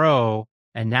turning pro,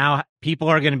 and now people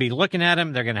are going to be looking at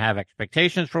him, they're going to have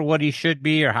expectations for what he should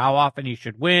be or how often he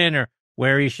should win or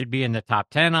where he should be in the top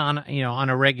 10 on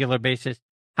a regular basis?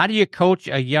 How do you coach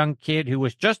a young kid who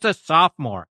was just a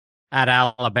sophomore at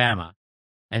Alabama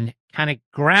and kind of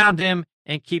ground him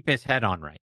and keep his head on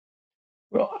right?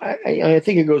 Well, I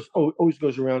think it always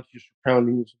goes around to your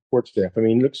surrounding support staff.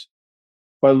 And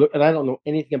I don't know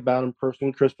anything about him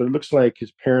personally, Chris, but it looks like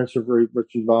his parents are very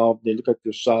much involved. They look like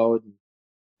they're solid. And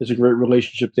there's a great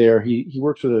relationship there. He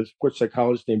works with a sports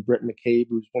psychologist named Brett McCabe,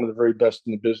 who's one of the very best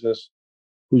in the business,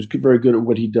 who's very good at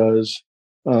what he does.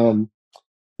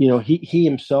 He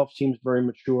himself seems very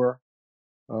mature.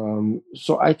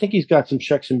 So I think he's got some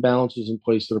checks and balances in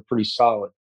place that are pretty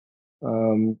solid.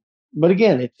 But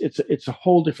again, it's a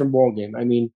whole different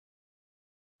ballgame.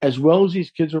 As well as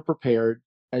these kids are prepared,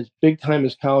 as big time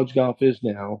as college golf is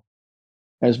now,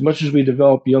 as much as we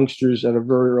develop youngsters at a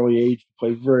very early age to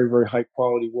play very, very high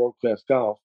quality world class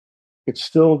golf, it's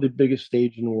still the biggest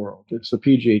stage in the world. It's the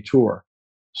PGA Tour.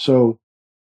 So,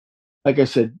 like I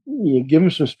said, give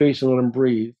him some space and let him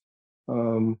breathe.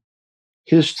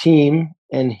 His team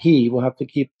and he will have to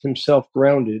keep himself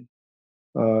grounded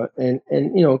and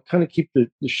kind of keep the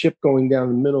ship going down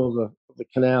the middle of the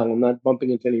canal and not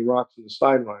bumping into any rocks on the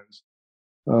sidelines.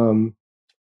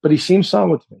 But he seems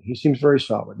solid to me. He seems very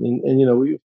solid.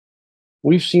 And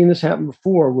we've seen this happen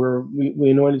before where we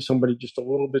anointed somebody just a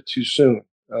little bit too soon.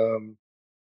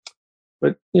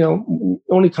 But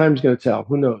only time's going to tell.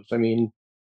 Who knows?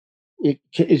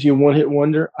 Is he a one-hit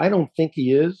wonder? I don't think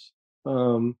he is.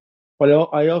 But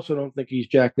I also don't think he's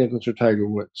Jack Nicklaus or Tiger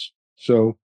Woods.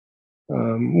 So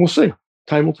we'll see.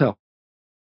 Time will tell.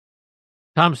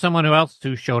 Tom, someone else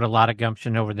who showed a lot of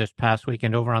gumption over this past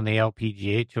weekend over on the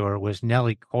LPGA Tour was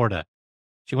Nelly Korda.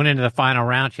 She went into the final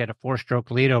round. She had a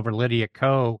 4-stroke lead over Lydia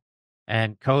Ko,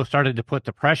 and Ko started to put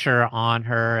the pressure on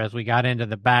her as we got into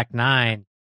the back nine.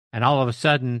 And all of a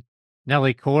sudden,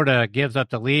 Nelly Korda gives up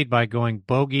the lead by going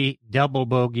bogey, double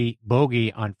bogey,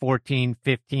 bogey on 14,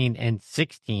 15, and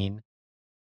 16.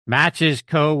 Matches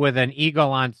Ko with an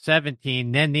eagle on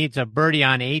 17, then needs a birdie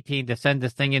on 18 to send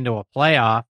this thing into a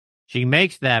playoff. She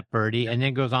makes that birdie and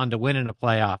then goes on to win in a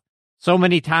playoff. So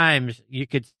many times you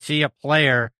could see a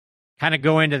player kind of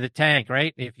go into the tank,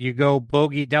 right? If you go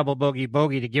bogey, double bogey,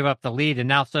 bogey to give up the lead, and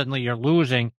now suddenly you're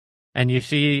losing, and you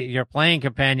see your playing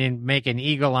companion make an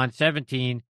eagle on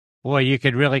 17, boy, you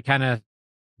could really kind of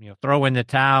throw in the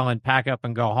towel and pack up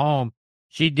and go home.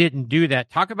 She didn't do that.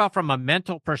 Talk about from a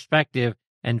mental perspective,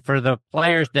 and for the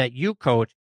players that you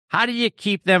coach, how do you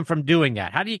keep them from doing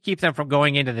that? How do you keep them from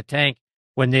going into the tank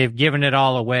when they've given it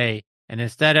all away? And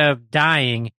instead of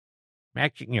dying,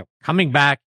 actually, coming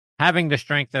back, having the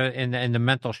strength and the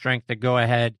mental strength to go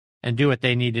ahead and do what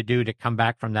they need to do to come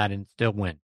back from that and still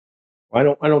win. I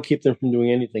don't keep them from doing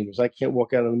anything because I can't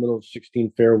walk out in the middle of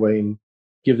 16 fairway and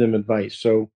give them advice.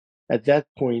 So at that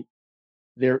point,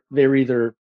 they're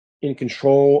either in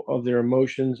control of their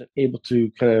emotions and able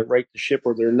to kind of right the ship,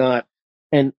 or they're not.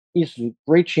 And listen,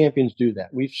 great champions do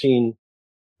that. We've seen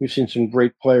some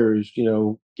great players, get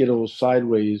a little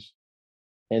sideways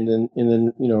and then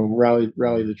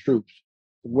rally the troops.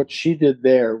 What she did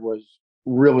there was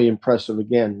really impressive.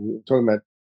 Again, we're talking about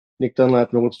Nick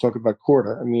Dunlap, and let's talk about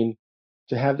Korda.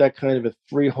 To have that kind of a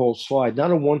 3-hole slide,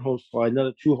 not a 1-hole slide, not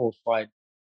a 2-hole slide,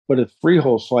 but a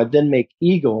 3-hole slide, then make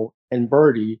eagle and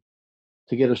birdie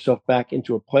to get herself back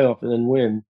into a playoff and then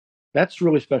win. That's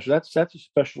really special. That's a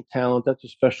special talent. That's a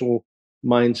special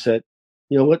mindset.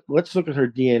 Let's look at her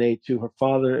DNA too. Her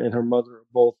father and her mother are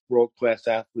both world-class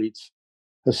athletes.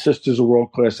 Her sister's a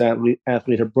world-class athlete.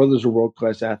 Her brother's a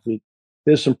world-class athlete.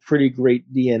 there's some pretty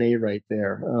great DNA right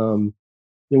there.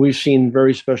 We've seen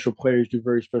very special players do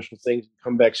very special things in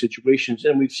comeback situations,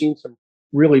 and we've seen some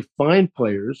really fine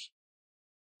players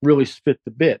really spit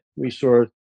the bit. We saw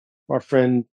our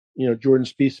friend, Jordan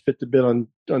Spieth spit the bit on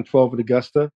 12 at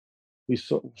Augusta. We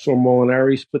saw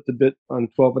Molinari split the bit on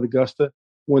 12 at Augusta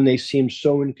when they seemed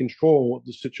so in control of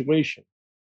the situation.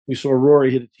 We saw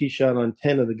Rory hit a tee shot on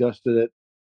 10 at Augusta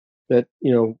that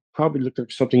probably looked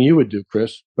like something you would do,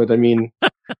 Chris. But I mean,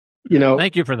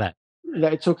 Thank you for that.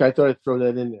 It's okay. I thought I'd throw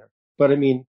that in there. But I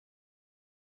mean,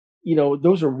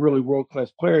 those are really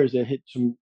world-class players that hit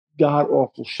some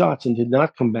god-awful shots and did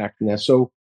not come back from that.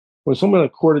 So when someone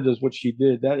like Korda does what she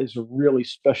did, that is a really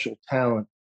special talent,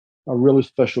 a really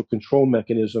special control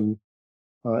mechanism,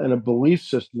 and a belief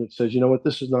system that says, you know what,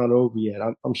 this is not over yet.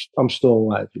 I'm still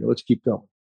alive. Let's keep going.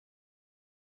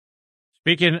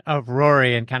 Speaking of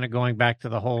Rory and kind of going back to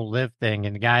the whole LIV thing,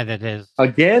 and the guy that is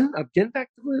again back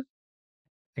to LIV,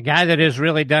 the guy that has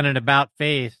really done an about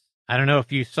face. I don't know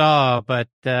if you saw, but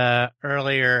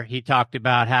earlier he talked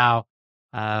about how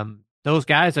those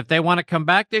guys, if they want to come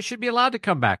back, they should be allowed to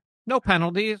come back. No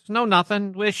penalties, no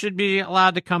nothing. They should be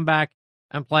allowed to come back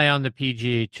and play on the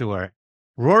PGA Tour.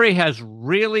 Rory has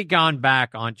really gone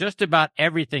back on just about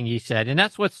everything he said, and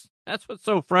that's what's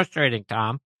so frustrating,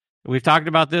 Tom. We've talked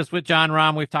about this with Jon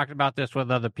Rahm. We've talked about this with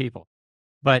other people.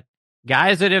 But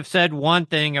guys that have said one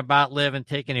thing about LIV and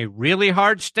taken a really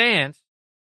hard stance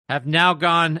have now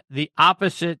gone the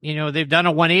opposite. They've done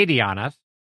a 180 on us.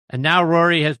 And now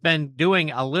Rory has been doing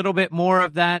a little bit more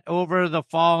of that over the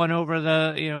fall and over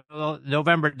the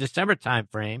November, December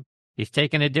timeframe. He's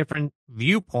taken a different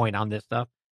viewpoint on this stuff.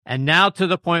 And now to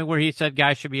the point where he said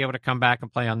guys should be able to come back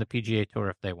and play on the PGA Tour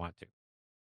if they want to.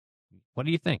 What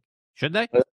do you think? Should they?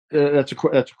 That's a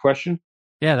question.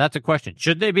 Yeah, that's a question.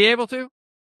 Should they be able to?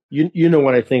 You know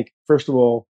what I think. First of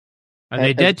all, are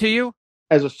they dead to you?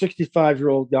 As a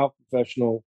 65-year-old golf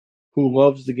professional who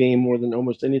loves the game more than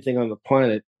almost anything on the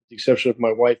planet, with the exception of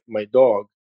my wife and my dog,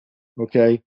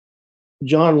 okay,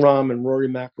 Jon Rahm and Rory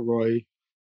McIlroy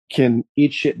can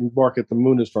eat shit and bark at the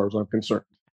moon as far as I'm concerned.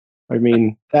 I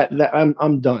mean, that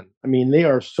I'm done. I mean, they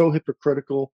are so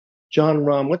hypocritical. Jon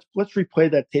Rahm, let's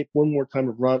replay that tape one more time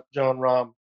of Jon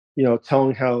Rahm,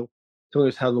 telling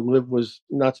us how the LIV was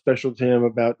not special to him,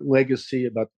 about legacy,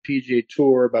 about the PGA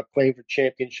Tour, about playing for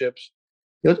championships.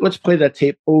 Let's play that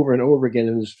tape over and over again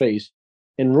in his face.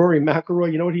 And Rory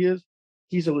McIlroy, you know what he is?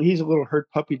 He's a little hurt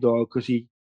puppy dog because he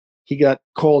got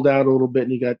called out a little bit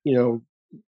and he got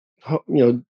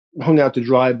hung out to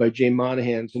dry by Jay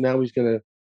Monahan. So now he's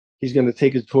gonna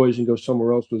take his toys and go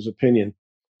somewhere else with his opinion.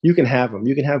 You can have him.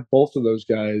 You can have both of those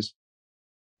guys.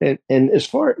 And as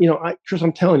far, Chris,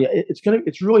 I'm telling you,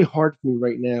 it's really hard for me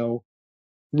right now,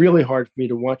 really hard for me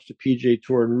to watch the PGA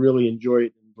Tour and really enjoy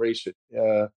it and embrace it.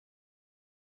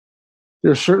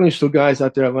 There are certainly still guys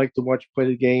out there I like to watch play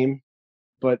the game,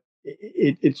 but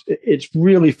it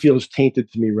really feels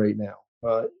tainted to me right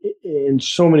now in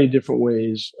so many different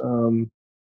ways. I'm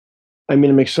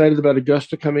excited about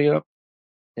Augusta coming up,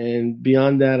 and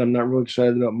beyond that, I'm not really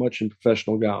excited about much in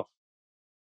professional golf.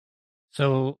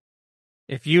 So,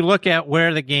 if you look at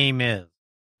where the game is,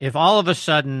 if all of a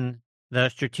sudden the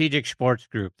Strategic Sports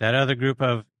Group, that other group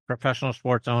of professional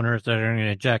sports owners that are going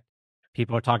to inject,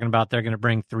 people are talking about they're going to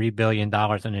bring $3 billion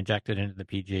and inject it into the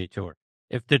PGA Tour.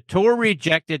 If the Tour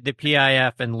rejected the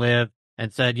PIF and LIV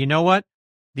and said, you know what,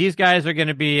 these guys are going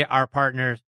to be our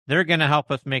partners, they're going to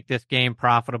help us make this game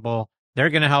profitable, they're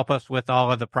going to help us with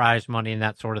all of the prize money and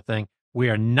that sort of thing, we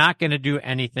are not going to do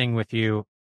anything with you,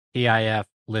 PIF,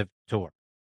 LIV Tour.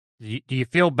 Do you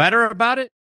feel better about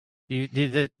it?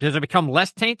 Does it become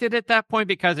less tainted at that point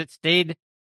because it stayed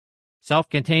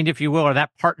self-contained, if you will, or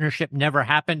that partnership never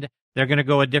happened? They're going to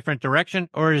go a different direction?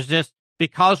 Or is this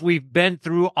because we've been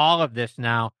through all of this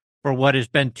now for what has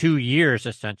been 2 years,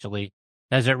 essentially,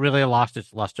 has it really lost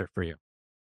its luster for you?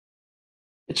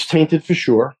 It's tainted for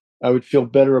sure. I would feel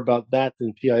better about that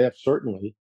than PIF,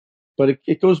 certainly. But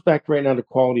it goes back right now to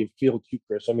quality of field, too,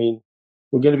 Chris. I mean,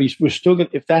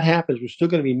 if that happens, we're still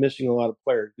going to be missing a lot of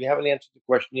players. We haven't answered the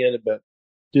question yet about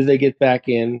do they get back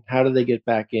in? How do they get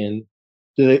back in?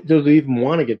 Do they even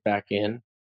want to get back in?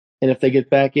 And if they get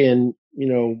back in,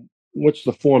 what's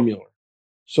the formula?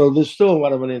 So there's still a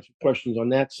lot of unanswered questions on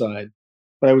that side.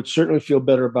 But I would certainly feel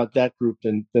better about that group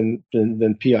than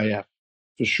PIF,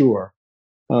 for sure.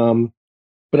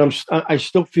 But I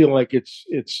still feel like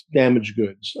it's damaged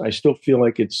goods. I still feel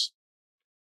like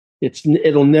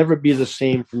it'll never be the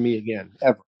same for me again,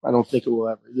 ever. I don't think it will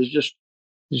ever. There's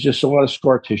just a lot of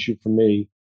scar tissue for me.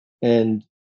 And,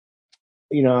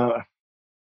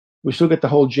 we still get the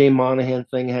whole Jay Monahan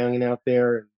thing hanging out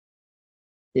there.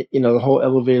 the whole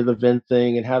elevated event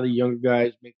thing and how the younger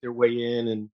guys make their way in,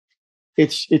 and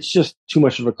it's just too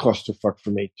much of a clusterfuck for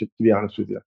me, to be honest with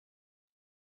you.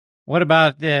 What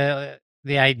about the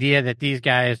idea that these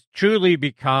guys truly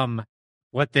become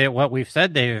what we've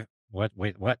said what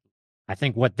I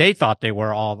think what they thought they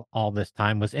were all this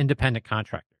time was independent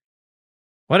contractors?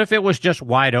 What if it was just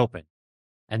wide open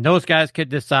and those guys could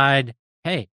decide,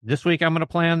 hey, this week I'm going to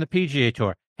play on the PGA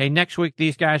Tour. Hey, next week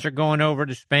these guys are going over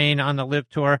to Spain on the Live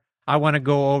Tour. I want to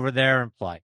go over there and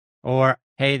play. Or,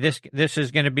 hey, this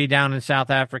is going to be down in South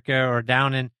Africa or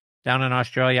down in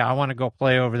Australia. I want to go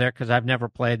play over there because I've never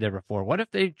played there before. What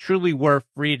if they truly were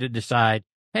free to decide,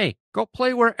 hey, go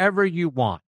play wherever you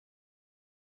want?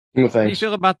 No thanks. How do you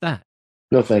feel about that?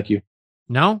 No, thank you.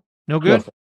 No? No good?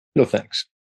 No thanks.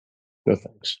 No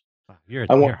thanks. Oh,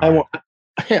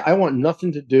 I want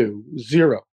nothing to do.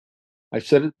 Zero. I've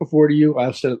said it before to you.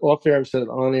 I've said it off air. I've said it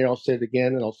on air. I'll say it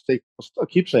again, and I'll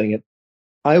keep saying it.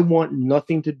 I want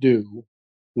nothing to do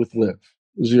with Live.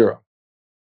 Zero.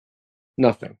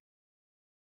 Nothing.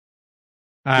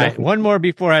 All right, one more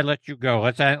before I let you go.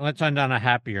 Let's end on a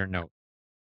happier note.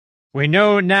 We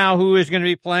know now who is going to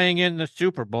be playing in the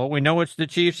Super Bowl. We know it's the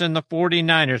Chiefs and the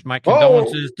 49ers. My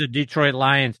condolences to Detroit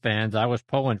Lions fans. I was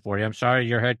pulling for you. I'm sorry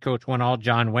your head coach went all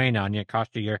John Wayne on you. It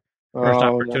cost you your first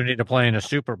opportunity to play in a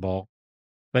Super Bowl.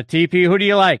 But TP, who do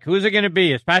you like? Who's it going to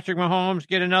be? Is Patrick Mahomes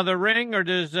get another ring, or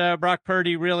does Brock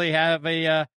Purdy really have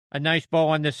a nice bow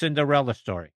on the Cinderella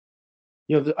story?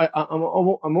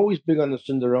 I'm always big on the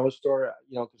Cinderella story,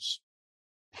 because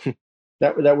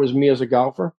that was me as a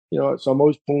golfer, so I'm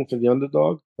always pulling for the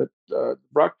underdog. But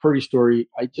Brock Purdy story,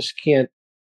 I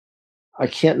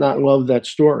can't not love that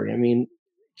story. I mean,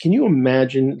 can you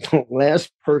imagine the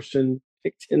last person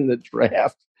picked in the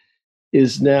draft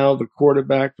is now the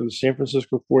quarterback for the San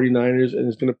Francisco 49ers and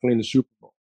is going to play in the Super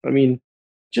Bowl? I mean,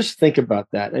 just think about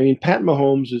that. I mean, Pat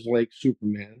Mahomes is like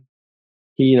Superman.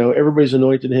 Everybody's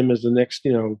anointed him as the next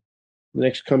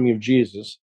coming of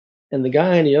Jesus. And the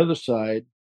guy on the other side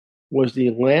was the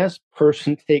last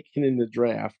person taken in the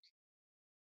draft,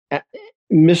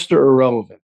 Mr.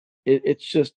 Irrelevant. It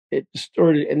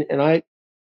started, and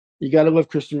you got to love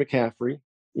Christian McCaffrey.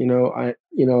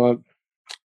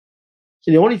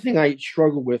 The only thing I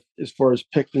struggle with as far as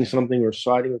picking something or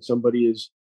siding with somebody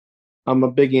is I'm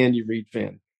a big Andy Reid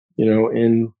fan,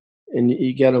 and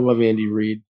you got to love Andy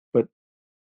Reid. But,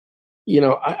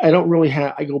 I don't really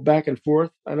I go back and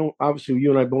forth. Obviously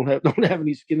you and I don't have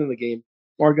any skin in the game.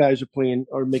 Our guys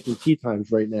are making tee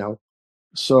times right now.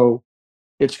 So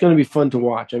it's going to be fun to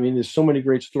watch. I mean, there's so many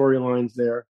great storylines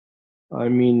there. I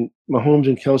mean, Mahomes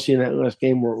and Kelsey in that last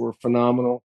game were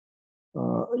phenomenal.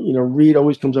 Reid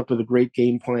always comes up with a great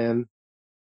game plan.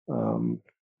 I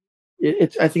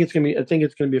think it's going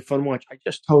to be a fun watch. I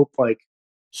just hope, like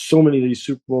so many of these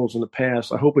Super Bowls in the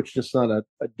past, I hope it's just not a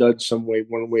dud some way,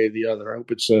 one way or the other. I hope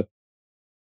it's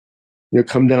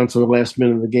come down to the last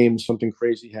minute of the game, something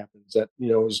crazy happens that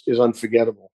is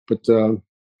unforgettable. But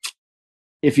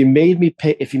if you made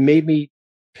me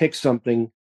pick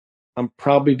something, I'm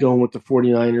probably going with the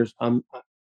 49ers.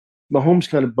 Mahomes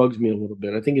kind of bugs me a little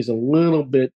bit. I think he's a little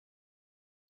bit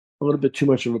too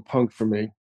much of a punk for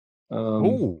me.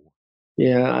 Ooh.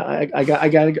 Yeah, I got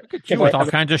to look at you with all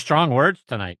kinds of strong words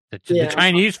tonight. The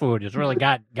Chinese food has really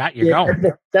got you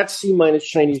going. That C-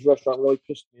 Chinese restaurant really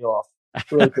pissed me off.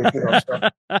 Really pissed me off.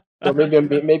 So maybe I'm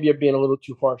being a little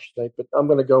too harsh tonight, but I'm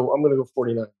gonna go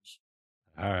 49ers.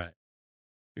 All right.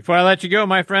 Before I let you go,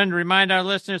 my friend, remind our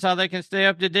listeners how they can stay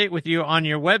up to date with you on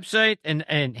your website. And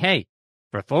hey,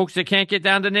 for folks that can't get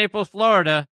down to Naples,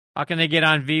 Florida, how can they get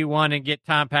on V1 and get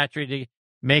Tom Patry to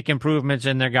make improvements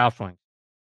in their golf swing?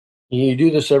 You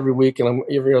do this every week, and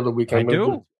every other week. I'm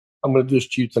going to do this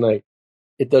to you tonight.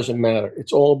 It doesn't matter.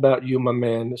 It's all about you, my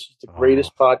man. This is the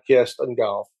greatest podcast on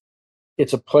golf.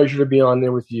 It's a pleasure to be on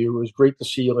there with you. It was great to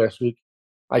see you last week.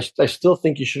 I still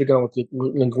think you should have gone with the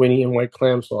linguine and white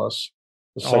clam sauce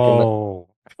the second night.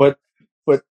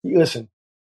 But listen,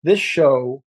 this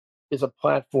show is a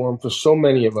platform for so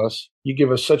many of us. You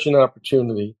give us such an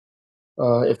opportunity.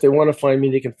 If they want to find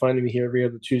me, they can find me here every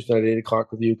other Tuesday at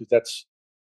 8:00 with you, because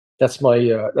that's my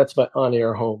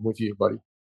on-air home with you, buddy.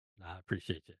 I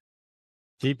appreciate it.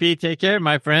 TP, take care,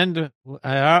 my friend.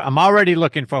 I'm already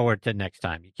looking forward to next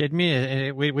time. You kidding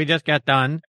me? We just got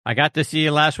done. I got to see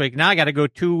you last week. Now I got to go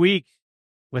 2 weeks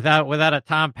without a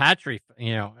Tom Patry.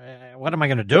 What am I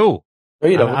going to do?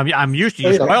 I'm used to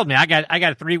you spoiled me. I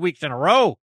got 3 weeks in a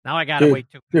row. Now I got to wait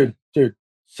 2 weeks. Dude,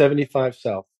 75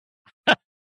 South.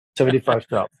 75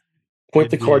 South. Point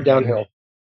the car downhill.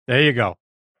 There you go.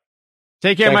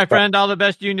 Take care, my friend. All the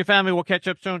best to you and your family. We'll catch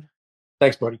up soon.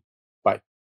 Thanks, buddy. Bye.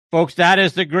 Folks, that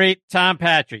is the great Tom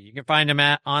Patry. You can find him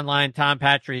at online,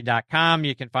 tompatry.com.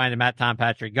 You can find him at Tom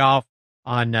Patry Golf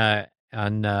on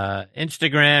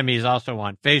Instagram. He's also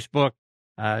on Facebook.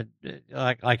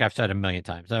 Like I've said a million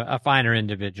times, a finer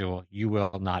individual you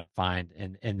will not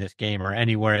find in this game or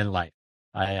anywhere in life.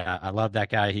 I love that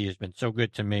guy. He has been so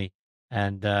good to me,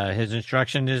 and his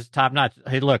instruction is top notch.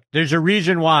 Hey, look, there's a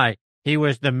reason why he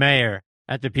was the mayor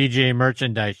at the PGA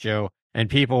Merchandise Show, and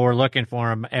people were looking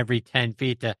for him every 10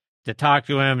 feet to talk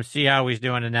to him, see how he's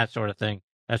doing, and that sort of thing.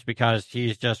 That's because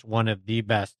he's just one of the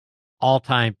best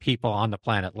all-time people on the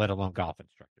planet, let alone golf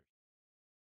instructors.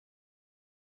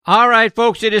 All right,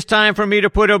 folks, it is time for me to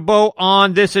put a bow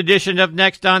on this edition of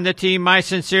Next on the Tee. My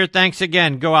sincere thanks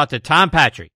again go out to Tom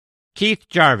Patry, Keith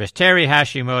Jarvis, Terry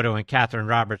Hashimoto, and Catherine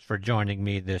Roberts for joining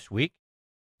me this week.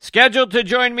 Scheduled to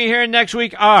join me here next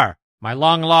week are my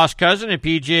long-lost cousin and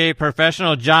PGA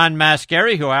professional John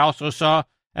Mascari, who I also saw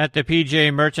at the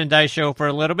PGA Merchandise Show for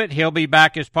a little bit. He'll be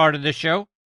back as part of the show.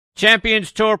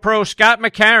 Champions Tour pro Scott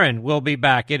McCarron will be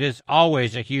back. It is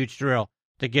always a huge thrill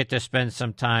to get to spend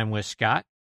some time with Scott.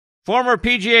 Former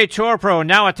PGA Tour pro,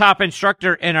 now a top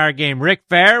instructor in our game, Rick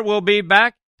Fair, will be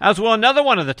back, as well another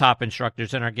one of the top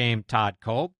instructors in our game, Todd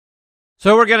Kolb.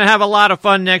 So we're going to have a lot of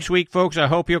fun next week, folks. I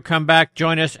hope you'll come back,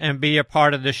 join us, and be a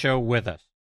part of the show with us.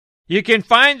 You can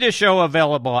find the show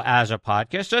available as a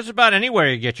podcast just about anywhere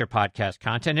you get your podcast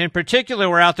content. In particular,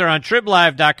 we're out there on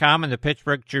TribLive.com and the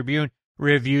Pittsburgh Tribune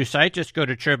review site. Just go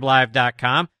to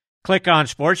TribLive.com, click on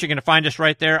sports. You're going to find us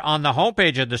right there on the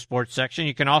homepage of the sports section.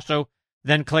 You can also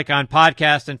then click on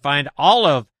podcast and find all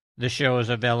of the shows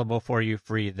available for you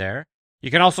free there.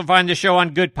 You can also find the show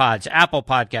on Good Pods, Apple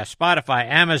Podcasts, Spotify,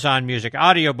 Amazon Music,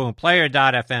 Audio Boom,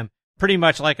 Player.fm. Pretty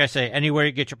much, like I say, anywhere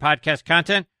you get your podcast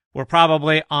content, we're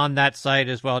probably on that site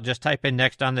as well. Just type in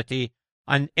Next on the Tee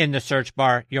in the search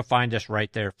bar. You'll find us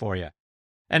right there for you.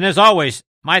 And as always,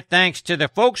 my thanks to the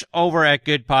folks over at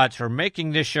Good Pods for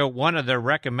making this show one of their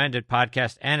recommended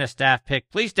podcasts and a staff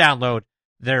pick. Please download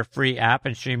their free app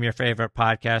and stream your favorite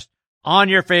podcast on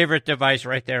your favorite device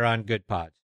right there on Good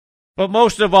Pods. But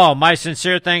most of all, my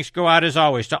sincere thanks go out as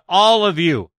always to all of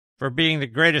you for being the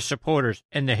greatest supporters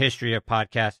in the history of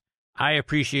podcasts. I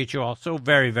appreciate you all so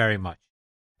very, very much.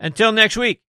 Until next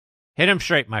week, hit 'em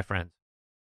straight, my friends.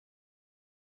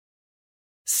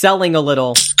 Selling a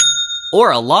little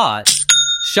or a lot,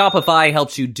 Shopify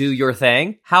helps you do your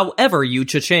thing, however you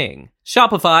cha-ching.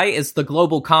 Shopify is the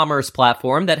global commerce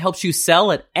platform that helps you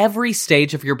sell at every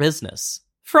stage of your business.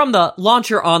 From the launch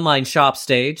your online shop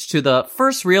stage to the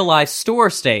first real-life store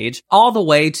stage, all the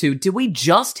way to did we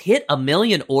just hit 1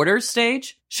 million orders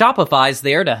stage? Shopify's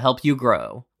there to help you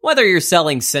grow. Whether you're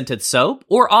selling scented soap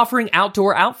or offering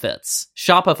outdoor outfits,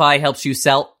 Shopify helps you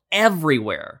sell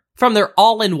everywhere. From their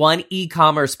all-in-one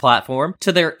e-commerce platform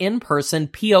to their in-person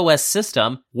POS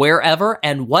system, wherever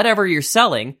and whatever you're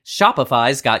selling,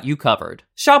 Shopify's got you covered.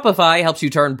 Shopify helps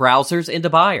you turn browsers into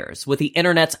buyers with the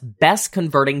internet's best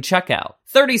converting checkout,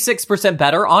 36%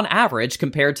 better on average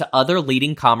compared to other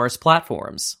leading commerce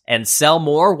platforms. And sell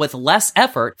more with less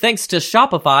effort thanks to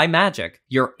Shopify Magic,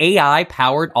 your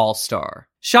AI-powered all-star.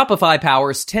 Shopify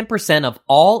powers 10% of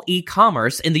all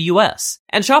e-commerce in the US,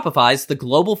 and Shopify's the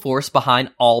global force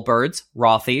behind Allbirds,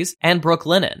 Rothy's, and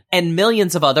Brooklinen, and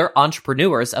millions of other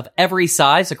entrepreneurs of every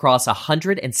size across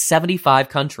 175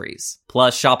 countries.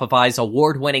 Plus, Shopify's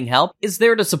award-winning help is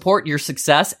there to support your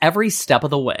success every step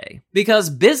of the way. Because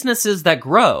businesses that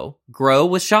grow, grow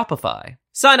with Shopify.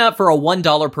 Sign up for a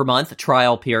 $1 per month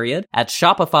trial period at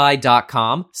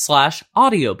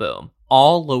shopify.com/audioboom,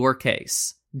 all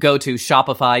lowercase. Go to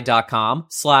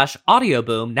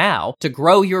shopify.com/audioboom now to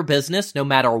grow your business no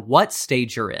matter what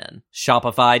stage you're in.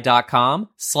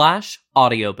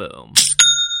 Shopify.com/audioboom.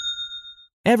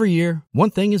 Every year,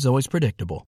 one thing is always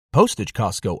predictable. Postage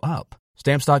costs go up.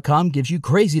 Stamps.com gives you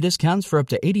crazy discounts for up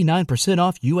to 89%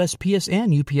 off USPS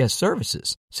and UPS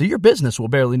services, so your business will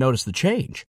barely notice the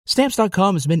change.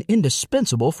 Stamps.com has been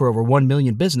indispensable for over 1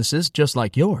 million businesses just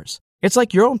like yours. It's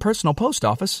like your own personal post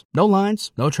office. No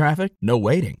lines, no traffic, no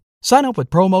waiting. Sign up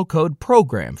with promo code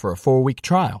PROGRAM for a 4-week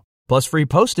trial, plus free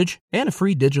postage and a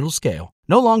free digital scale.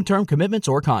 No long-term commitments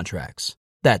or contracts.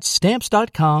 That's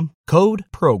Stamps.com, code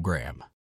PROGRAM.